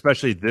event,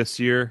 especially this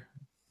year,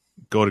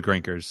 go to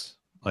Grinkers.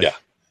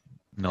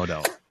 No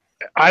doubt.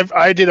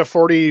 I did a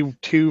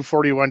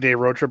 41 day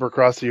road trip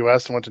across the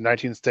U.S. and went to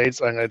 19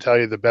 states. I'm going to tell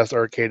you the best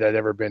arcade I'd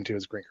ever been to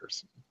is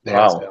Grinkers.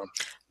 Wow.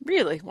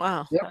 Really?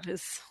 Wow. Yep. That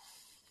is.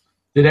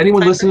 Did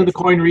anyone listen to the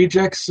Coin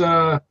Rejects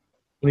when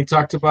he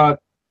talked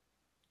about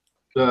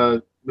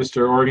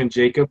Mr. Oregon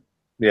Jacob?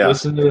 Yeah.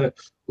 Listen to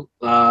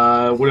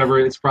whatever.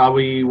 It's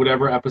probably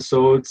whatever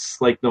episodes,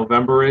 like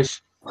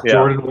November-ish. Yeah.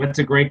 Jordan went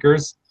to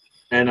Grinkers,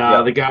 and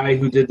the guy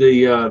who did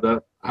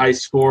the high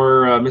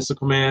score missile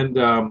command.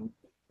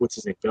 What's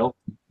his name?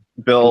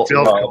 Bill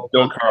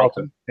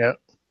Carlton. Yeah.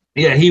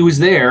 Yeah, he was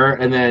there,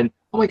 and then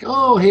I'm like,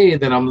 oh, hey. And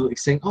then I'm like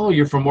saying, oh,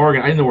 you're from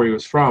Oregon. I didn't know where he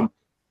was from.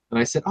 And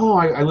I said, oh,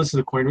 I listen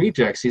to Coin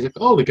Rejects. He's like,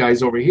 oh, the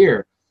guy's over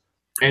here.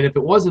 And if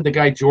it wasn't the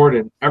guy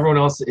Jordan, everyone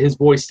else, his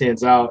voice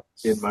stands out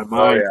in my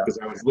mind because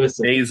I was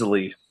listening.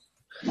 Nasally.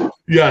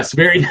 Yes,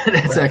 very.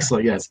 That's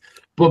excellent. Yes,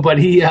 but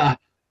he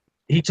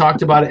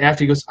talked about it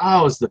after. He goes,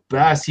 oh, it's the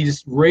best. He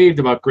just raved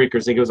about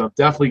Grinkers. He goes, I'm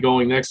definitely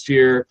going next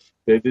year.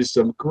 There's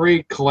some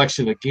great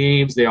collection of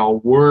games. They all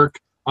work.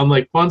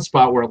 Unlike Fun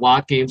Spot, where a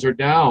lot of games are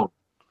down.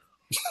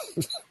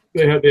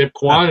 They have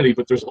quantity,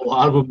 but there's a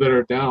lot of them that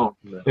are down.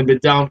 And been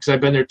down because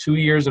I've been there 2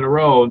 years in a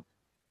row. And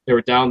they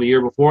were down the year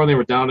before, and they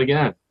were down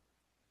again.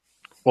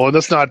 Well,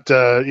 that's not,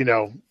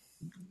 the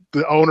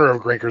owner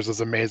of Grinkers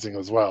is amazing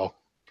as well.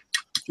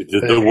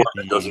 The work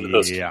that goes into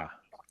this. Yeah.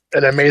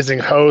 An amazing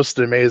host,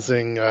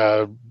 amazing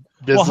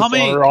business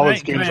owner. All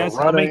his games are running.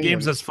 How many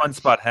games does Fun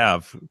Spot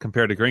have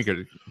compared to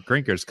Grinkers?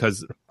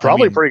 Because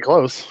probably pretty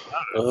close.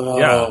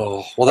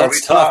 Well,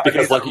 that's tough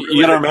because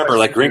you got to remember,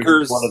 like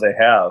Grinkers. What do they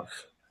have?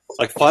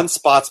 Like Fun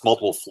Spot's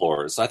multiple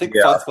floors. I think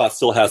Fun Spot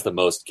still has the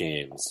most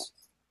games.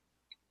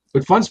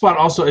 But Fun Spot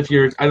also, I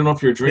don't know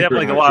if you're a drinker.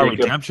 They have a lot of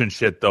redemption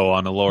shit though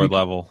on the lower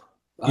level.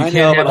 You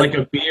can't have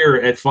a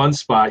beer at Fun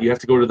Spot. You have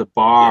to go to the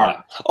bar.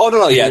 Yeah. Oh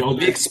no,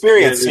 the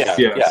experience.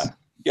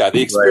 Yeah,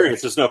 the experience.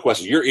 Right. There's no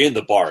question. You're in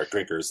the bar at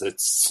Grinkers.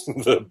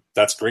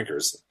 That's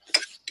Grinkers.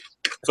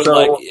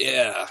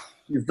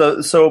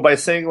 But so by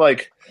saying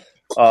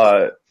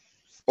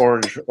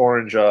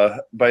Orange,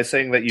 by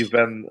saying that you've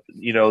been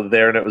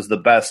there and it was the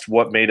best,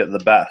 what made it the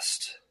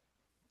best?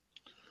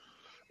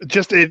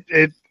 Just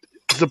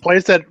it's a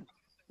place that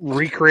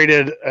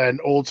recreated an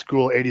old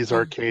school 80s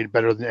arcade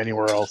better than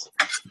anywhere else.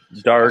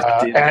 Dark,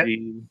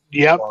 dingy.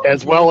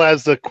 As well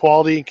as the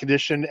quality and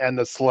condition and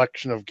the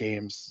selection of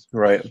games.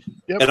 Right.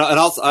 Yep. And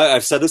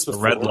I've said this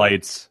before. Red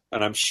lights.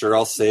 And I'm sure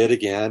I'll say it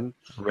again.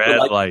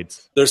 Red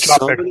lights. There's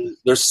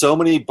so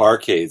many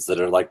barcades that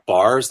are like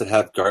bars that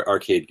have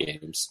arcade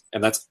games,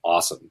 and that's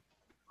awesome.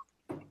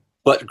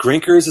 But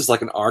Grinkers is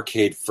like an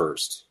arcade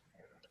first.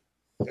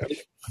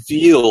 It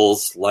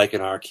feels like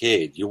an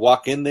arcade. You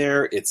walk in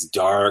there, it's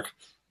dark.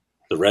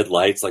 The red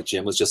lights, like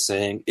Jim was just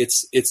saying,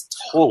 it's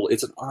total.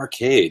 It's an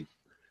arcade.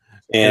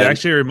 And it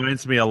actually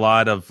reminds me a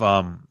lot of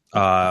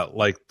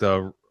like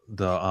the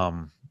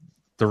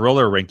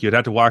roller rink. You'd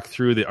have to walk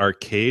through the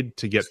arcade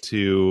to get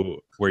to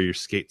where your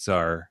skates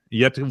are.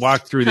 You have to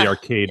walk through the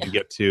arcade to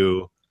get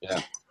to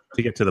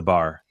the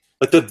bar.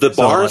 But the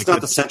bar is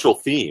not the central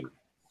theme.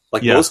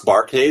 Like most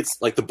barcades,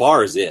 like the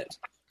bar is it.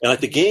 And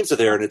like the games are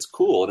there and it's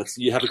cool and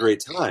you have a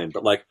great time.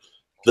 But like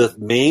the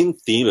main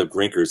theme of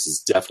Grinkers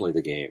is definitely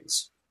the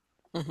games.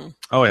 Mm-hmm.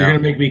 Oh yeah, you're gonna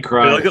make me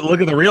cry.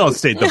 Look at the real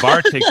estate. The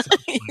bar takes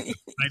like a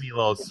tiny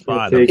little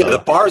spot. Yeah, the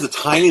bar is a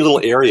tiny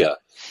little area.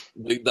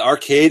 The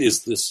arcade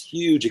is this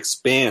huge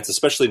expanse,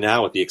 especially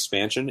now with the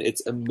expansion.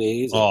 It's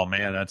amazing. Oh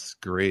man, that's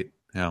great.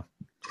 Yeah.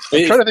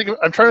 I'm trying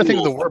to think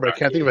of the word, but I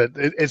can't think of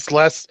it. It's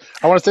less.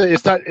 I want to say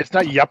it's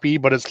not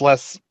yuppie, but it's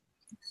less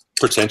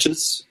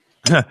Pretentious.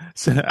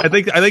 So I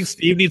think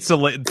Steve needs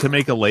to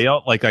make a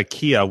layout like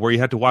IKEA, where you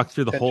have to walk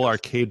through the whole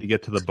arcade to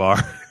get to the bar.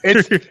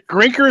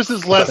 Grinkers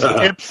is less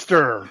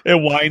hipster. It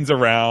winds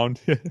around.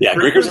 Yeah,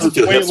 Grinkers doesn't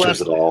feel way hipsters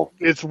less- at all.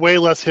 It's way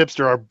less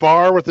hipster. Our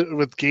bar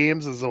with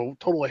games is a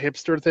total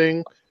hipster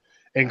thing,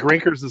 and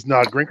Grinkers is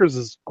not. Grinkers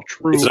is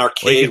true. It's an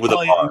arcade with a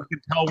bar. You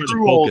can tell where the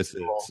True old focus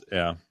school. is.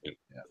 Yeah.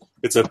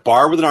 It's a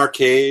bar with an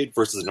arcade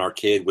versus an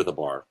arcade with a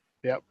bar.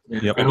 Yep.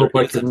 I hope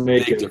I It's a can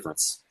make big it.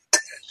 difference.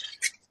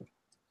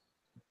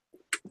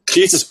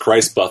 Jesus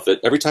Christ, Buffett!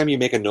 Every time you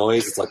make a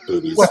noise, it's like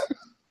boobies. What?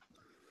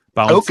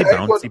 Bouncy, Okay,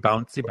 bouncy, what-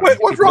 bouncy, bouncy. Wait,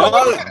 what's wrong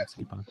with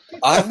bouncy, bouncy.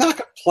 I'm not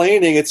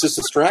complaining. It's just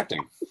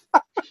distracting.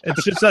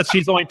 It's just that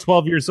she's only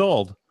 12 years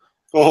old.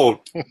 Oh,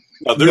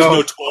 no, there's No.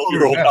 no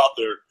 12-year-old Yeah. out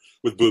there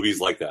with boobies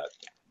like that.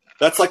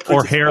 That's like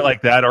Or hair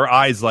like that, or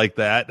eyes like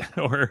that,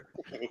 or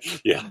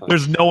yeah.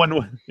 there's no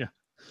one. Yeah,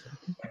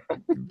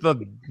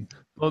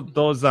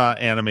 those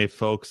anime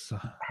folks,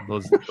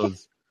 those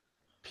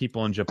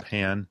people in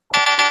Japan.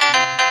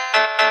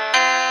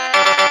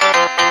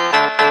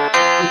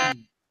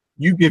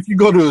 If you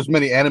go to as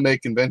many anime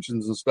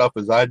conventions and stuff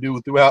as I do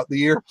throughout the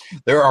year,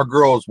 there are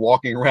girls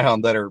walking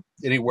around that are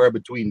anywhere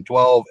between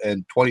 12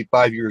 and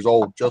 25 years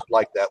old, just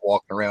like that,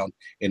 walking around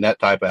in that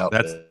type of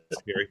outfit.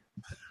 That's scary.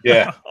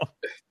 Yeah.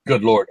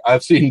 Good Lord.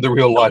 I've seen the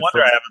real No life.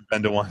 wonder I haven't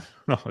been to one.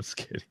 No, I was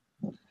kidding.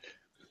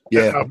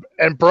 Yeah.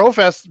 And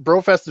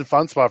Brofest and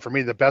Fun Spot, for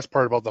me, the best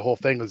part about the whole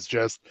thing is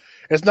just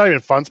it's not even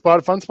Fun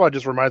Spot. Fun Spot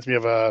just reminds me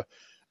of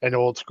an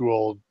old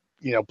school,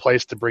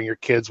 place to bring your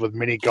kids with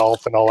mini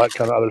golf and all that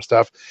kind of other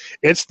stuff.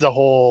 It's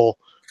the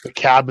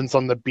cabins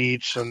on the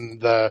beach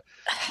and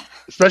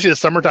especially the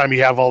summertime,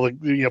 you have all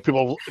the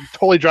people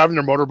totally driving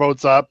their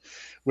motorboats up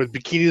with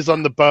bikinis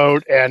on the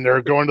boat, and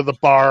they're going to the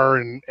bar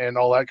and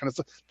all that kind of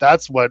stuff.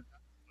 That's what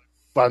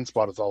Fun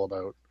Spot is all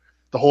about.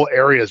 The whole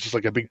area is just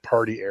like a big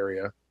party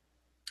area.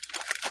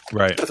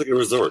 Right. That's like a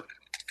resort.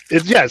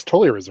 It's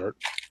totally a resort.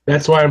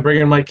 That's why I'm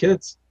bringing my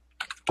kids,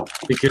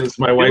 because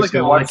my wife's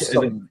gonna like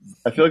it.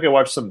 I feel like I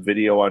watched some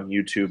video on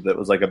YouTube that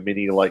was like a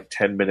mini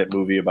 10-minute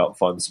movie about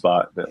Fun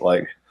Spot that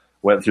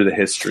went through the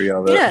history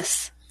of it.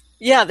 Yes.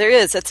 Yeah, there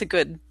is. That's a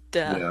good.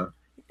 Yeah.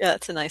 Yeah,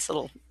 it's a nice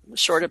little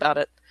short about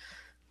it.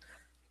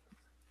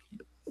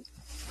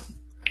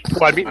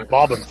 Well, I mean,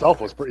 Bob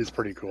himself is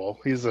pretty cool.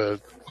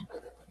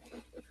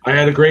 I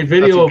had a great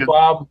video That's a of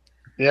Bob.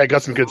 Yeah,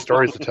 got some good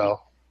stories to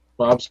tell.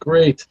 Bob's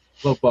great.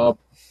 Love Bob.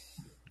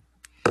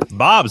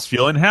 Bob's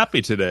feeling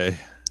happy today.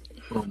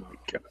 Oh my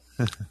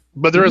god.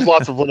 But there's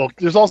also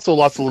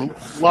lots of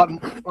I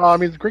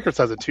mean, Grinkers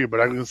has it too, but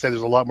I'm going to say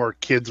there's a lot more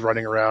kids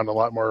running around, a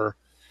lot more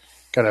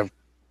kind of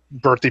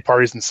birthday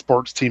parties and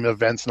sports team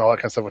events and all that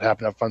kind of stuff would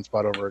happen at Fun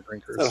Spot over at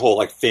Grinkers. That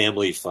whole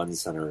family fun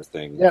center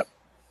thing. Yep.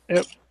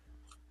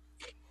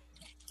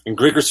 And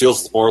Grinkers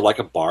feels more like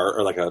a bar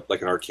or like an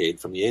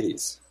arcade from the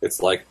 80s.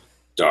 It's like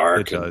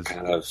dark It and does.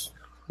 kind of.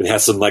 It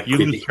has some You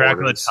creepy lose track of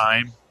the corners.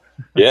 time.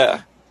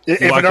 Yeah,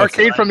 If walk an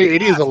arcade outside. from the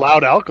 80s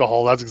allowed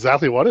alcohol, that's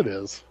exactly what it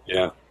is.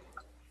 yeah.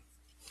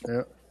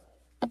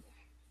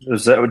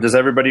 Does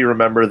everybody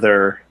remember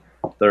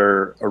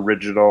their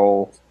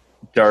original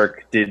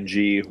dark,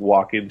 dingy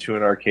walk into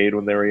an arcade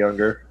when they were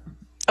younger?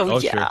 Oh, Oh,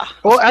 yeah.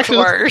 Well, actually,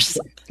 Of course.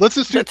 let's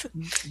just do.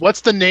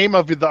 What's the name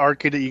of the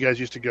arcade that you guys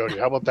used to go to?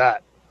 How about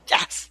that?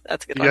 Yes,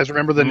 that's a good. You guys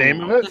remember the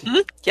name of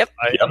it? Yep.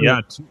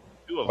 Yeah, two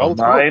of Well,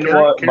 them.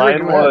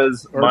 Mine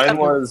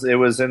was it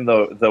was in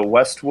the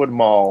Westwood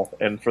Mall,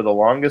 and for the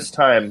longest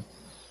time,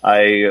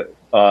 I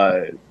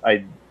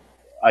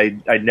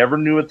never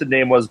knew what the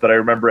name was, but I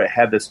remember it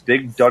had this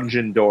big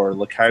dungeon door,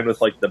 kind of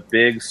with the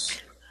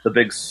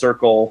big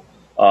circle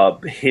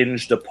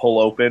hinge to pull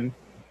open.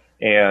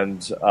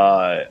 And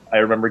I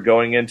remember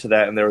going into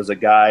that, and there was a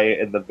guy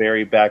in the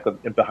very back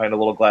behind a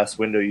little glass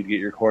window you'd get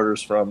your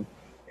quarters from.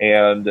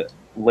 And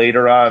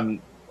later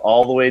on,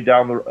 all the way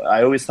down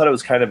I always thought it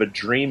was kind of a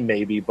dream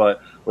maybe,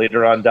 but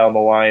later on down the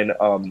line,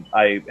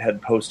 I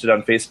had posted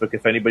on Facebook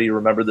if anybody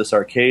remembered this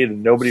arcade,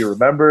 and nobody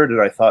remembered,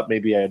 and I thought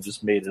maybe I had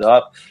just made it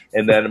up.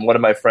 And then one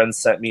of my friends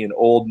sent me an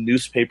old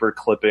newspaper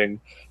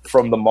clipping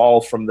from the mall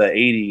from the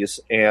 80s,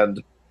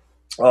 and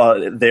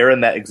there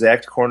in that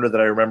exact corner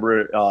that I remember,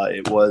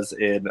 it was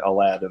in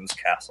Aladdin's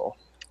Castle.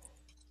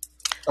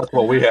 That's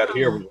what we had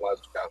here with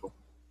Aladdin's Castle.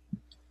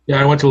 Yeah,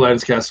 I went to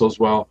Aladdin's Castle as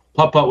well.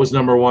 Putt-Putt was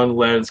number 1,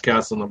 Aladdin's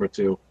Castle number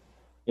 2,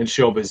 and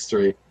Showbiz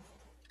 3.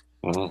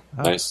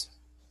 Nice.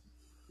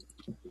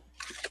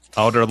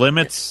 Outer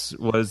Limits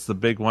was the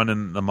big one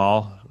in the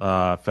mall.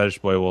 Fetish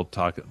Boy will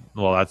talk.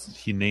 Well,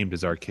 he named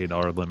his arcade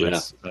Outer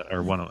Limits,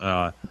 or one.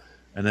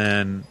 And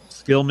then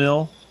Skill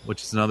Mill,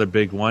 which is another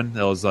big one.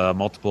 That was a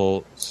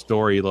multiple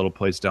story little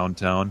place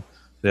downtown.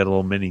 They had a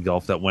little mini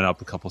golf that went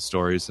up a couple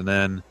stories, and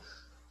then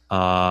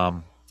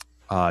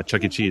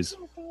Chuck E. Cheese.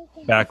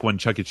 Back when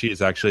Chuck E. Cheese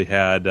actually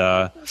had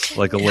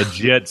like a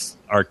legit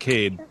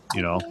arcade,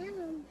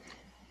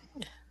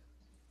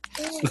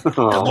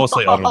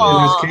 mostly Outer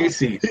Limits. Here's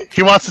Casey.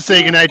 He wants to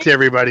say goodnight to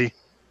everybody.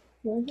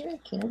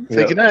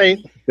 Say goodnight.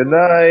 Good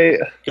night.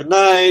 Good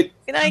night.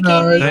 Good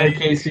night, Hey, Katie.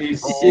 Casey.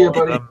 See you,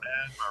 buddy. The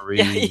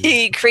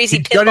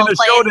crazy Starting pinball the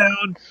playing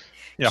showdown.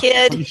 Yeah.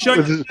 kid. You shut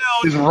With it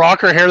his down.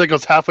 rocker hair that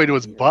goes halfway to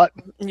his butt.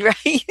 Right?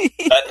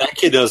 That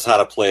kid knows how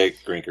to play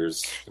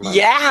Grinkers. Come on.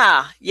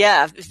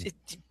 Yeah.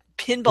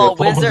 Pinball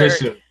Pole wizard.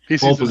 position. He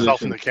Pole sees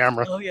himself in position. the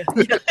camera. Oh yeah.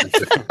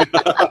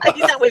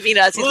 He's not waving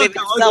at us. He's Look,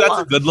 waving look, himself.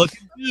 that's a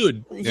good-looking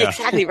dude. Yeah,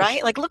 exactly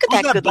right. Like, look at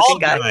Who's that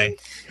bald good-looking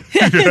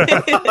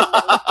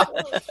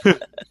guy.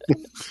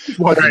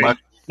 Watching Right.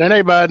 my-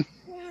 Night, bud.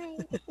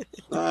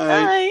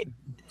 Right.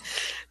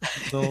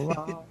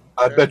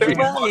 I bet you.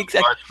 Well,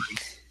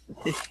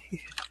 exactly.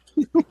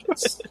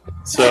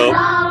 So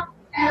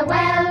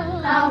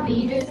Farewell, I'll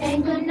be to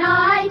saying good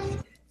night.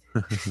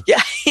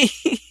 Yeah.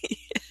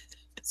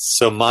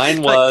 So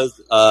mine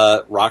was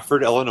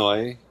Rockford,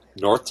 Illinois,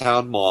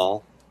 Northtown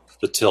Mall,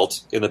 the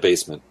Tilt in the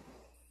basement.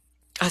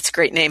 That's a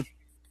great name.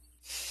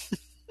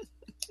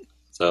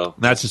 So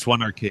That's just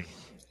one arcade.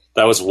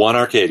 that was one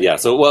arcade, yeah.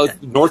 So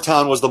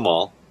Northtown was the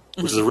mall,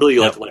 which is a really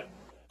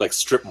like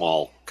strip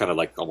mall kind of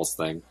like almost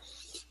thing.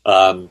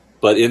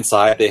 But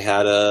inside they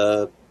had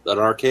an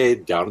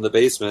arcade down in the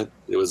basement.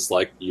 It was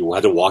like you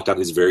had to walk down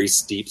these very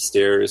steep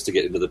stairs to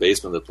get into the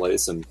basement of the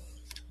place, and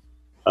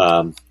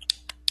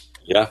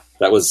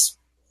that was.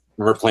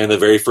 I remember playing the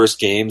very first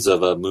games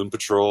of Moon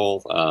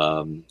Patrol,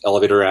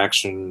 Elevator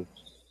Action.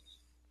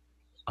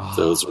 Oh,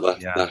 Those were the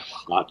yeah.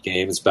 hot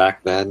games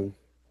back then.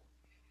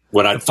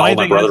 When I'd The follow funny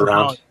my thing brother is,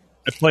 around.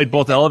 I played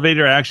both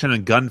Elevator Action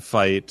and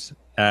Gunfight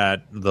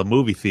at the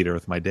movie theater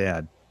with my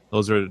dad.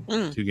 Those are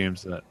two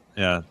games that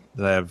I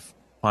have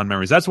fond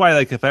memories. That's why,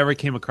 like, if I ever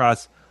came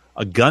across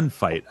a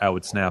Gunfight, I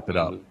would snap it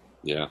up.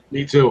 Yeah.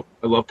 Me too.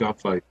 I love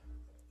Gunfight.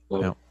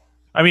 Love Yeah. it.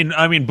 I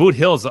mean, Boot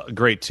Hill's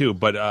great too,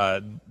 but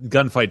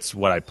Gunfight's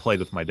what I played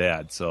with my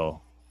dad. So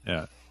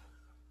yeah.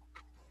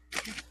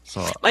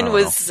 So I Mine don't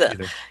was know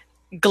either.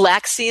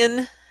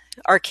 Galaxian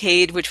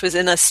Arcade, which was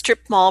in a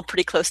strip mall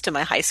pretty close to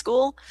my high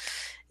school.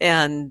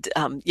 And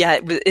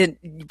you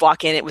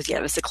walk in, it was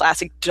the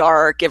classic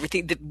dark.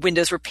 Everything, the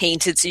windows were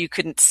painted so you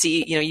couldn't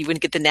see. You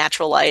wouldn't get the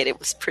natural light. It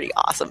was pretty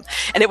awesome,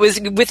 and it was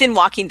within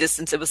walking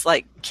distance. It was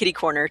like kitty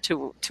corner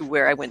to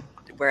where I went,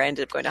 where I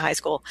ended up going to high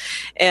school,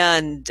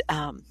 and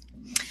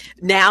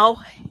now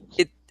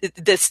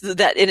this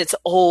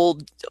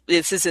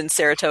is in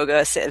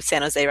Saratoga,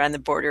 San Jose, around the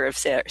border of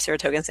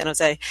Saratoga and San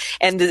Jose,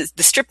 and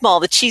the strip mall,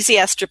 the cheesy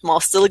ass strip mall,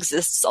 still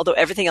exists, although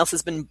everything else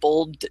has been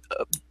bulldozed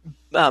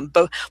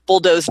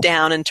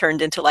down and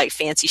turned into like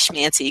fancy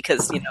schmancy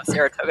because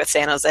Saratoga,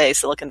 San Jose,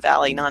 Silicon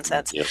Valley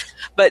nonsense. Yep.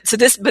 But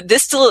this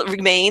still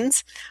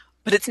remains.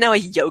 But it's now a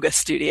yoga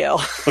studio.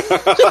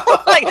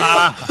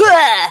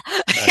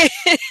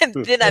 And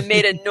then I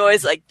made a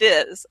noise like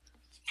this.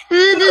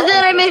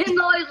 Then I made a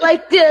noise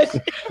like this.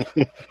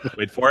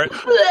 Wait for it.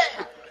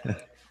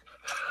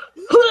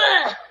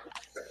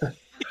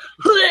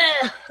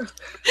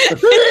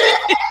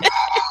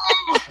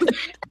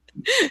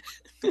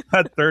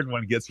 That third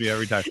one gets me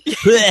every time.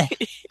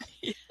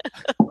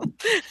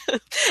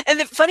 And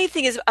the funny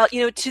thing is,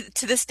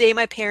 to this day,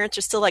 my parents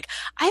are still like,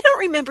 I don't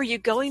remember you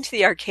going to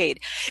the arcade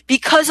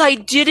because I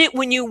did it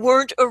when you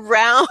weren't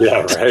around.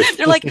 Yeah, right.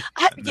 They're like,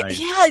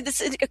 Nice.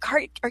 this is a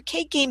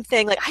arcade game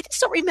thing. Like, I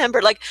just don't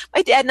remember. Like,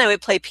 my dad and I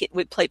would play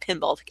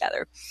pinball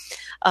together.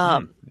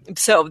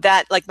 So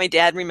that, like, my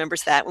dad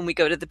remembers that when we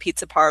go to the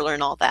pizza parlor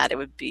and all that, it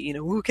would be,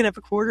 who can have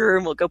a quarter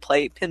and we'll go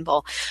play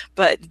pinball.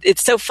 But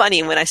it's so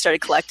funny when I started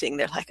collecting,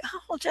 they're like, oh,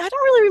 I don't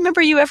really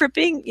remember you ever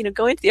being,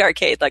 going to the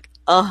arcade. Like,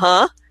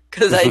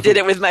 because I did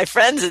it with my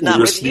friends and not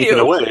You're with sneaking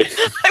you. away.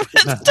 I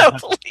was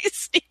totally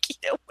sneaking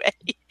away.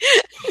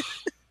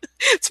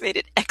 It's made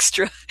it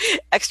extra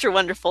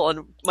wonderful.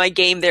 And my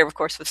game there, of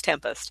course, was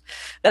Tempest,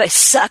 that I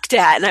sucked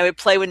at, and I would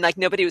play when like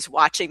nobody was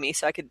watching me,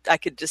 so I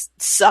could just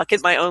suck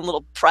in my own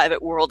little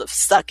private world of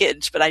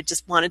suckage. But I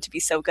just wanted to be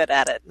so good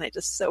at it, and I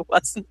just so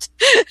wasn't.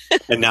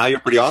 And now you're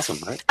pretty awesome,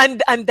 right?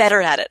 I'm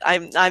better at it.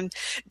 I'm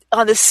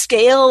on the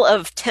scale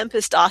of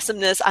Tempest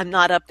awesomeness. I'm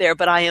not up there,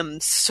 but I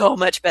am so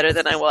much better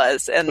than I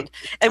was. And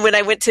when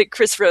I went to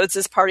Chris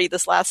Rhodes's party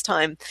this last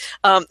time,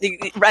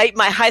 right,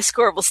 my high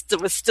score was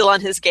still on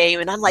his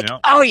game, and I'm like,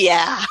 oh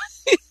yeah,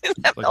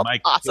 that Like felt my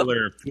awesome.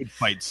 killer food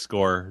fight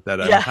score that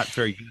I'm Yeah. not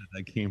very good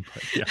at that game,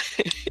 but yeah.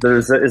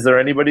 Is there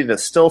anybody that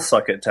still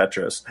suck at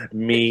Tetris?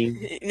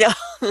 Me, Yeah,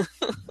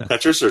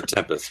 Tetris or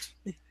Tempest?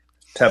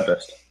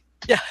 Tempest.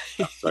 yeah,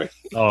 Sorry.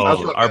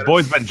 Oh, our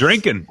boy's been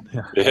drinking.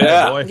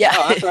 Yeah. Boy. yeah.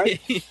 Oh, that's right.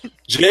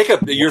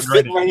 Jacob, you're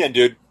fitting right in,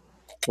 dude.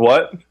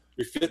 What?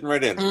 You're fitting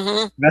right in.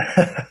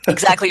 Mm-hmm.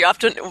 Exactly. You're off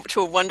to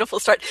a wonderful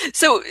start.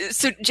 So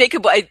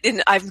Jacob,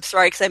 I'm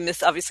sorry because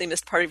I obviously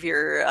missed part of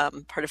your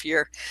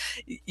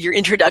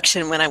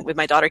introduction when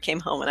my daughter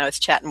came home and I was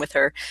chatting with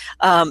her.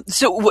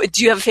 So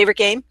do you have a favorite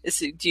game?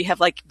 Do you have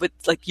like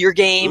your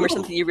game or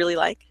something you really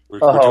like? We're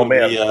Oh, doing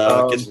man.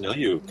 the, get to know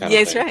you kind Yeah,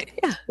 of that's thing. right.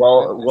 Yeah.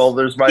 Well,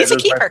 there's my He's a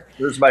keeper.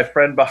 there's my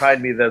friend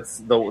behind me that's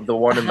the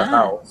one in the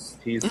house.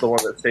 He's the one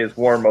that stays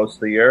warm most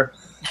of the year,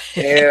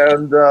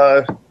 and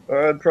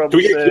I'd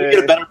probably Can we get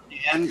a say better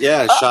can?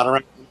 Yeah, shot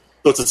around.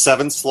 So it's a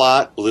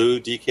 7-slot blue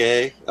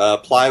DK,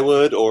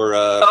 plywood or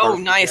Oh,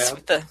 nice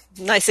with the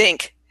nice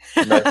ink.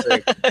 And I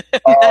think,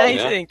 I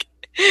think.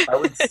 I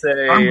would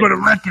say I'm going to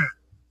wreck it.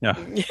 Yeah.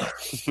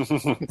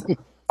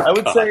 I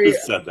would God, say who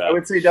said that? I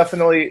would say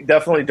definitely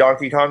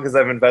Donkey Kong because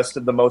I've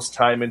invested the most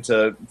time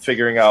into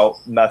figuring out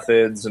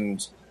methods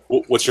and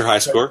What's your high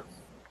score?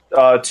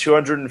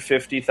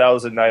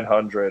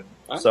 250,900.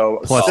 So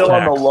Plus still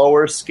on tax. the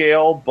lower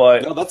scale,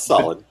 but No, that's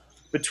solid.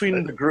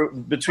 between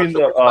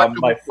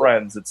my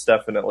friends, it's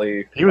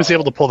definitely He was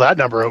able to pull that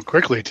number out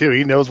quickly too.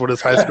 He knows what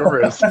his high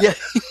score is.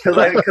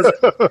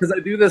 because I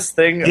do this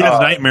thing. He has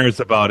nightmares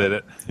about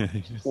it.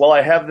 Well,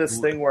 I have this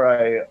thing where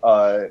I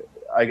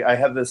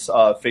have this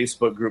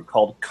Facebook group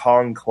called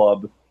Kong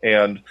Club,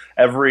 and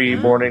every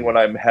morning when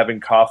I'm having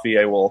coffee,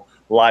 I will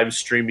live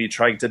stream me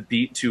trying to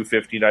beat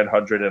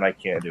 250,900, and I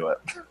can't do it.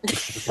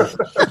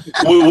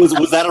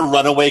 was that a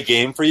runaway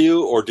game for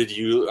you, or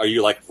are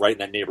you like right in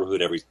that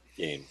neighborhood every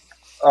game?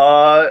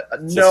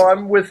 No,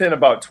 I'm within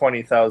about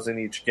 20,000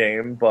 each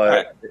game,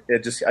 but I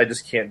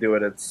just can't do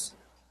it. It's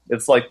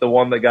like the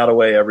one that got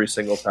away every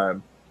single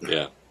time.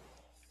 Yeah.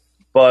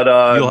 But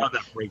You'll have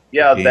that break.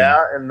 yeah, game.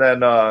 that, and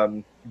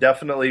then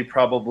definitely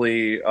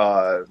probably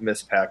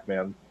Miss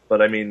Pac-Man.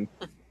 But I mean,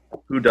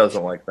 who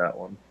doesn't like that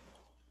one?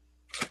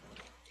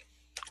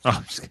 Oh,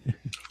 I'm just kidding.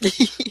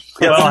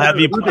 Well, have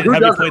you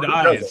played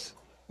Eyes?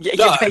 Yeah,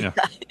 No, you're right.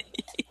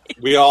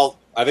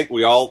 I think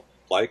we all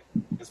like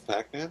Miss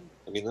Pac-Man.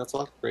 I mean, that's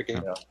a great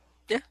game.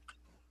 Yeah.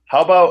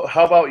 How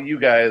about you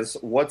guys?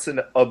 What's an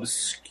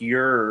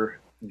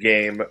obscure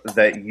game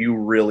that you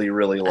really,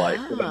 really like?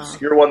 An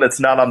obscure one that's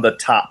not on the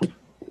top.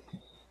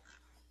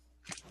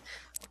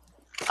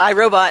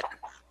 iRobot.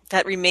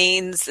 That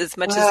remains as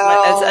much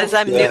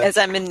as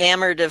I'm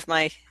enamored of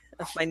my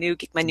new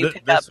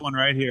pickup. This one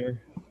right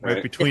here, right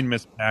Right. between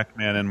Miss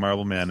Pac-Man and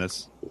Marble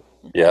Madness.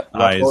 Yeah.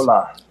 Eyes.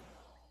 Hola.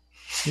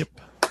 Yep.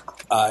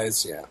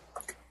 Eyes, yeah.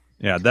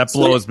 Yeah, that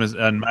blows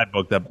in my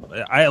book. That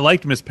I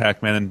liked Miss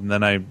Pac-Man, and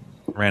then I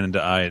ran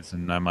into Eyes,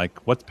 and I'm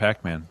like, "What's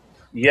Pac-Man?"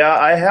 Yeah,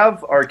 I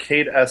have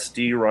Arcade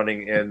SD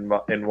running in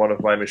one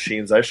of my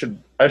machines. I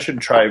should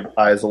try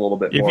Eyes a little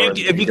bit more.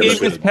 If you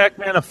gave Miss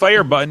Pac-Man a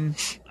fire button,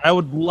 I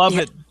would love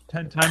it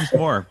 10 times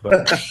more.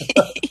 But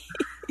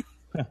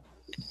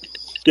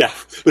Yeah,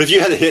 but if you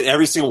had to hit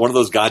every single one of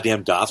those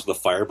goddamn dots with a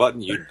fire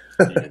button, you'd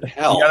be in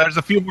hell. yeah, there's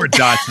a few more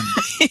dots in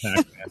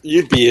Pac-Man.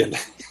 You'd be in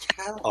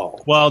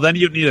hell. Well, then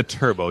you'd need a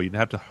turbo. You'd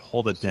have to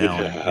hold it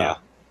down. Yeah.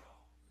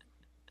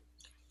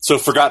 So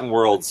Forgotten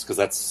Worlds, because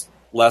that's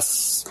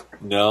less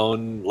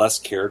known, less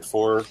cared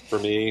for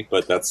me,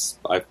 but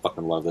I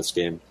fucking love this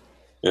game.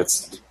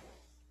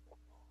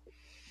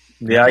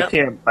 Yeah, I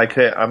can't.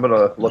 I'm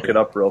gonna look it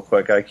up real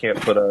quick. I can't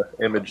put an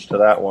image to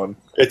that one.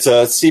 It's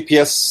a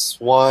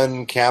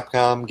CPS1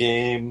 Capcom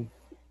game.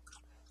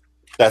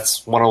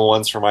 That's one of the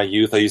ones from my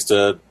youth. I used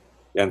to,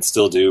 and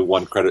still do,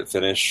 one credit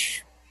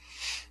finish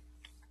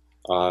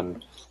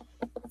on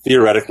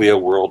theoretically a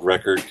world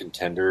record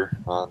contender.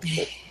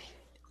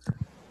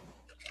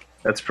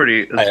 That's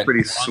pretty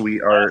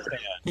sweet art.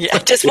 Yeah,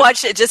 just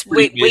watch it. Just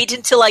wait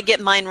until I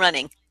get mine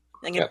running.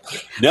 Run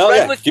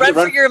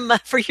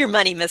for your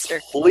money, mister.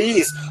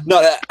 Please. No,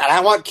 and I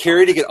want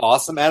Carrie to get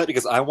awesome at it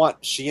because I want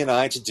she and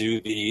I to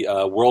do the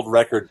world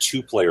record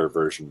 2-player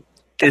version.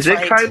 Is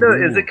it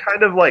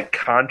kind of like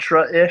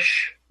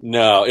Contra-ish?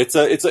 No, it's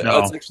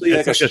actually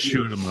like a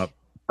shoot 'em up.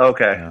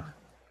 Okay. Yeah.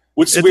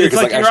 Which is It's weird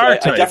like because your I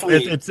R-Type.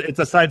 definitely It's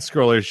a side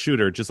scroller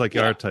shooter, just like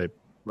your R-Type,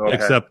 Okay.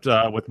 except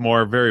with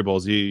more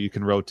variables. You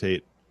can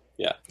rotate.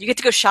 yeah. You get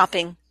to go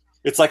shopping.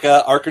 It's like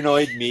a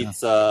Arkanoid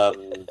meets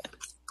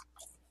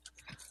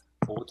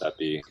what would that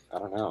be? I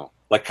don't know.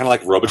 Like kind of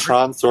like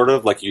Robotron, sort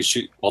of like you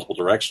shoot multiple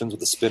directions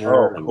with a spinner.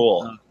 Oh,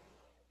 cool.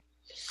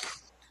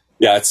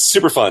 Yeah, it's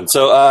super fun.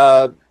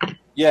 So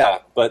yeah,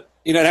 but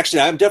and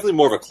actually I'm definitely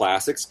more of a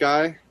classics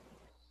guy.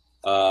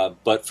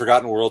 But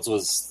Forgotten Worlds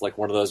was like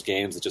one of those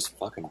games that just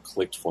fucking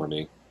clicked for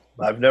me.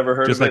 I've never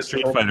heard Just of like it.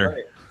 Street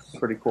Fighter.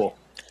 Pretty cool.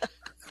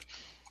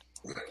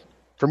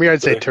 For me,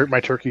 I'd say my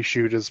turkey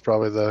shoot is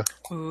probably the.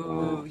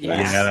 Ooh,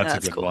 Yeah, that's a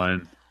good cool.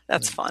 one.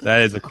 That's fun.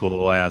 That is a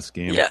cool ass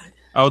game. Yeah.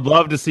 I would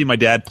love to see my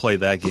dad play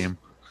that game.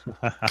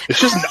 It's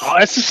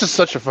just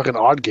such a fucking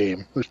odd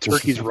game. There's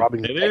turkeys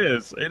robbing. It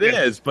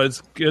is, but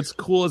it's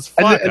cool as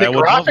fuck. And the I would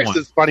love graphics one.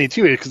 is funny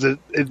too because it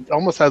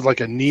almost has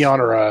like a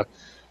neon or a.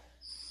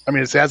 I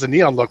mean, it has a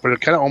neon look, but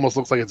it kind of almost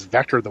looks like it's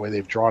vectored the way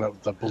they've drawn it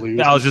with the blues.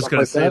 Yeah, I was and just stuff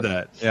gonna like say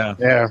that. Yeah.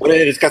 Yeah. But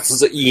it's got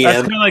this That's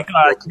EM. kind of like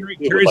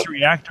Curious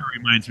Reactor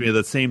reminds me of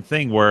the same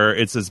thing where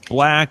it's this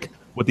black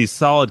with these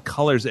solid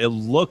colors. It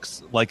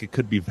looks like it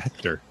could be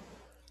vector,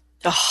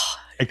 Oh,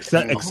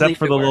 except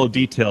for the little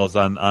details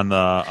on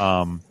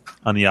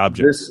the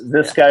object.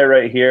 This guy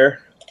right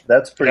here.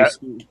 That's pretty.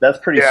 That's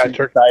pretty sweet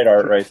side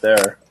art right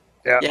there.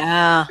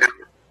 yeah.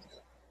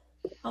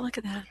 Oh, look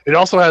at that. It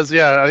also has,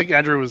 I think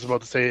Andrew was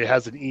about to say it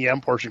has an EM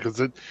portion because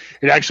it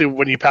actually,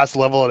 when you pass the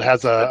level, it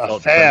has a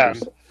fan.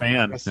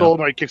 Fan. A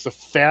solenoid kicks a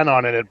fan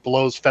on it, it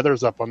blows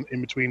feathers up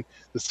in between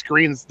the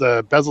screens.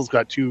 The bezel's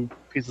got 2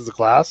 pieces of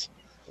glass.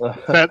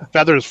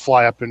 Feathers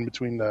fly up in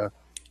between the.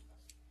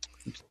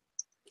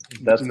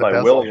 That's the my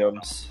bezel.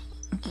 Williams.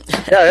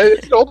 Yeah,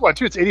 it's an old one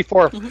too. It's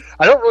 84.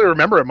 I don't really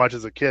remember it much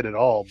as a kid at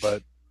all,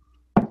 but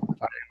I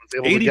was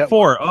able to get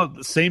 84. Oh,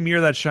 the same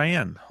year that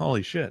Cheyenne.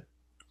 Holy shit!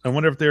 I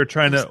wonder if they were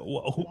trying to.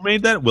 Who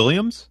made that?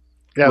 Williams.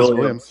 Yeah, it was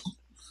Williams.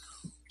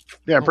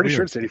 Yeah, I'm pretty weird.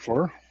 sure it's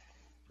 84. I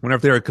wonder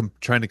if they were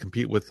trying to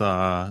compete with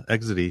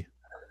Exidy.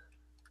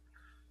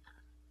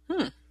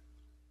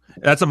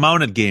 That's a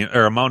mounted game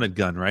or a mounted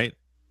gun, right?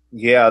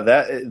 Yeah,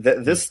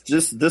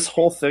 this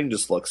whole thing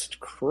just looks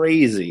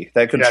crazy.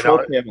 That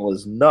control panel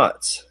is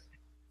nuts.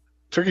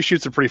 Turkey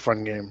Shoot's a pretty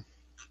fun game.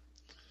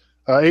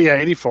 Yeah,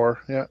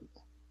 84. Yeah.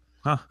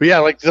 Huh. But yeah,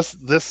 like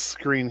this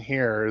screen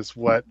here is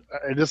what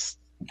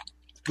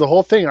the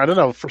whole thing. I don't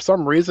know. For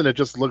some reason, it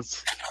just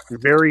looks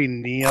very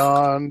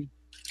neon,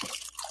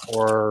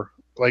 or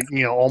like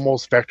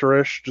almost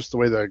vectorish, just the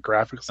way the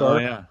graphics are. Oh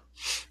yeah.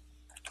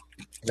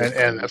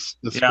 And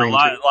the screen.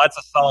 Lots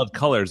of solid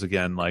colors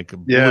again, like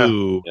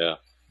blue.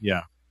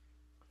 Yeah.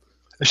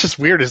 It's just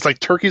weird. It's like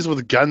turkeys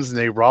with guns and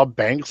they rob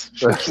banks.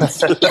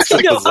 It's a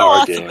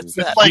bizarre game. It's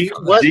like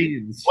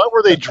what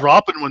were they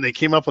dropping when they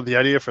came up with the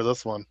idea for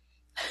this one?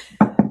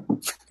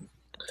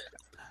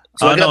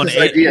 So I got this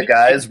idea,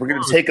 guys. We're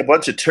going to take a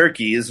bunch of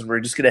turkeys and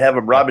we're just going to have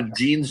them robbing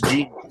jeans.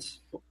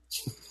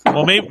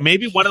 Well,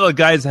 maybe one of the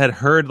guys had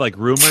heard like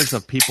rumors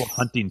of people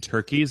hunting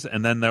turkeys,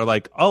 and then they're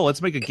like, "Oh,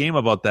 let's make a game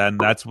about that," and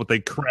that's what they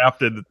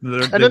crafted.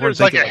 And then there's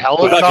like a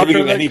helicopter. Without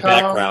giving you any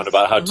background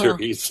about how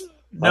turkeys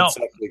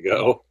actually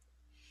go.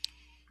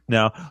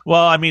 No,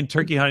 well, I mean,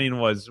 turkey hunting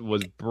was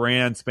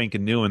brand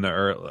spanking new in the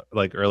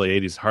early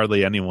 80s.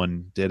 Hardly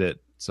anyone did it,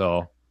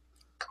 so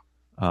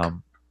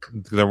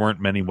there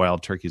weren't many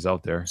wild turkeys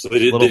out there. So they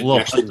didn't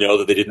actually know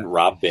that they didn't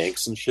rob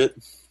banks and shit.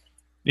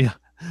 Yeah,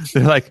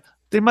 they're like.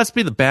 They must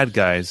be the bad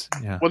guys.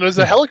 Yeah. Well, there's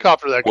a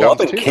helicopter that comes up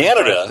in too,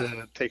 Canada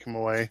to take them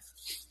away.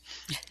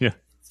 Yeah.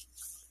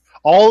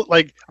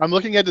 I'm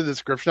looking at the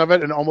description of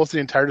it, and almost the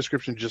entire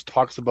description just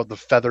talks about the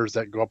feathers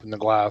that go up in the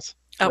glass.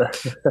 Oh.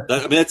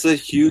 I mean, it's a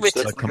huge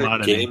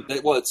commodity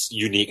game. Well, it's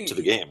unique to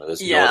the game.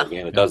 There's no other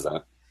game that does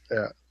that.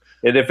 Yeah.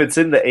 And if it's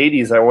in the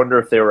 80s, I wonder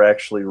if they were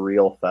actually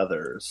real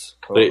feathers.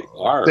 They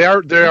are. They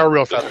are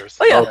real feathers.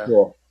 Oh yeah. Oh,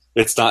 cool.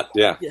 It's not.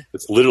 Yeah.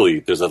 It's literally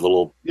there's a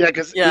little. Yeah,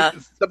 because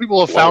some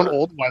people have found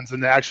old ones,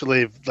 and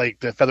actually, like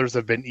the feathers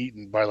have been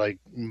eaten by like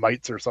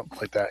mites or something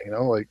like that.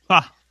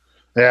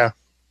 Yeah.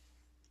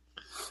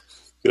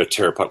 Gonna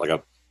tear apart like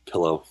a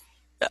pillow.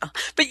 Yeah.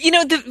 But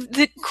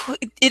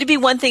it'd be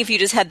one thing if you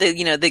just had the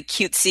the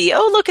cutesy.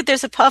 Oh, look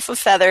there's a puff of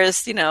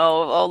feathers.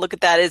 Oh, look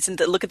at that.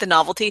 Look at the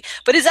novelty.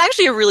 But it's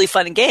actually a really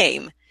fun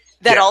game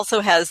that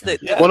also has the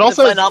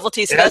fun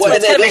novelty. So that's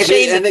what's kind of a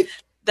shame.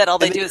 That all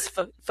they do is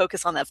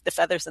focus on the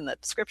feathers in the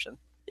description.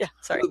 Yeah,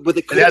 sorry. But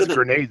they it has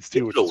grenades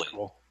too, which is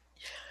cool.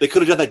 They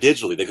could have done that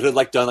digitally. They could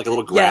have done like a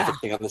little graphic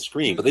thing on the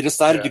screen, but they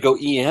decided to go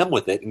EM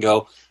with it and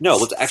go, no,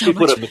 let's actually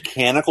put a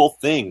mechanical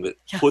thing that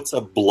puts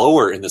a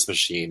blower in this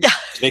machine to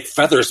make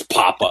feathers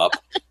pop up.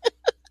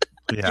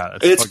 Yeah,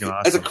 it's fucking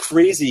awesome. It's a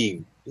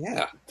crazy,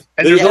 And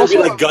there's also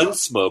like gun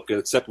smoke,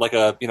 except like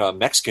a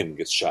Mexican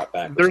gets shot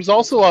back. There's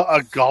also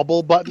a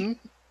gobble button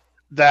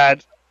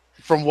that.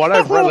 From what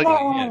I've read,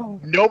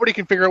 nobody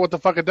can figure out what the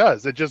fuck it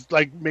does. It just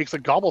makes a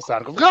gobble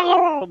sound. It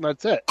goes, and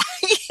that's it.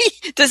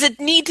 Does it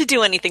need to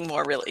do anything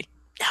more, really?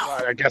 No.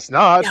 I guess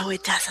not. No,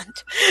 it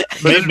doesn't.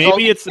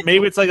 Maybe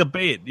it's like a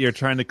bait. You're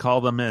trying to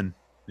call them in.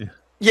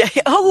 Yeah.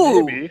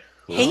 Oh. Maybe.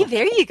 Hey,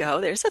 there you go.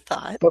 There's a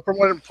thought. But from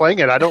when I'm playing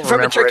it, I don't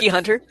remember. From a turkey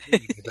hunter.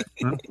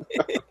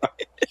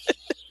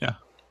 Yeah.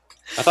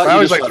 I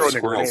always like throwing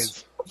the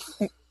grenades.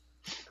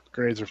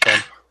 Grenades are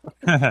fun.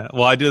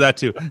 Well, I do that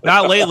too.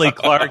 Not lately,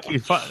 Clark.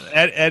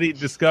 Eddie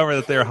discovered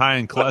that they're high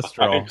in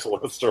cholesterol.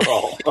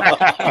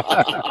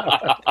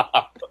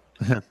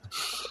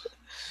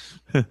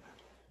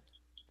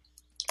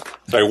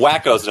 Sorry,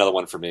 Wacko's another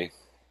one for me.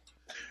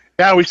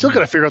 Yeah, we still got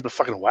to figure out the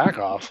fucking whack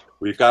off.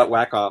 We've got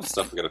whack off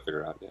stuff we got to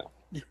figure out.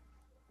 Yeah.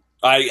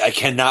 I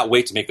cannot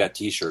wait to make that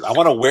T-shirt. I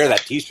want to wear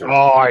that T-shirt.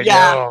 Oh, I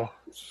know.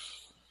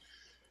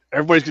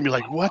 Everybody's gonna be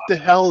like, "What the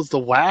hell is the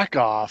whack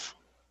off?"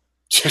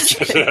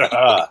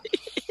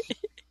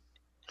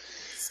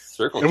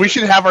 And we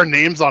should have our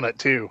names on it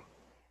too.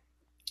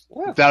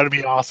 Yeah. That would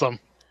be awesome.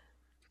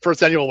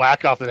 First annual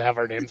whack off and have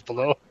our names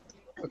below.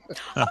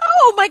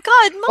 Oh my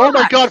god! Mark. Oh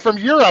my god! From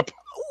Europe.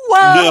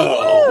 Whoa! No.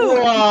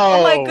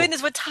 Oh my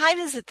goodness! What time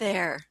is it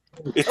there?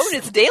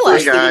 It's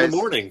daylight. In the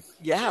morning.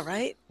 Yeah,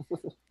 right.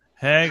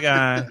 Hey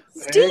guys.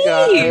 Steve.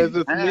 Hey guys,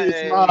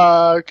 it's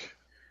Mark.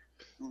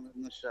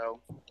 In the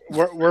show.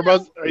 We're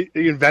about. Are you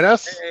in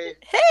Venice?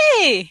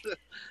 Hey.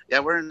 Yeah,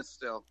 we're in it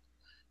still.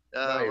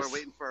 Nice. We're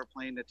waiting for our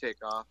plane to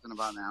take off in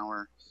about an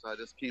hour. So I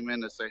just came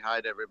in to say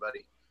hi to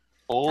everybody.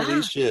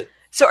 Holy shit!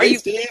 So are you,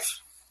 Steve?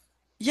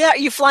 Yeah, are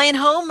you flying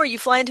home or are you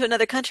flying to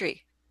another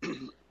country?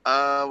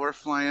 We're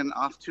flying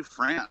off to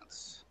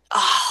France.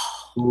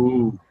 Oh.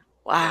 Ooh.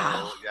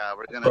 Wow. So, yeah,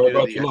 we're gonna do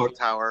the Eiffel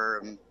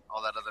Tower and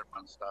all that other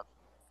fun stuff.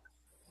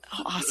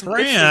 Oh, awesome.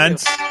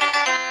 France.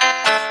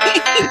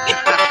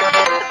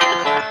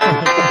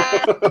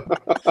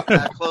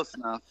 Close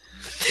enough.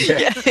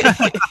 Yeah.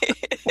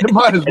 It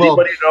might as well.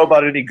 Anybody know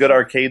about any good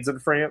arcades in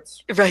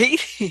France? Right?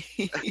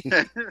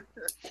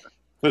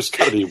 There's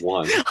got to be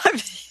one.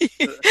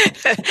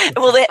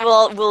 will it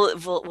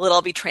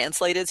all be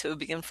translated so it will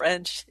be in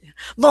French?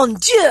 Mon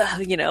Dieu,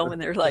 when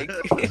they're like,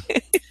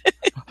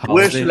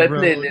 Wish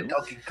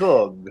Donkey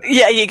Kong.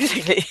 yeah,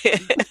 exactly.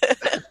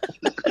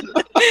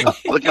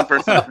 Looking for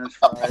some French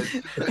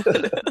fries.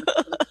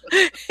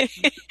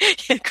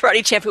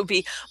 Karate champ would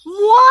be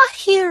moi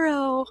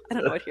hero. I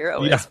don't know what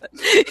hero is. But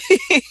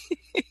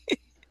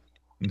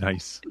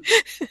Nice.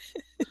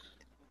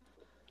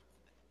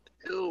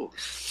 Ew.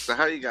 So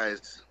how are you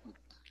guys?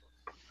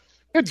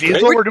 Good,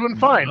 Diesel. We're doing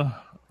fine.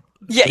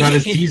 Yeah, Not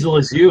as diesel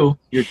as you.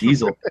 You're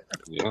diesel.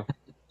 Yeah.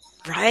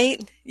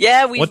 right?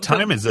 Yeah. What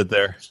time is it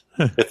there?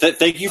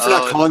 Thank you for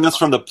not calling us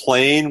from the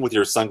plane with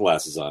your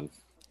sunglasses on.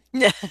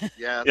 Yeah.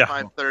 Yeah, it's Yeah.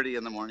 5:30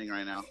 in the morning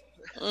right now.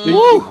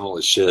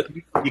 Holy shit.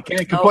 You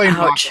can't complain.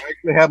 Doc. ouch. I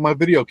actually have my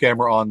video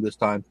camera on this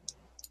time.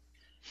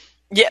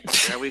 Yeah.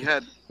 Yeah, we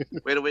had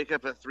to wake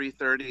up at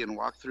 3:30 and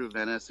walk through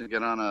Venice and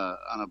get on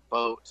a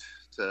boat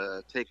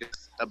to take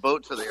a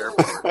boat to the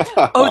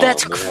airport. Oh,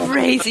 that's man.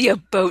 crazy! A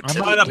boat. I'm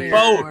to on the a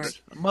boat.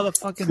 airport. A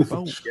motherfucking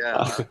boat.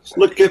 Yeah,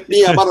 Look at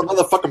me. I'm on a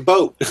motherfucking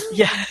boat.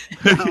 Yeah.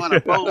 I'm on a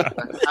boat,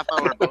 a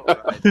half-hour boat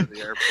ride to the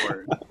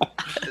airport.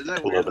 Isn't it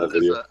I weird love that that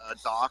video. there's a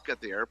dock at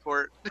the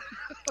airport?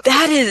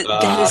 That is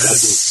that's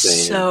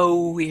insane.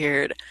 so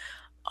weird.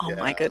 Oh Yeah,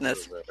 my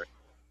goodness. so weird.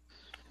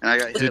 And I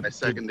got hit by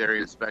secondary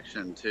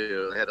inspection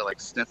too. They had to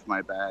sniff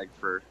my bag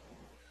for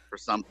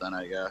something,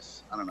 I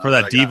guess. I don't know. For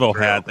that but I got Devo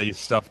through. hat that you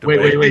stuffed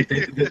away. Wait.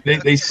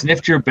 They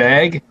sniffed your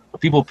bag?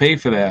 People pay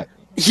for that.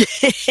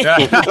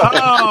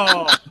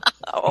 Oh,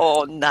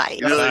 Oh, nice.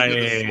 You know, they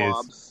do the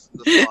Nice.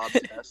 swab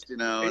test,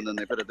 and then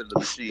they put it through the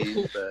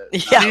machine.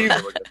 But Yeah. not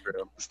able to get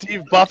through.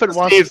 Steve Buffett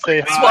wants to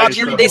say hi.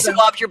 Swabbed they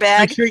swabbed your make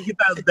bag. sure you get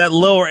that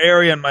lower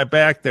area in my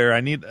back there.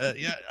 I need.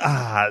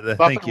 Thank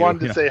Buffett you.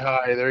 wanted to say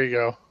hi. There you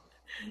go.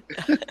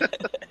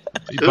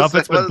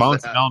 Buffett's Who's been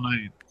bouncing that? all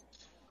night.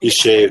 He's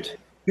shaved.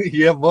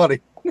 Yeah, buddy.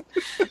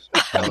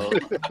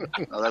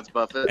 Oh, that's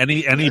Buffett. And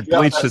he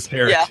bleached his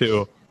hair Yeah.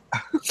 too.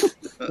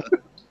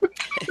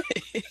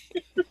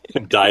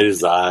 Dyed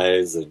his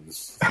eyes and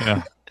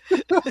Yeah.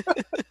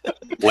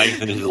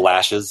 lengthened his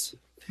lashes.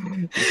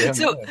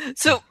 So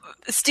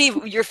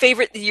Steve, your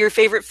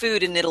favorite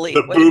food in Italy?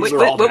 The boobs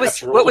are all what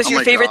natural. was Oh your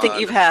my favorite thing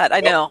God. you've had? I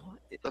know.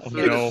 The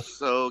food No. is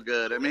so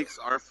good. It makes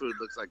our food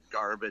look like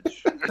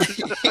garbage.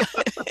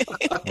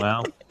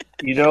 Well,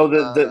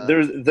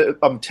 The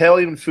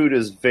Italian food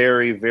is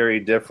very, very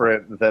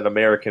different than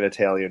American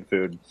Italian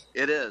food.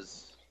 It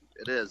is,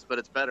 but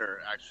it's better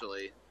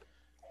actually.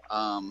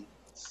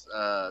 It's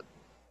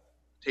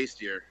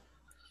tastier.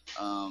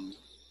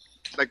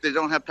 They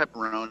don't have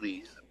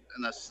pepperoni,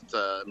 unless it's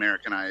a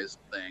Americanized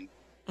thing.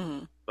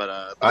 Mhm.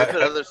 But they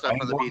put other stuff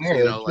on the I-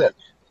 pizza, I-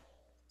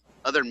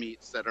 other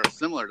meats that are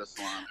similar to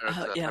salami or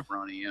to Yeah.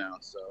 pepperoni.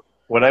 So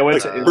When I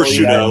went to Italy,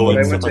 prosciutto when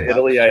I and went stuff to like that.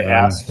 Italy, I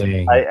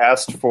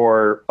asked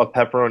for a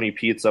pepperoni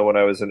pizza when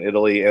I was in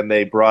Italy, and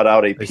they brought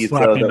out a They pizza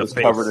slap you in that the was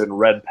face. covered in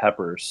red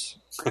peppers.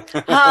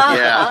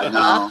 Yeah,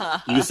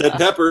 no. You said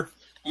pepper.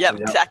 Yep,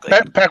 exactly.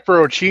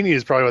 Pepperoncini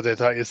is probably what they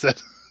thought you said.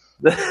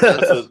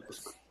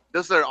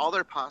 Just all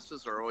their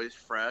pastas are always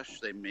fresh.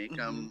 They make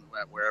them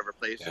at wherever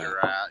place Yeah. you're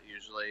at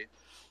usually.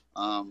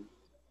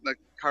 The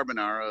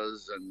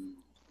carbonaras and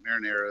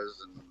marineras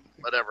and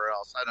whatever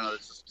else. I don't know.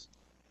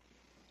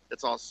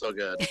 It's all so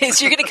good. So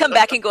you're going to come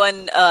back and go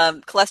on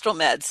cholesterol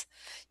meds.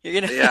 You're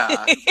going to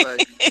Yeah,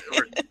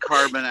 we're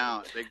carbon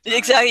out. Big time,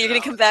 Exactly. You're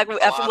going to come back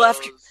after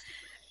Gelatos.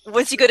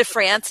 once you go to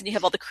France and you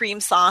have all the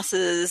cream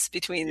sauces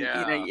between.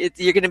 Yeah.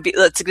 You're going to be.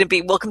 It's going to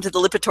be welcome to the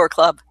Lipitor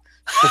Club.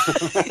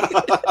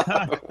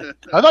 I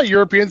thought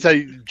Europeans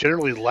had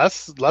generally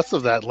less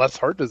of that, less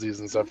heart disease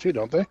and stuff too,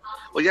 don't they?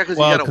 Well, yeah, because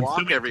well, you got to walk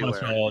consuming everywhere.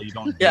 cholesterol, you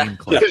don't Yeah. gain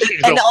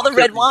cholesterol. And all the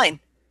red wine.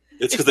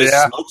 It's because they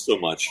Yeah. smoke so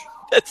much.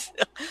 That's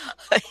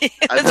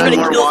I've what done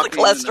more kills the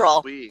walking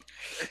cholesterol. This week.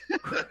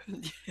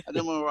 I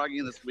did more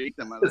walking this week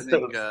than I think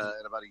in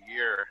about a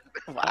year.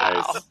 Wow.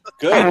 Nice.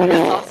 Good.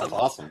 That's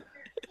awesome.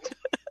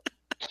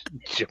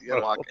 You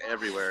gotta walk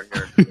everywhere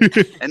here,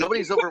 and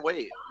nobody's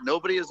overweight.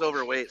 Nobody is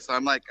overweight, so I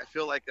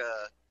feel like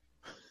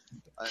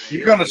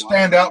You're going to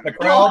stand out in the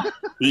crowd?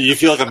 You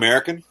feel like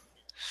American?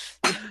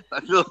 I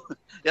feel,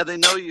 yeah, they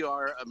know you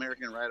are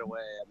American right away.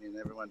 I mean,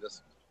 everyone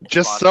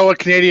just sew a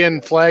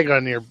Canadian flag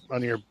on your.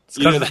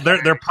 Because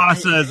their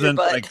pasta isn't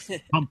But- like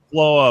pump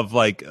flow of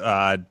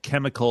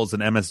chemicals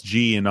and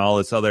MSG and all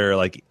this other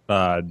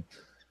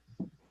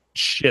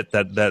shit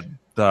that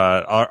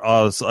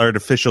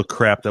artificial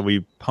crap that we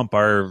pump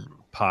our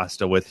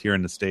pasta with here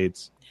in the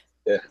States.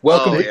 Yeah.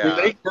 Welcome. Oh, to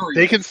yeah.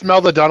 They can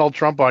smell the Donald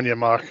Trump on you,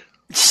 Mark.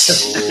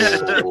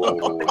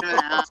 Oh. You're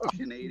gonna ask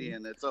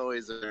Canadian. It's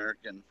always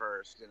American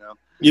first,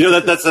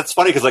 That's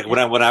funny because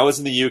when I was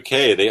in the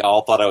UK, they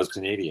all thought I was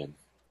Canadian.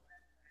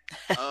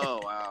 Oh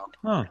wow!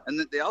 Huh. And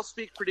they all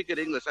speak pretty good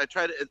English. I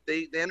try to.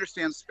 They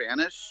understand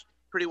Spanish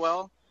pretty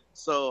well,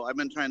 So I've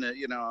been trying to,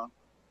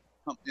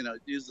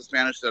 use the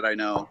Spanish that I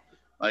know,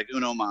 like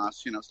uno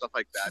mas, stuff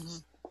like that.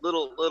 Just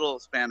little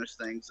Spanish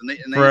things, and they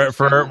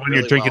for when really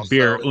you're drinking well,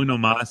 beer, so- uno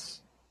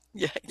mas.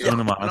 Yeah.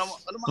 Uno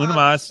mas. Uno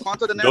mas.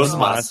 Cuánto dinero Dos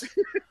mas.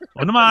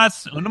 Uno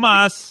mas. Uno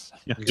mas.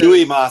 Yeah.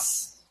 Dewey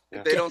mas.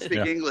 If they don't speak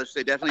Yeah. English,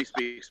 they definitely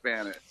speak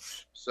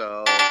Spanish. So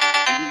you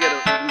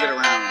can get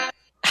around.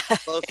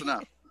 Close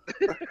enough.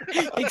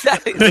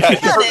 Exactly. Yeah,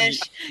 Spanish.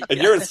 And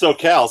you're in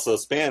SoCal, so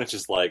Spanish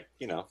is like,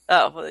 Oh,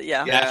 well,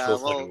 yeah. Yeah,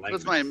 Natural well, fucking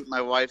that's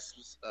my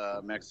wife's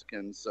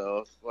Mexican,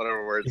 so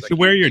whatever words. You I should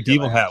wear can't your think of,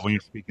 devil I hat when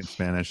you're speaking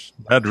Spanish.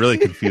 That'd really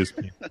confuse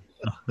me.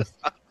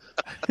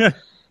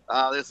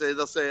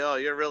 They'll say, "Oh,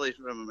 you're really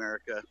from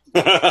America."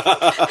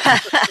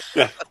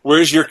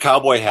 Where's your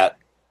cowboy hat?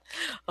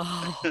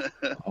 Oh,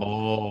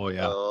 Oh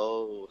yeah.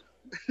 Oh,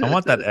 I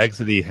want that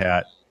Exidy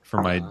hat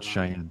for my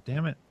Cheyenne.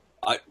 Damn it.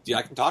 I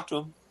can talk to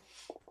him.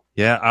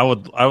 Yeah, I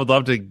would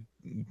love to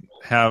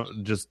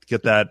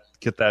get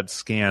that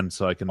scanned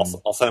so I can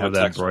I'll send him have a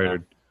that text right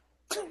embroidered.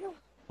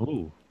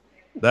 Ooh,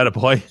 that a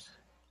boy.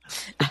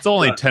 It's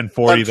only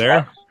 1040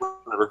 there.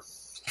 Whatever.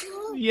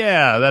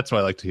 Yeah, that's what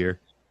I like to hear.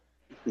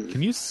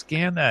 Can you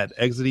scan that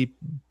Exidy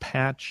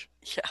patch?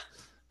 yeah.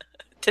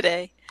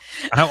 Today.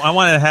 I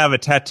want to have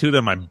it tattooed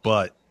on my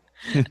butt.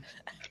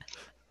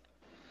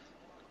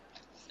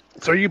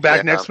 So are you back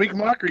Yeah. next week,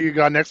 Mark, or you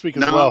gone next week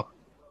as No. well?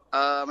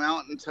 I'm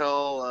out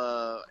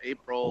until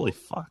April Holy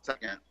fuck!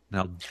 2nd.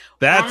 Now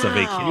that's a Wow.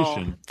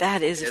 vacation.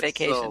 That is a It's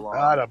vacation. so long.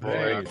 Atta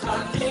boy.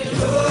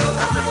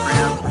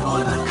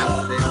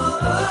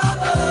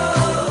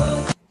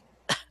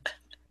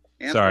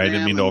 Sorry, I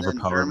didn't mean to Amsterdam, and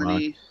then overpower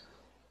Germany,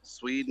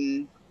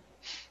 Sweden.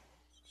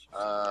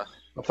 Well,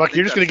 fuck,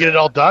 you're just gonna get it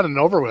all done and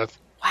over with.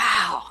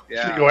 Wow. You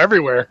Yeah. go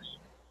everywhere.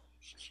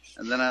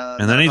 And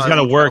then He's got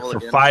to work for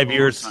again 5 for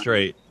years overtime.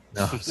 straight.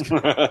 No, I'm just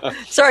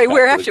kidding. Sorry,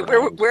 where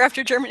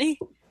after Germany?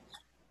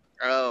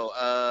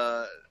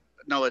 Oh,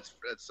 no, it's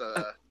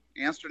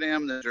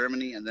Amsterdam, then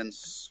Germany, and then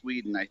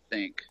Sweden, I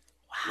think.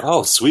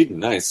 Oh, Sweden,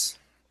 nice.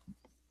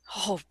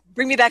 Oh,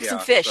 bring me back some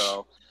fish.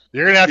 So,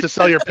 You're gonna have to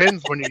sell your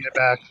pins when you get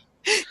back.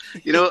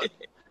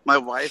 my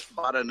wife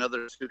bought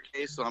another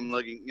suitcase, so I'm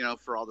looking,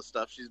 for all the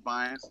stuff she's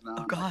buying. So now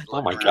I'm God. looking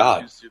Oh, my around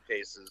God. 2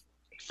 suitcases.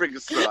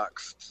 Friggin'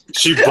 sucks.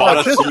 She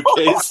bought a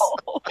suitcase.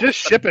 Just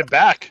ship it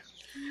back.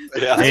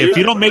 Yeah. Hey, if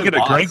you don't make it a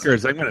Boss.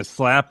 Grankers, I'm going to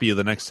slap you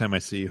the next time I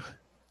see you.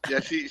 Yeah,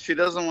 she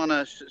doesn't want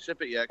to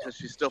ship it yet because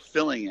she's still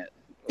filling it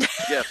with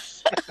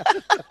gifts.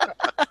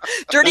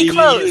 Dirty You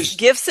clothes, use-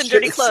 gifts and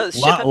dirty clothes.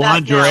 Ship it back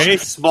Lingerie.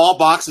 Small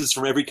boxes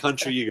from every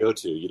country you go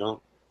to. You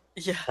don't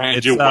now. Yeah. try and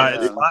It's, do one.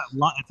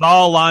 it's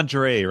all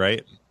lingerie,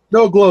 right?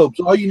 Snow globes.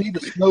 All you need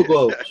is snow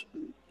globes.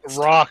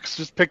 Rocks.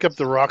 Just pick up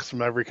the rocks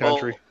from every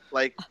country. Well,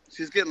 like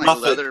she's getting like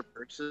Nothing. leather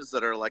purses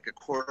that are like a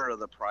quarter of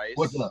the price.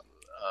 What's up?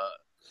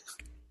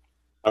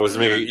 I was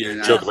making a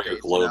United joke about your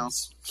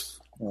States,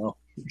 you know?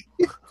 globes.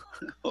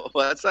 Oh.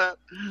 What's that?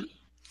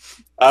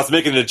 I was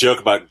making a joke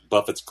about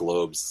Buffett's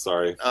globes.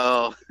 Sorry.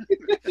 Oh,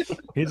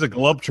 He's a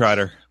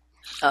globetrotter.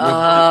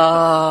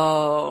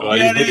 Oh.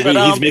 He's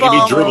making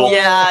me dribble.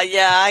 Yeah,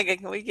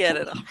 we get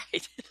it. All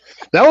right.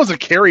 That was a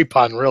Carrie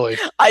pun, really.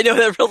 I know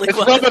that really It's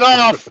was. rubbing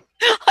off.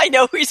 I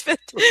know you can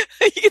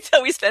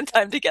tell we spent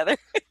time together.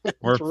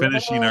 We're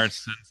finishing our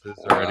senses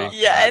already.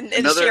 Yeah, and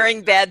Another-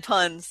 sharing bad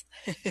puns.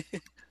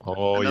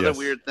 Oh, another yes.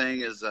 weird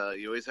thing is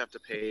you always have to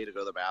pay to go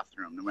to the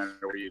bathroom, no matter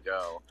where you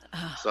go.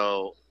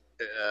 So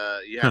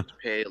you have to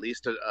pay at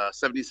least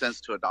 70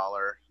 cents to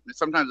 $1.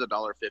 Sometimes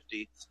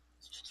 $1.50.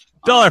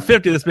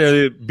 $1.50. This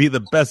may be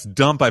the best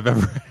dump I've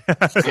ever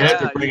had. Yeah,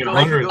 they're bringing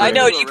 100 I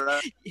know there.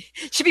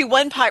 should be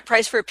one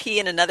price for a pee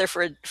and another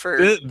for This for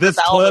bowel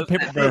toilet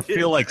movement. paper better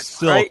feel like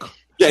silk. Right?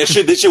 Yeah,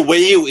 they should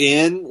weigh you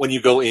in when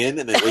you go in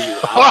and then weigh you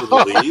out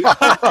when you leave.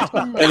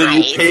 And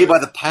then you pay by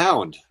the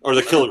pound or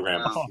the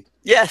kilogram. Wow.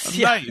 Yes,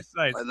 yeah.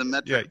 Nice. By the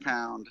metric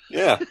pound.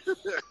 Yeah.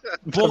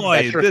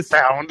 Boy, Metric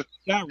pound.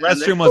 that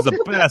restroom was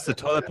the best. The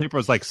toilet paper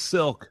was like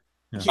silk.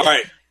 All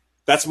right.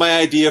 That's my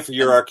idea for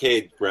your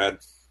arcade, Brad.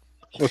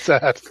 What's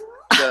that?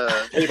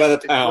 Pay by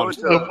the pound.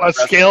 A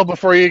scale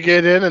before you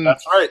get in, and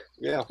That's right.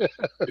 Yeah.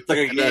 It's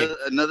like a game.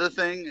 Another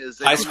thing is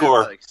they High don't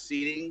score. have, like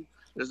seating.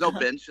 There's no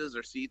benches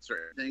or seats or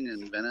anything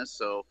in Venice,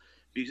 so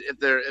if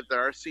there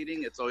are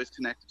seating, it's always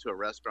connected to a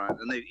restaurant,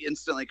 and they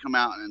instantly come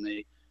out and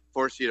they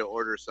force you to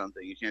order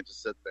something. You can't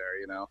just sit there,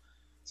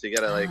 So you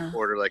gotta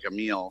order like a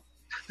meal.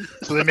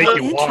 so they make Oh,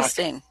 you walk.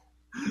 interesting.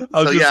 I was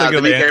So just yeah, thinking they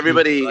of make Andrew's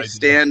everybody idea.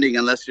 standing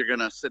unless you're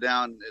gonna sit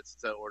down. It's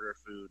to order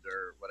food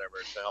or whatever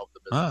to help the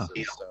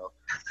businesses. So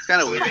it's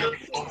kind of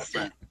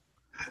weird.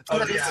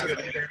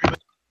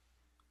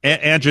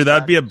 Andrew,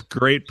 that'd be a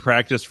great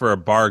practice for a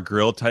bar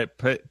grill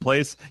type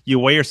place. You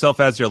weigh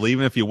yourself as you're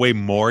leaving. If you weigh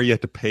more, you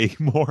have to pay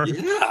more.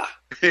 Yeah.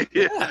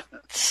 Yeah.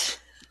 That's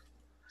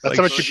Like,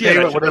 how much you shit,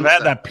 pay. I should have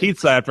had that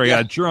pizza after I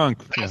got drunk.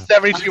 Yeah.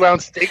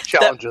 72-ounce steak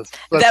challenges.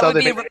 That's that how would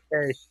they be make it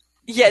pay.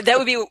 Yeah, that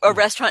would be a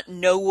restaurant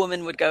no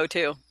woman would go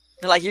to.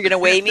 They're like, you're gonna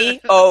weigh me?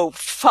 Oh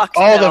fuck!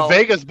 Oh, no. the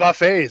Vegas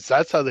buffets.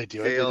 That's how they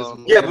do it. They just-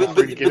 Yeah, but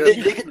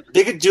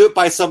they could do it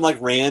by some like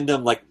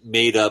random like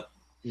made up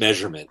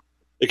measurement.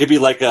 It could be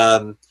like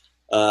like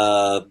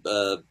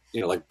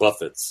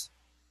Buffett's.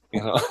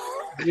 No,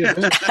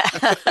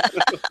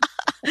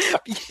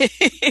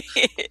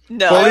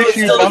 42 it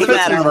still doesn't Buffett's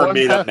matter. is Are one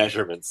made pound. up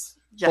measurements.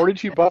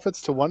 42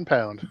 Buffett's to 1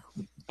 pound.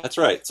 That's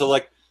right. So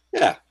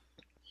yeah.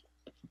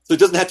 So it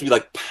doesn't have to be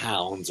like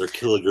pounds or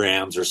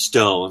kilograms or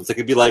stones. It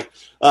could be like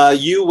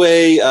you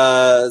weigh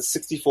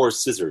 64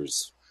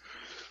 scissors.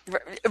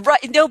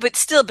 Right? No, but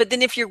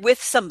then if you're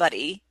with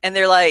somebody and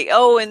they're like,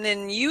 "Oh, and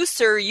then you,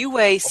 sir, you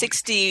weigh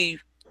 60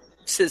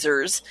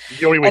 scissors,"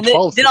 You only weigh and then,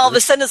 12 all of a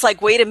scissors. sudden it's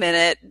like, "Wait a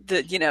minute,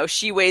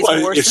 she weighs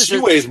Well, more if scissors." she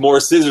weighs more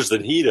scissors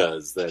than he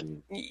does,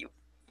 then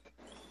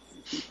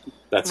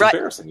that's Right.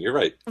 embarrassing. You're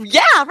right.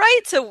 Yeah,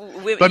 right.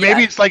 So, But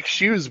maybe it's like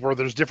shoes where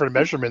there's different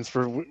measurements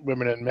for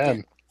women and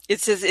men.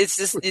 it's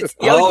just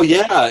Oh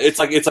yeah, it's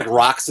like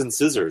rocks and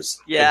scissors.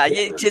 Yeah,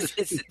 it's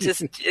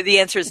just the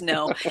answer is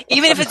no.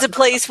 Even if it's a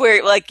place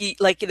where like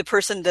the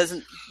person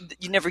doesn't,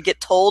 you never get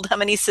told how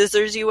many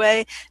scissors you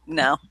weigh.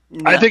 No.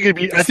 I think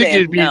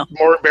it'd be no.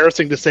 more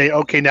embarrassing to say,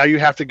 okay, now you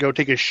have to go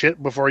take a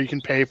shit before you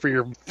can pay for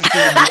your meal.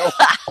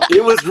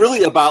 It was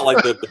really about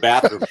like the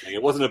bathroom thing.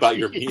 It wasn't about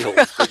your meals.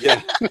 But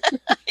yeah,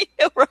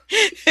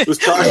 it was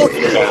charged with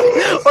the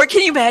bathroom. Or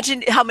can you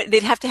imagine how many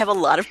they'd have to have a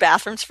lot of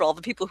bathrooms for all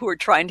the people who are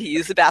trying to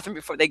use the bathroom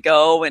before they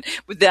go, and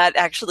would that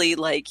actually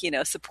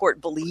support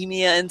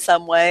bulimia in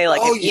some way? Like,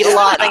 if you eat a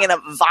lot, I'm going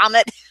to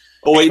vomit.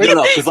 Oh wait,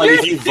 no, because like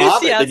if you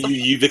vomit, then enthusiasm.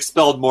 you've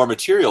expelled more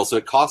material, so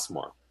it costs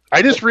more.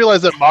 I just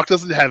realized that Mock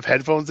doesn't have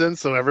headphones in,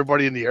 so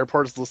everybody in the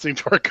airport is listening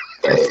to our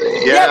conversation.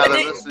 Yeah, but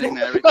they're listening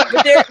to everything.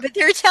 But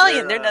they're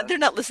Italian. They're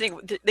not listening.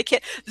 They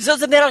can't.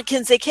 Those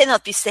Americans, they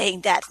cannot be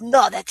saying that.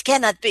 No, that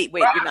cannot be.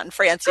 Wait, you're not in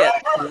France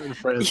yet. In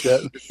France yet.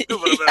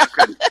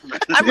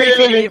 I'm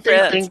reading in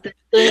France.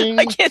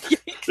 I can't.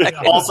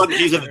 All of a sudden,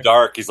 he's in the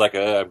dark. He's like,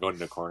 I'm going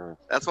in a corner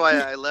That's why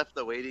I left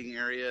the waiting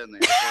area in the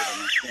airport.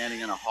 I'm standing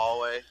in a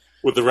hallway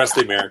with the rest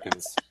of the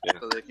Americans. Yeah.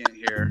 so they can't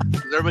hear.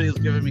 'Cause everybody was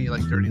giving me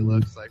like dirty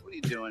looks, like, "What are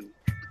you doing?"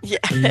 Yeah.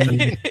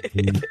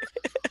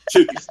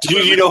 Do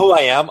you know who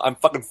I am? I'm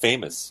fucking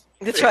famous.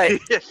 That's right.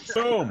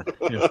 Boom.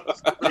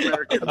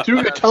 I'm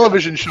doing a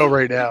television show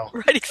right now.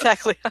 Right,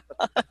 exactly.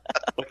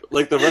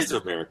 Like the rest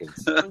of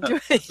Americans.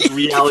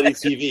 Reality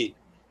TV.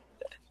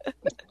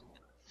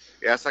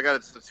 Yes, I got a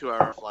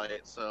 2-hour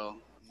flight, so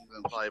I'm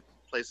gonna probably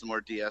play some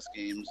more DS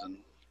games and.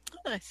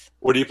 Nice.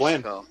 What are you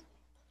playing? So,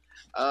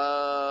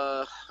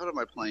 what am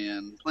I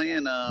playing?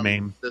 Playing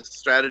Mame. this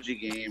strategy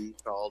game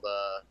called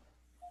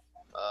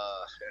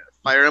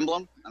Fire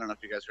Emblem. I don't know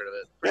if you guys heard of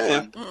it. Pretty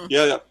Yeah, fun.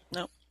 yeah.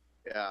 No.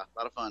 Yeah, a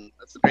lot of fun.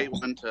 That's a great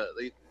one to.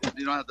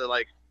 You don't have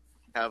to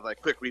have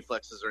quick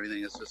reflexes or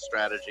anything. It's just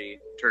strategy,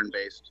 turn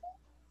based.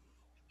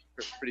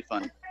 Pretty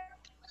fun.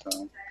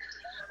 So,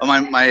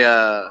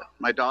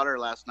 my daughter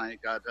last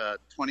night got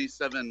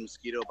 27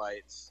 mosquito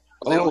bites.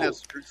 They don't have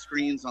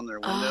screens on their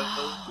windows.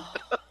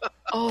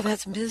 Oh,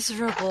 that's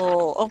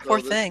miserable. Oh, poor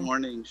This thing.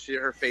 morning,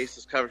 her face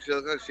is covered. She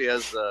looks like she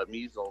has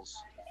measles.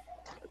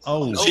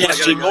 Oh, She has I gotta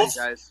go, shingles?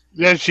 guys.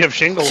 Yeah, she have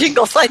shingles.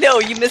 Shingles. I know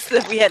you missed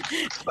that. We had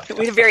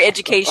a very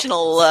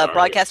educational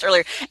broadcast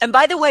earlier. And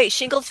by the way,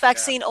 shingles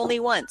vaccine only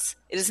once.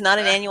 It is not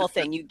an annual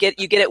thing. You get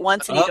it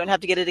once, and you don't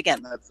have to get it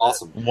again. That's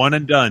Awesome. one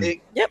and done.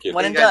 Hey, Yep, Yeah.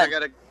 one hey and guys, I done.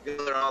 gotta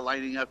go. They're all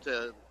lining up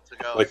to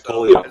go. Like so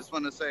polio. I just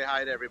want to say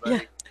hi to everybody.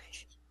 Yeah.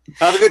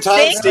 Have a good time,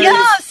 Thank Steve.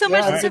 you so much.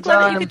 Yeah, I'm so good glad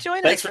that you time. could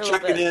join Thanks us for a little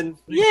checking bit. in.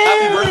 Yay.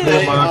 Happy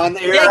birthday on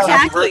air. Yeah, Happy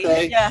exactly.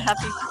 birthday. Yeah,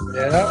 happy.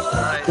 Yeah. All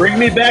right. Bring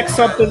me back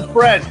something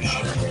French.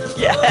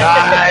 Yeah.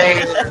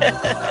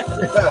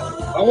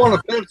 I want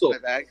a pencil. My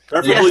bag.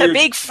 Preferably Yeah, a your-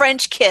 big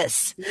French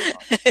kiss.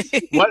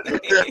 What?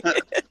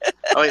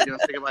 Oh, wait, you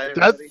want to say goodbye to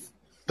That's everybody?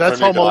 that's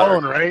From Home your daughter.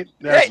 Alone, right?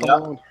 That's Right.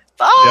 Home Alone.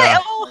 Bye. Yeah.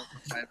 Oh,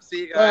 All right, see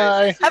you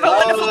guys. Bye. have a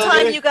Bye. wonderful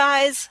time, you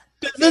guys.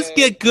 Does this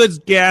get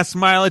good gas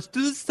mileage?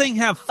 Does this thing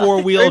have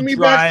 4-wheel Bring me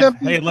back drive?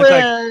 something Hey,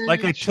 fresh.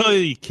 like I tell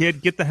you,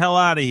 kid, get the hell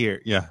out of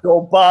here. Yeah.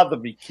 Don't bother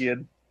me,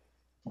 kid.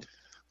 Yeah,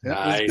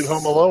 that's a Nice. good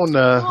Home Alone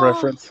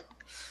reference.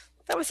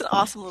 That was an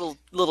awesome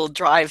little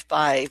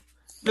drive-by.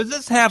 Does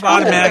this have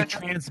automatic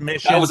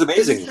transmission? That was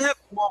amazing. Does this have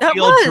That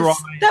 4-wheel was drive?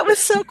 that was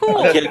so cool.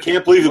 I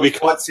can't believe that we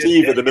caught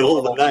Steve in the middle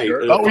of the night.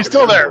 Oh, he's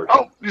still there.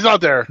 Oh, he's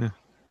out there.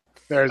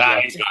 There's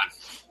Nice.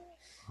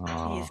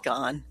 He's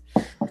gone.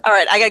 All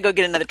right, I gotta go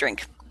get another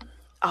drink.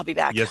 I'll be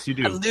back. Yes, you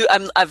do.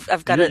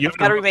 I've got to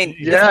remain.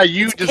 Yeah,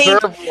 you it's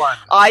deserve painful. one.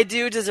 I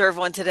do deserve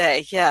one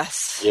today.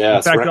 Yes.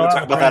 Yes, In we're fact, not going to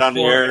talk about that on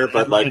the air,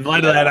 but like, in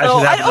light of that, I Oh,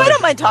 should I have don't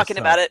mind another talking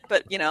drink about it,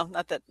 but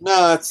not that.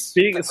 no, it's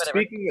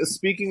Whatever.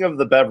 Speaking of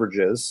the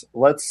beverages,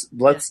 let's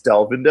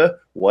delve into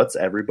what's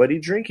everybody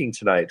drinking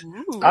tonight.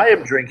 Ooh. I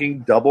am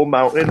drinking Double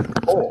Mountain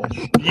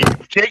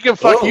Kolsch. Jacob,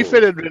 you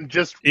fit in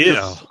just Ew.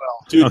 well.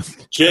 dude,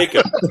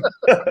 Jacob.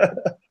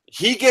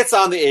 He gets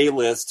on the A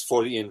list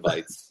for the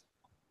invites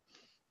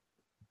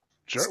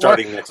Sure.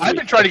 starting Well, next I've week.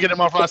 been trying to get him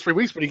off the last 3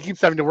 weeks, but he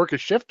keeps having to work a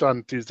shift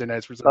on Tuesday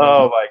nights for some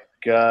Oh reason. my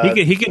god!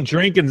 He can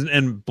drink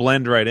and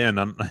blend right in.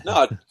 No,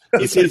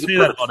 he's I say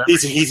that about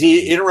he's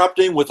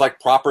interrupting with like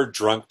proper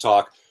drunk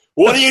talk.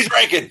 What are you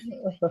drinking?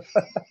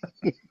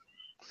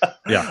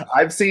 Yeah.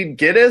 I've seen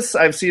Guinness.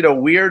 I've seen a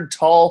weird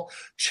tall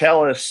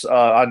chalice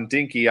on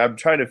Dinky. I'm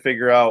trying to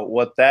figure out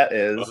what that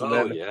is. Oh,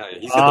 and then, yeah.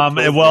 He's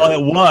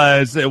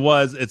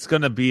It's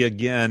going to be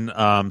again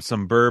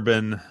some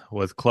bourbon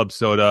with club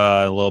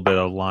soda, a little bit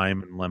of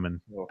lime and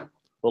lemon.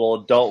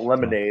 little adult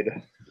lemonade.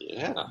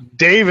 Yeah.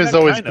 Dave is Yeah,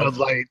 always kind of. Bud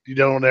Light. You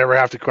don't ever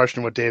have to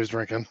question what Dave's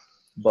drinking.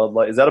 Bud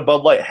Light. Is that a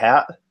Bud Light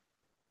hat?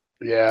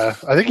 Yeah,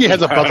 I think he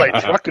has a Bud Light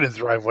truck in his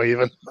driveway.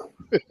 Even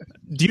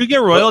Do you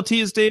get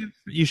royalties, Dave?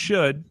 You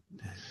should.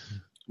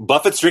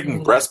 Buffett's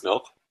drinking breast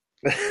milk.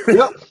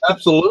 Yep,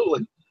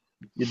 absolutely.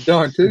 You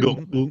darn too.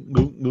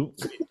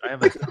 I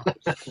have a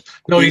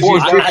No, he's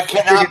I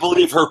cannot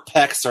believe her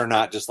pecs are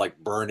not just like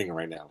burning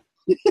right now.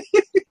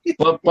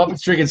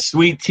 Buffett's drinking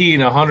sweet tea in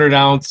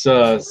 100-ounce.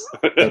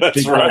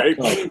 That's right.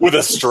 With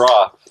a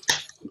straw.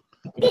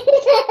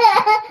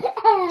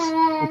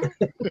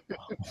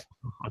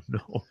 Oh,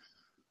 no.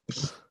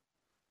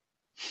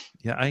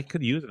 Yeah, I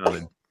could use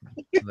another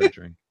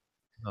drink.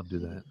 I'll do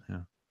that.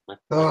 Yeah.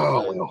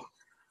 Oh, well.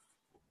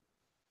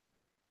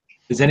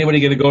 Is anybody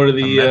going to go to I'm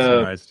the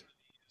mesmerized.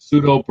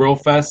 Pseudo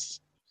Brofest?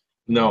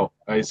 No,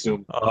 I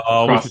assume.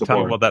 Oh, we across should the talk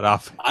board. about that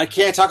off. I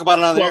can't talk about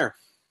it on the air.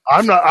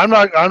 I'm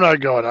not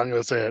going. I'm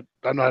going to say it.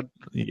 I'm not.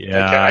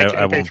 Yeah, I can't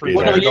I pay won't $300 be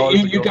Well, there. no,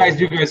 you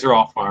guys are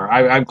all far.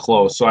 I'm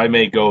close, so I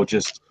may go.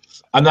 Just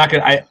I'm not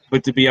gonna.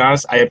 But to be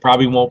honest, I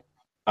probably won't.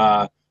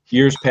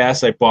 Years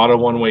past, I bought a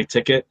one-way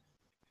ticket.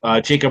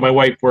 Jacob, my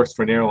wife works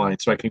for an airline,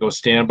 so I can go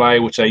standby,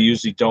 which I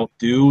usually don't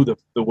do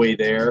the way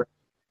there.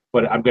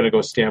 But I'm gonna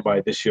go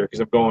standby this year because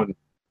I'm going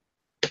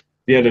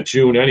the end of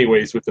June,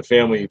 anyways, with the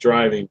family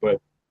driving.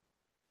 But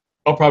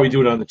I'll probably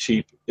do it on the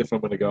cheap if I'm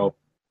gonna go.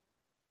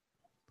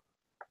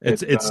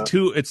 It's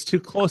too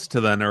close to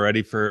then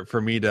already for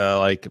me to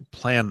like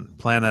plan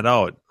it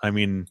out. I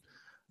mean,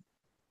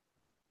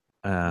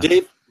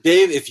 Dave,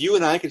 if you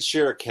and I could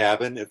share a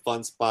cabin at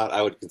Fun Spot,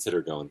 I would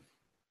consider going.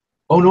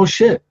 Oh no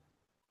shit!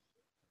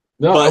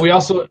 No, But- we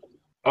also.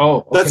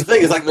 Oh, That's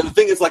okay. the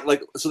thing is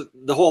like so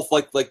the whole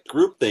like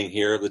group thing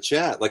here of the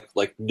chat,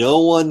 like no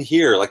one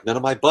here, like none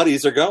of my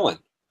buddies are going.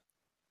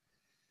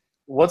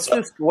 What's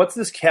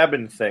this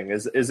cabin thing?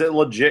 Is it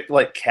legit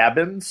like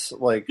cabins?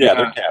 Like Yeah,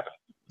 they're cabin.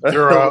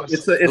 They're,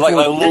 it's like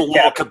legit little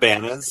cabin.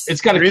 cabanas.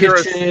 It's got a You're either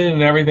a- kitchen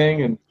and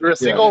everything, and You're a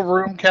single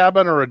room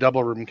cabin or a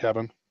double room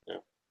cabin.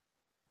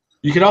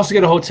 you can also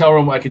get a hotel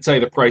room. I can tell you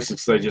the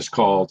prices that I just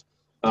called,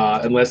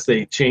 unless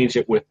they change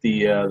it with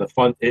the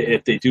fund.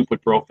 If they do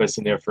put Brofest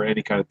in there for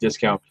any kind of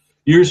discount.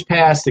 Years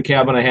past, the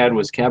cabin I had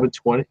was cabin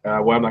 20.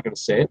 Well, I'm not going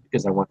to say it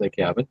because I want that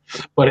cabin,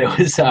 but it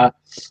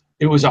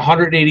was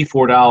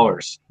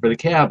 $184 for the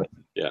cabin.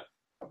 Yeah.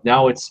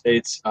 Now it's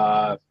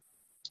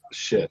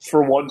shit.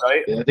 for one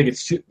night. I think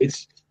it's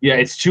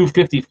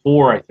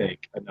 $254. I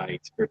think a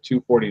night or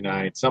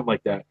 $249, something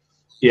like that.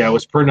 Yeah, it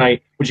was per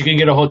night. But you can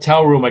get a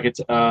hotel room. Like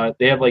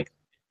they have like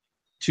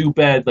 2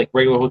 bed, like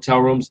regular hotel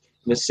rooms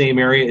in the same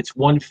area. It's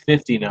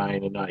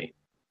 $159 a night,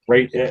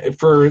 right?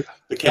 For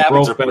The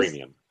cabins are Brofest.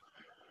 premium.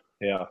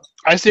 Yeah.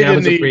 I stayed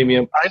Cabins in are the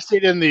premium. I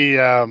stayed in the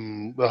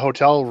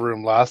hotel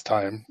room last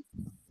time,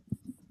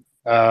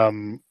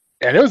 and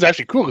it was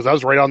actually cool because I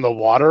was right on the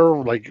water.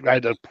 Like I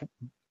had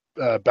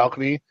a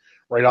balcony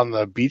right on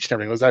the beach and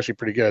everything. It was actually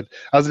pretty good.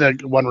 I was in a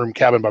 1-room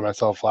cabin by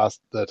myself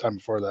the time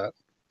before that.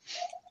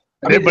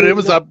 But it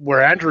was up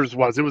where Andrews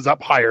was. It was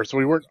up higher, so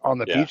we weren't on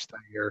the Yeah. beach that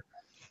year.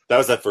 That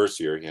was that first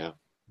year, yeah.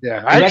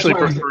 Yeah, I that's actually why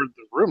I was- preferred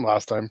the room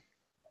last time.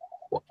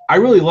 I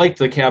really liked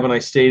the cabin I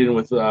stayed in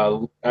with.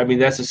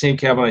 That's the same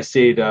cabin I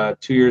stayed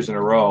 2 years in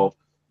a row,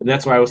 and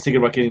that's why I was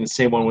thinking about getting the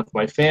same one with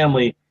my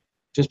family,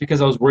 just because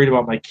I was worried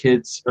about my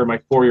kids or my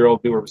 4-year-old.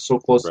 We were so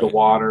close to the Right.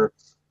 water,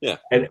 Yeah.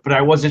 But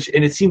I wasn't,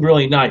 and it seemed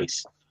really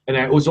nice. And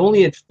it was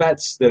only at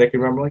Fets that I could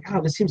remember, like,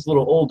 this seems a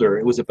little older.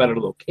 It was a better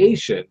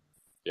location.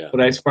 Yeah.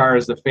 But as far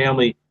as the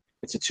family,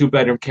 it's a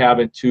 2-bedroom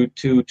cabin, two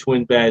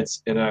twin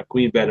beds, and a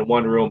queen bed in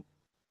one room.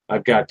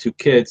 I've got 2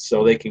 kids,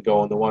 so they can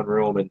go in the one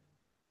room and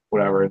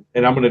whatever.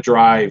 And I'm going to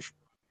drive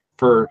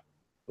for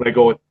when I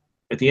go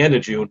at the end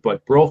of June.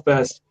 But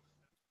Brofest,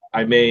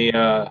 I may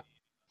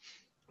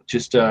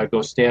just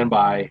go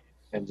standby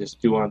and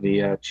just do on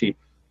the cheap,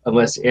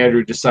 unless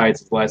Andrew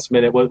decides at the last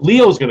minute. Well,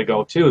 Leo's going to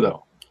go too,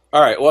 though. All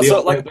right. Well, Leo,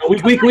 so like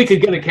we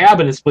could get a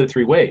cabin and split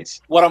 3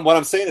 ways. what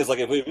I'm saying is like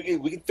if we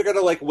can figure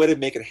out like a way to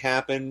make it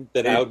happen,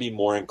 then I would be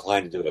more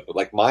inclined to do it. But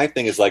like my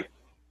thing is like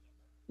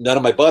none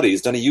of my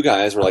buddies, none of you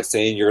guys were like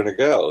saying you're going to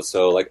go.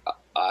 So like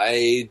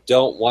I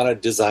don't want to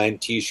design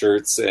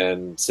T-shirts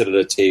and sit at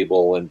a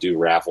table and do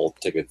raffle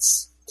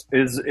tickets.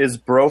 Is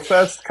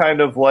Brofest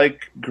kind of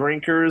like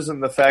Grinkers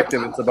in the fact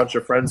that it's a bunch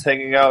of friends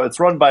hanging out?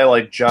 It's run by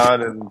like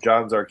John and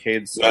John's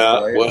Arcade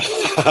stuff, right?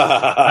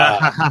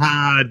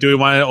 Do we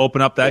want to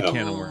open up that Yeah.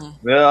 can of worms?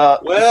 Yeah.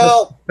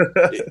 Well,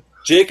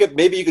 Jacob,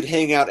 maybe you could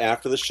hang out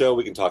after the show.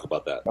 We can talk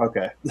about that.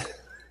 Okay.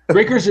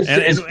 Breakers is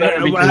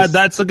better because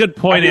That's a good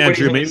point, everybody's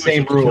Andrew. in the Maybe we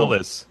same should kill room.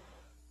 this.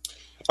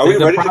 Are we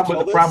the ready to problem,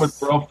 kill the problem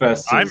this? with Brofest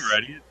is I'm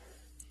ready.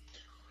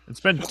 It's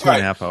been 2.5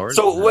 Right. hours.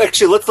 So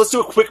actually, let's do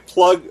a quick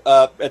plug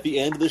at the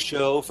end of the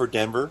show for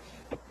Denver.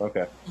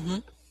 Okay.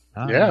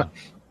 Ah. Yeah.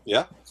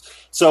 Yeah.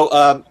 So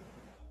I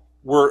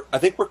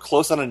think we're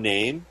close on a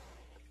name.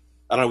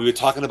 I don't know. We were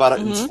talking about it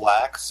in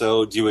Slack.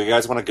 So do you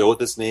guys want to go with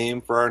this name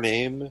for our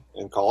name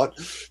and call it?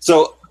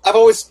 So I've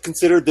always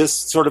considered this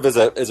sort of as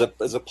a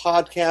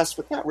podcast,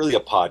 but not really a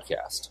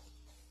podcast.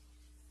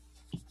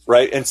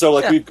 Right. And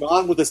so we've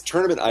gone with this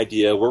tournament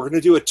idea. We're going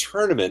to do a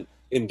tournament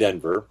in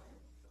Denver.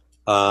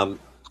 August.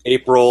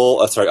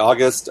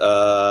 August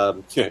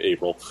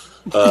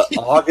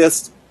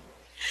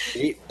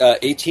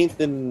 18th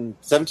and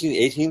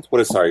 17th,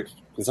 18th.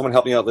 Can someone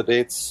help me out with the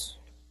dates?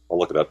 I'll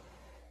look it up.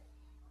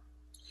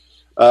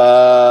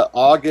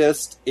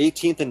 August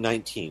 18th and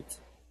 19th.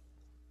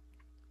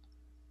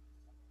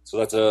 So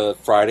that's a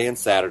Friday and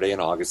Saturday in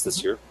August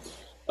this year.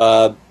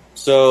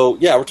 So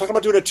yeah, we're talking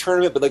about doing a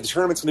tournament, but like the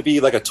tournament's going to be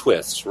like a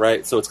twist,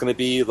 right? So it's going to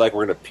be like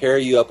we're going to pair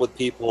you up with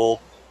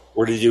people.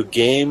 We're going to do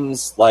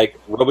games like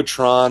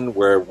Robotron,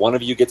 where one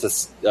of you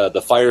gets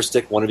the fire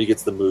stick, one of you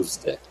gets the move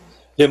stick.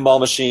 Pinball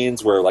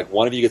machines, where like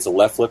one of you gets the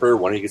left flipper,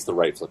 one of you gets the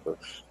right flipper.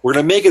 We're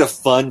going to make it a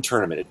fun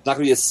tournament. It's not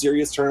going to be a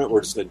serious tournament.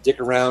 We're just going to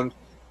dick around,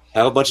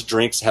 have a bunch of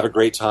drinks, have a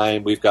great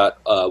time. We've got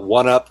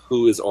One Up,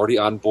 who is already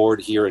on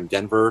board here in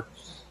Denver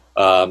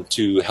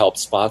to help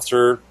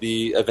sponsor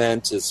the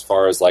event as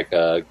far as like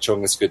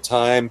showing us a good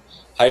time.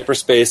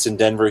 Hyperspace in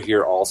Denver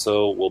here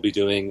also will be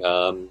doing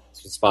some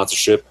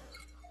sponsorship.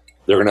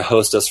 They're going to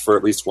host us for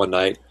at least one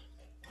night.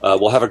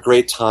 We'll have a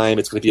great time.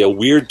 It's going to be a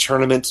weird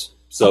tournament,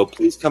 so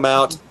please come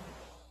out.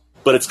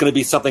 But it's going to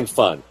be something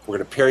fun. We're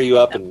going to pair you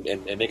up and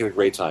make it a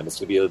great time. It's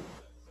going to be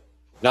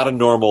not a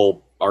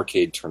normal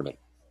arcade tournament.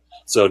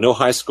 So no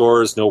high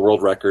scores, no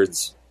world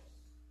records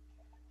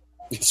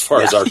as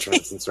far as our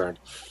tournament's concerned.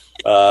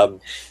 But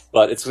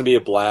it's going to be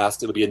a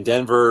blast. It'll be in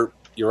Denver.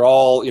 You're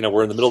all,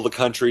 we're in the middle of the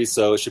country,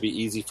 so it should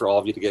be easy for all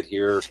of you to get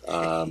here.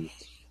 August.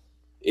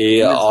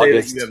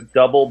 You have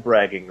double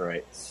bragging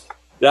rights.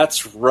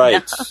 That's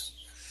right.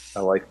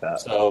 I like that.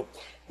 So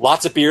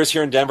lots of beers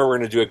here in Denver. We're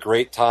going to do a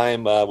great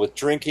time with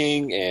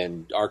drinking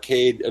and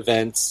arcade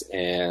events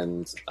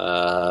and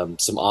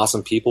some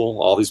awesome people,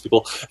 all these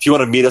people. If you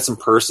want to meet us in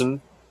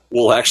person,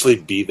 we'll actually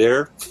be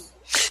there.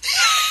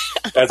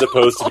 As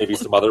opposed to maybe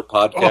some other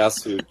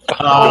podcasts who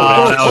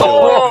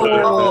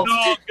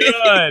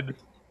good.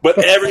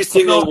 But every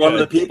single one of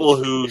the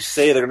people who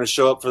say they're going to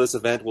show up for this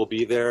event will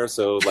be there.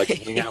 So,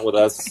 hang out with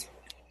us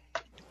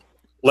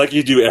like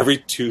you do every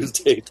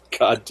Tuesday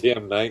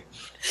goddamn night.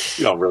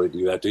 You don't really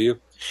do that, do you?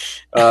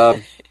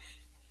 But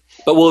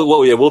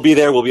we'll be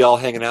there. We'll be all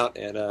hanging out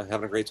and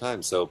having a great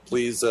time. So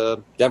please,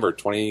 Denver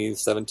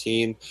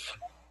 2017.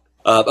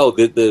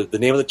 The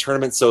name of the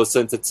tournament. So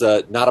since it's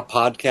not a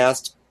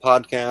podcast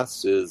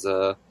is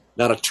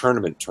not a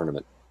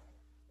tournament.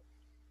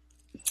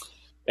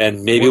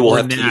 And maybe we'll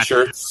have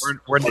T-shirts.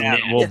 We're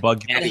natty. We'll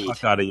bug the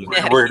fuck out of you.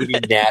 We're going to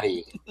be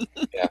natty.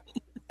 Yeah.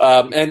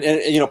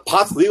 And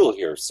pot's legal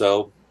here,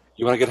 so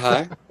you want to get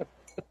high?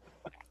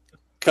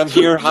 Come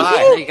here high.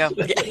 There you go.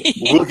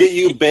 We'll get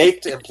you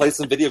baked and play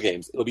some video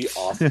games. It'll be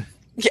awesome.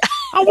 Yeah.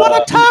 I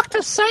want to talk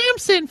to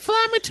Samson.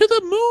 Fly me to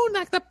the moon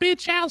like the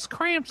bitch House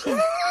Crampson.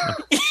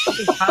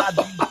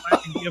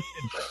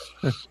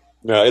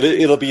 No,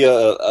 it'll be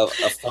a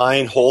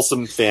fine,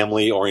 wholesome,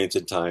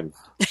 family-oriented time.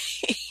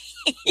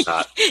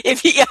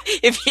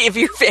 If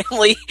your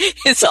family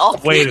is all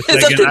wait a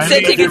second,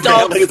 your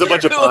family is a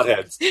bunch of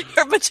potheads.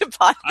 You're a bunch of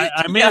potheads.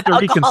 I may have to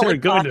reconsider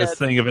going to this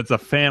thing if it's a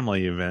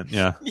family event.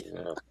 Yeah.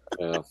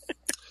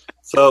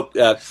 So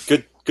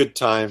good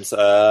times.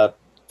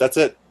 That's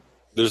it.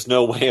 There's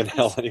no way in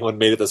hell anyone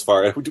made it this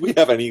far. Do we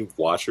have any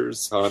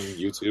watchers on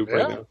YouTube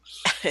right now?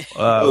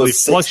 We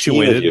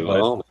fluctuated.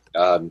 Oh my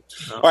god!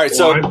 All right,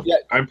 so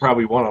I'm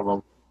probably one of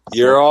them.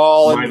 You're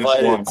all Minus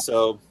invited. one.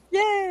 So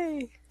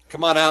Yay!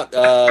 come on out.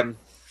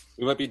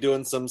 We might be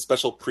doing some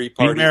special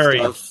pre-party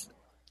stuff,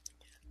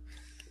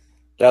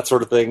 that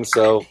sort of thing.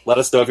 So let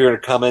us know if you're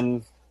going to come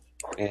in.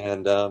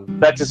 And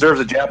that deserves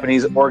a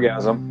Japanese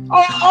orgasm.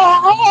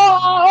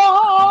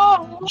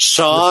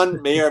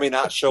 Sean may or may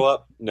not show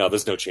up. No,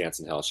 there's no chance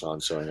in hell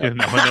Sean's showing up.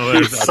 No,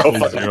 there's so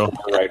fucking zero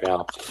right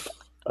now.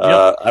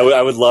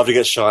 I would love to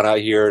get Sean out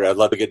here. I'd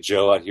love to get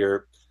Joe out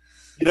here.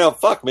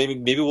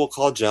 Maybe we'll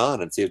call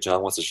John and see if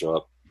John wants to show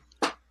up.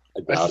 I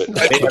doubt it.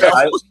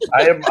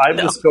 I'm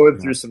just going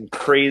through some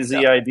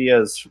crazy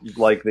ideas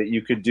like that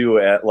you could do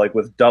at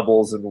with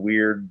doubles and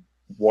weird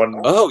one.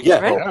 Oh yeah.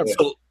 Right.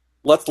 So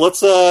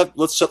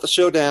let's shut the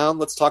show down.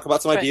 Let's talk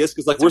about some ideas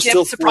because we're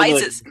still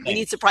surprises. We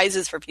need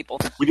surprises for people.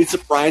 We need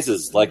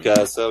surprises.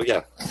 So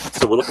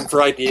we're looking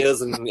for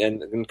ideas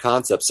and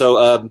concepts.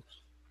 So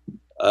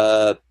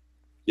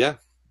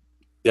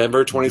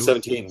Denver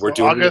 2017. We're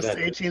doing August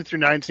 18th through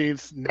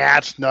 19th.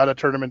 Natch, not a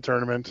tournament.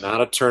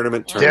 Not a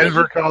tournament.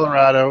 Denver,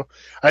 Colorado.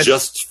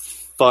 Just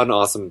fun,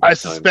 awesome. I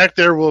suspect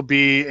there will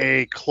be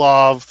a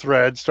Clav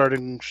thread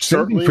starting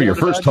shortly for your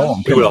first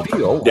home. We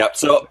will. Yeah.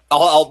 So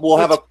we'll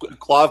have a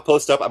Clav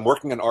post up. I'm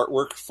working on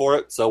artwork for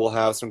it, so we'll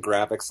have some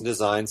graphics and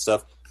design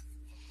stuff,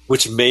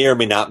 which may or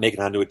may not make it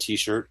onto a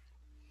T-shirt.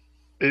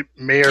 It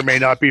may or may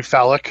not be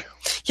phallic.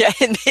 Yeah,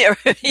 and there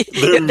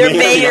may or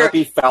may not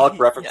be phallic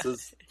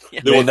references.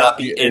 There will not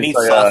be any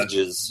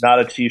sausages. Not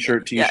a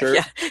T-shirt. Yeah.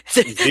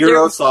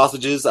 Zero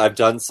sausages. I've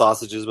done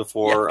sausages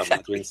before. I'm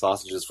not doing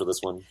sausages for this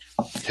one.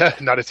 Yeah,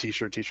 not a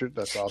T-shirt. T-shirt.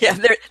 That's awesome.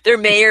 Yeah, there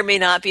may or may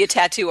not be a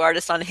tattoo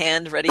artist on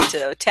hand ready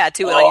to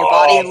tattoo it on your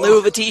body in lieu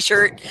of a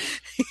T-shirt.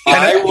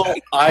 I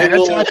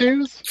will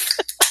tattoos.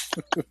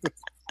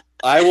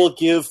 I will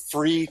give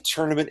free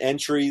tournament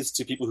entries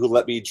to people who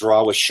let me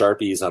draw with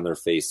Sharpies on their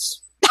face.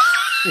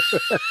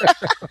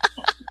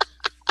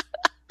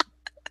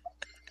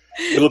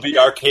 It'll be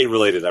arcade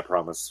related, I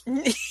promise.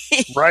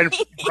 Brian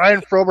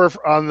Frober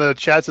on the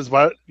chat says,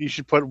 "Why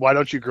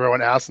don't you grow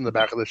an ass in the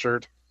back of the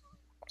shirt?"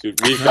 Dude,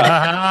 we've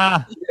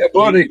got yeah,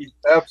 buddy,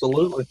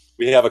 absolutely.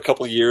 We have a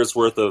couple years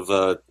worth of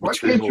Why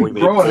material. can't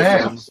you grow an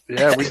ass?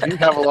 Yeah, we do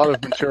have a lot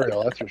of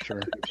material. That's for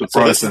sure.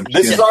 So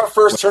this is our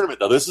first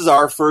tournament, though. This is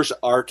our first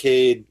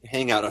arcade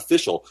hangout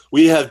official.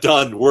 We have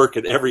done work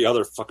at every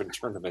other fucking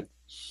tournament.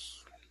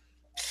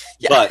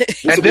 Yeah. But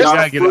this And will be this- our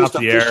Gotta get it first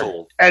off the air.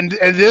 official. And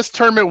this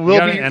tournament will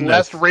gotta be end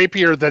less this.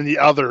 rapier than the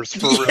others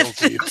for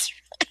realsies.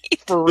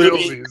 For It'll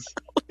be- realsies.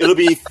 It'll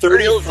be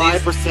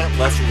 35%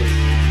 less weight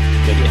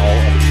than all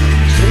other tournaments.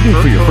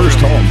 Saving for your first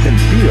home can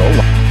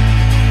feel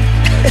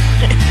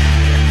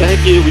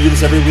Thank you. We do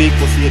this every week.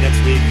 We'll see you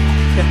next week.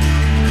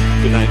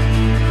 Good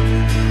night.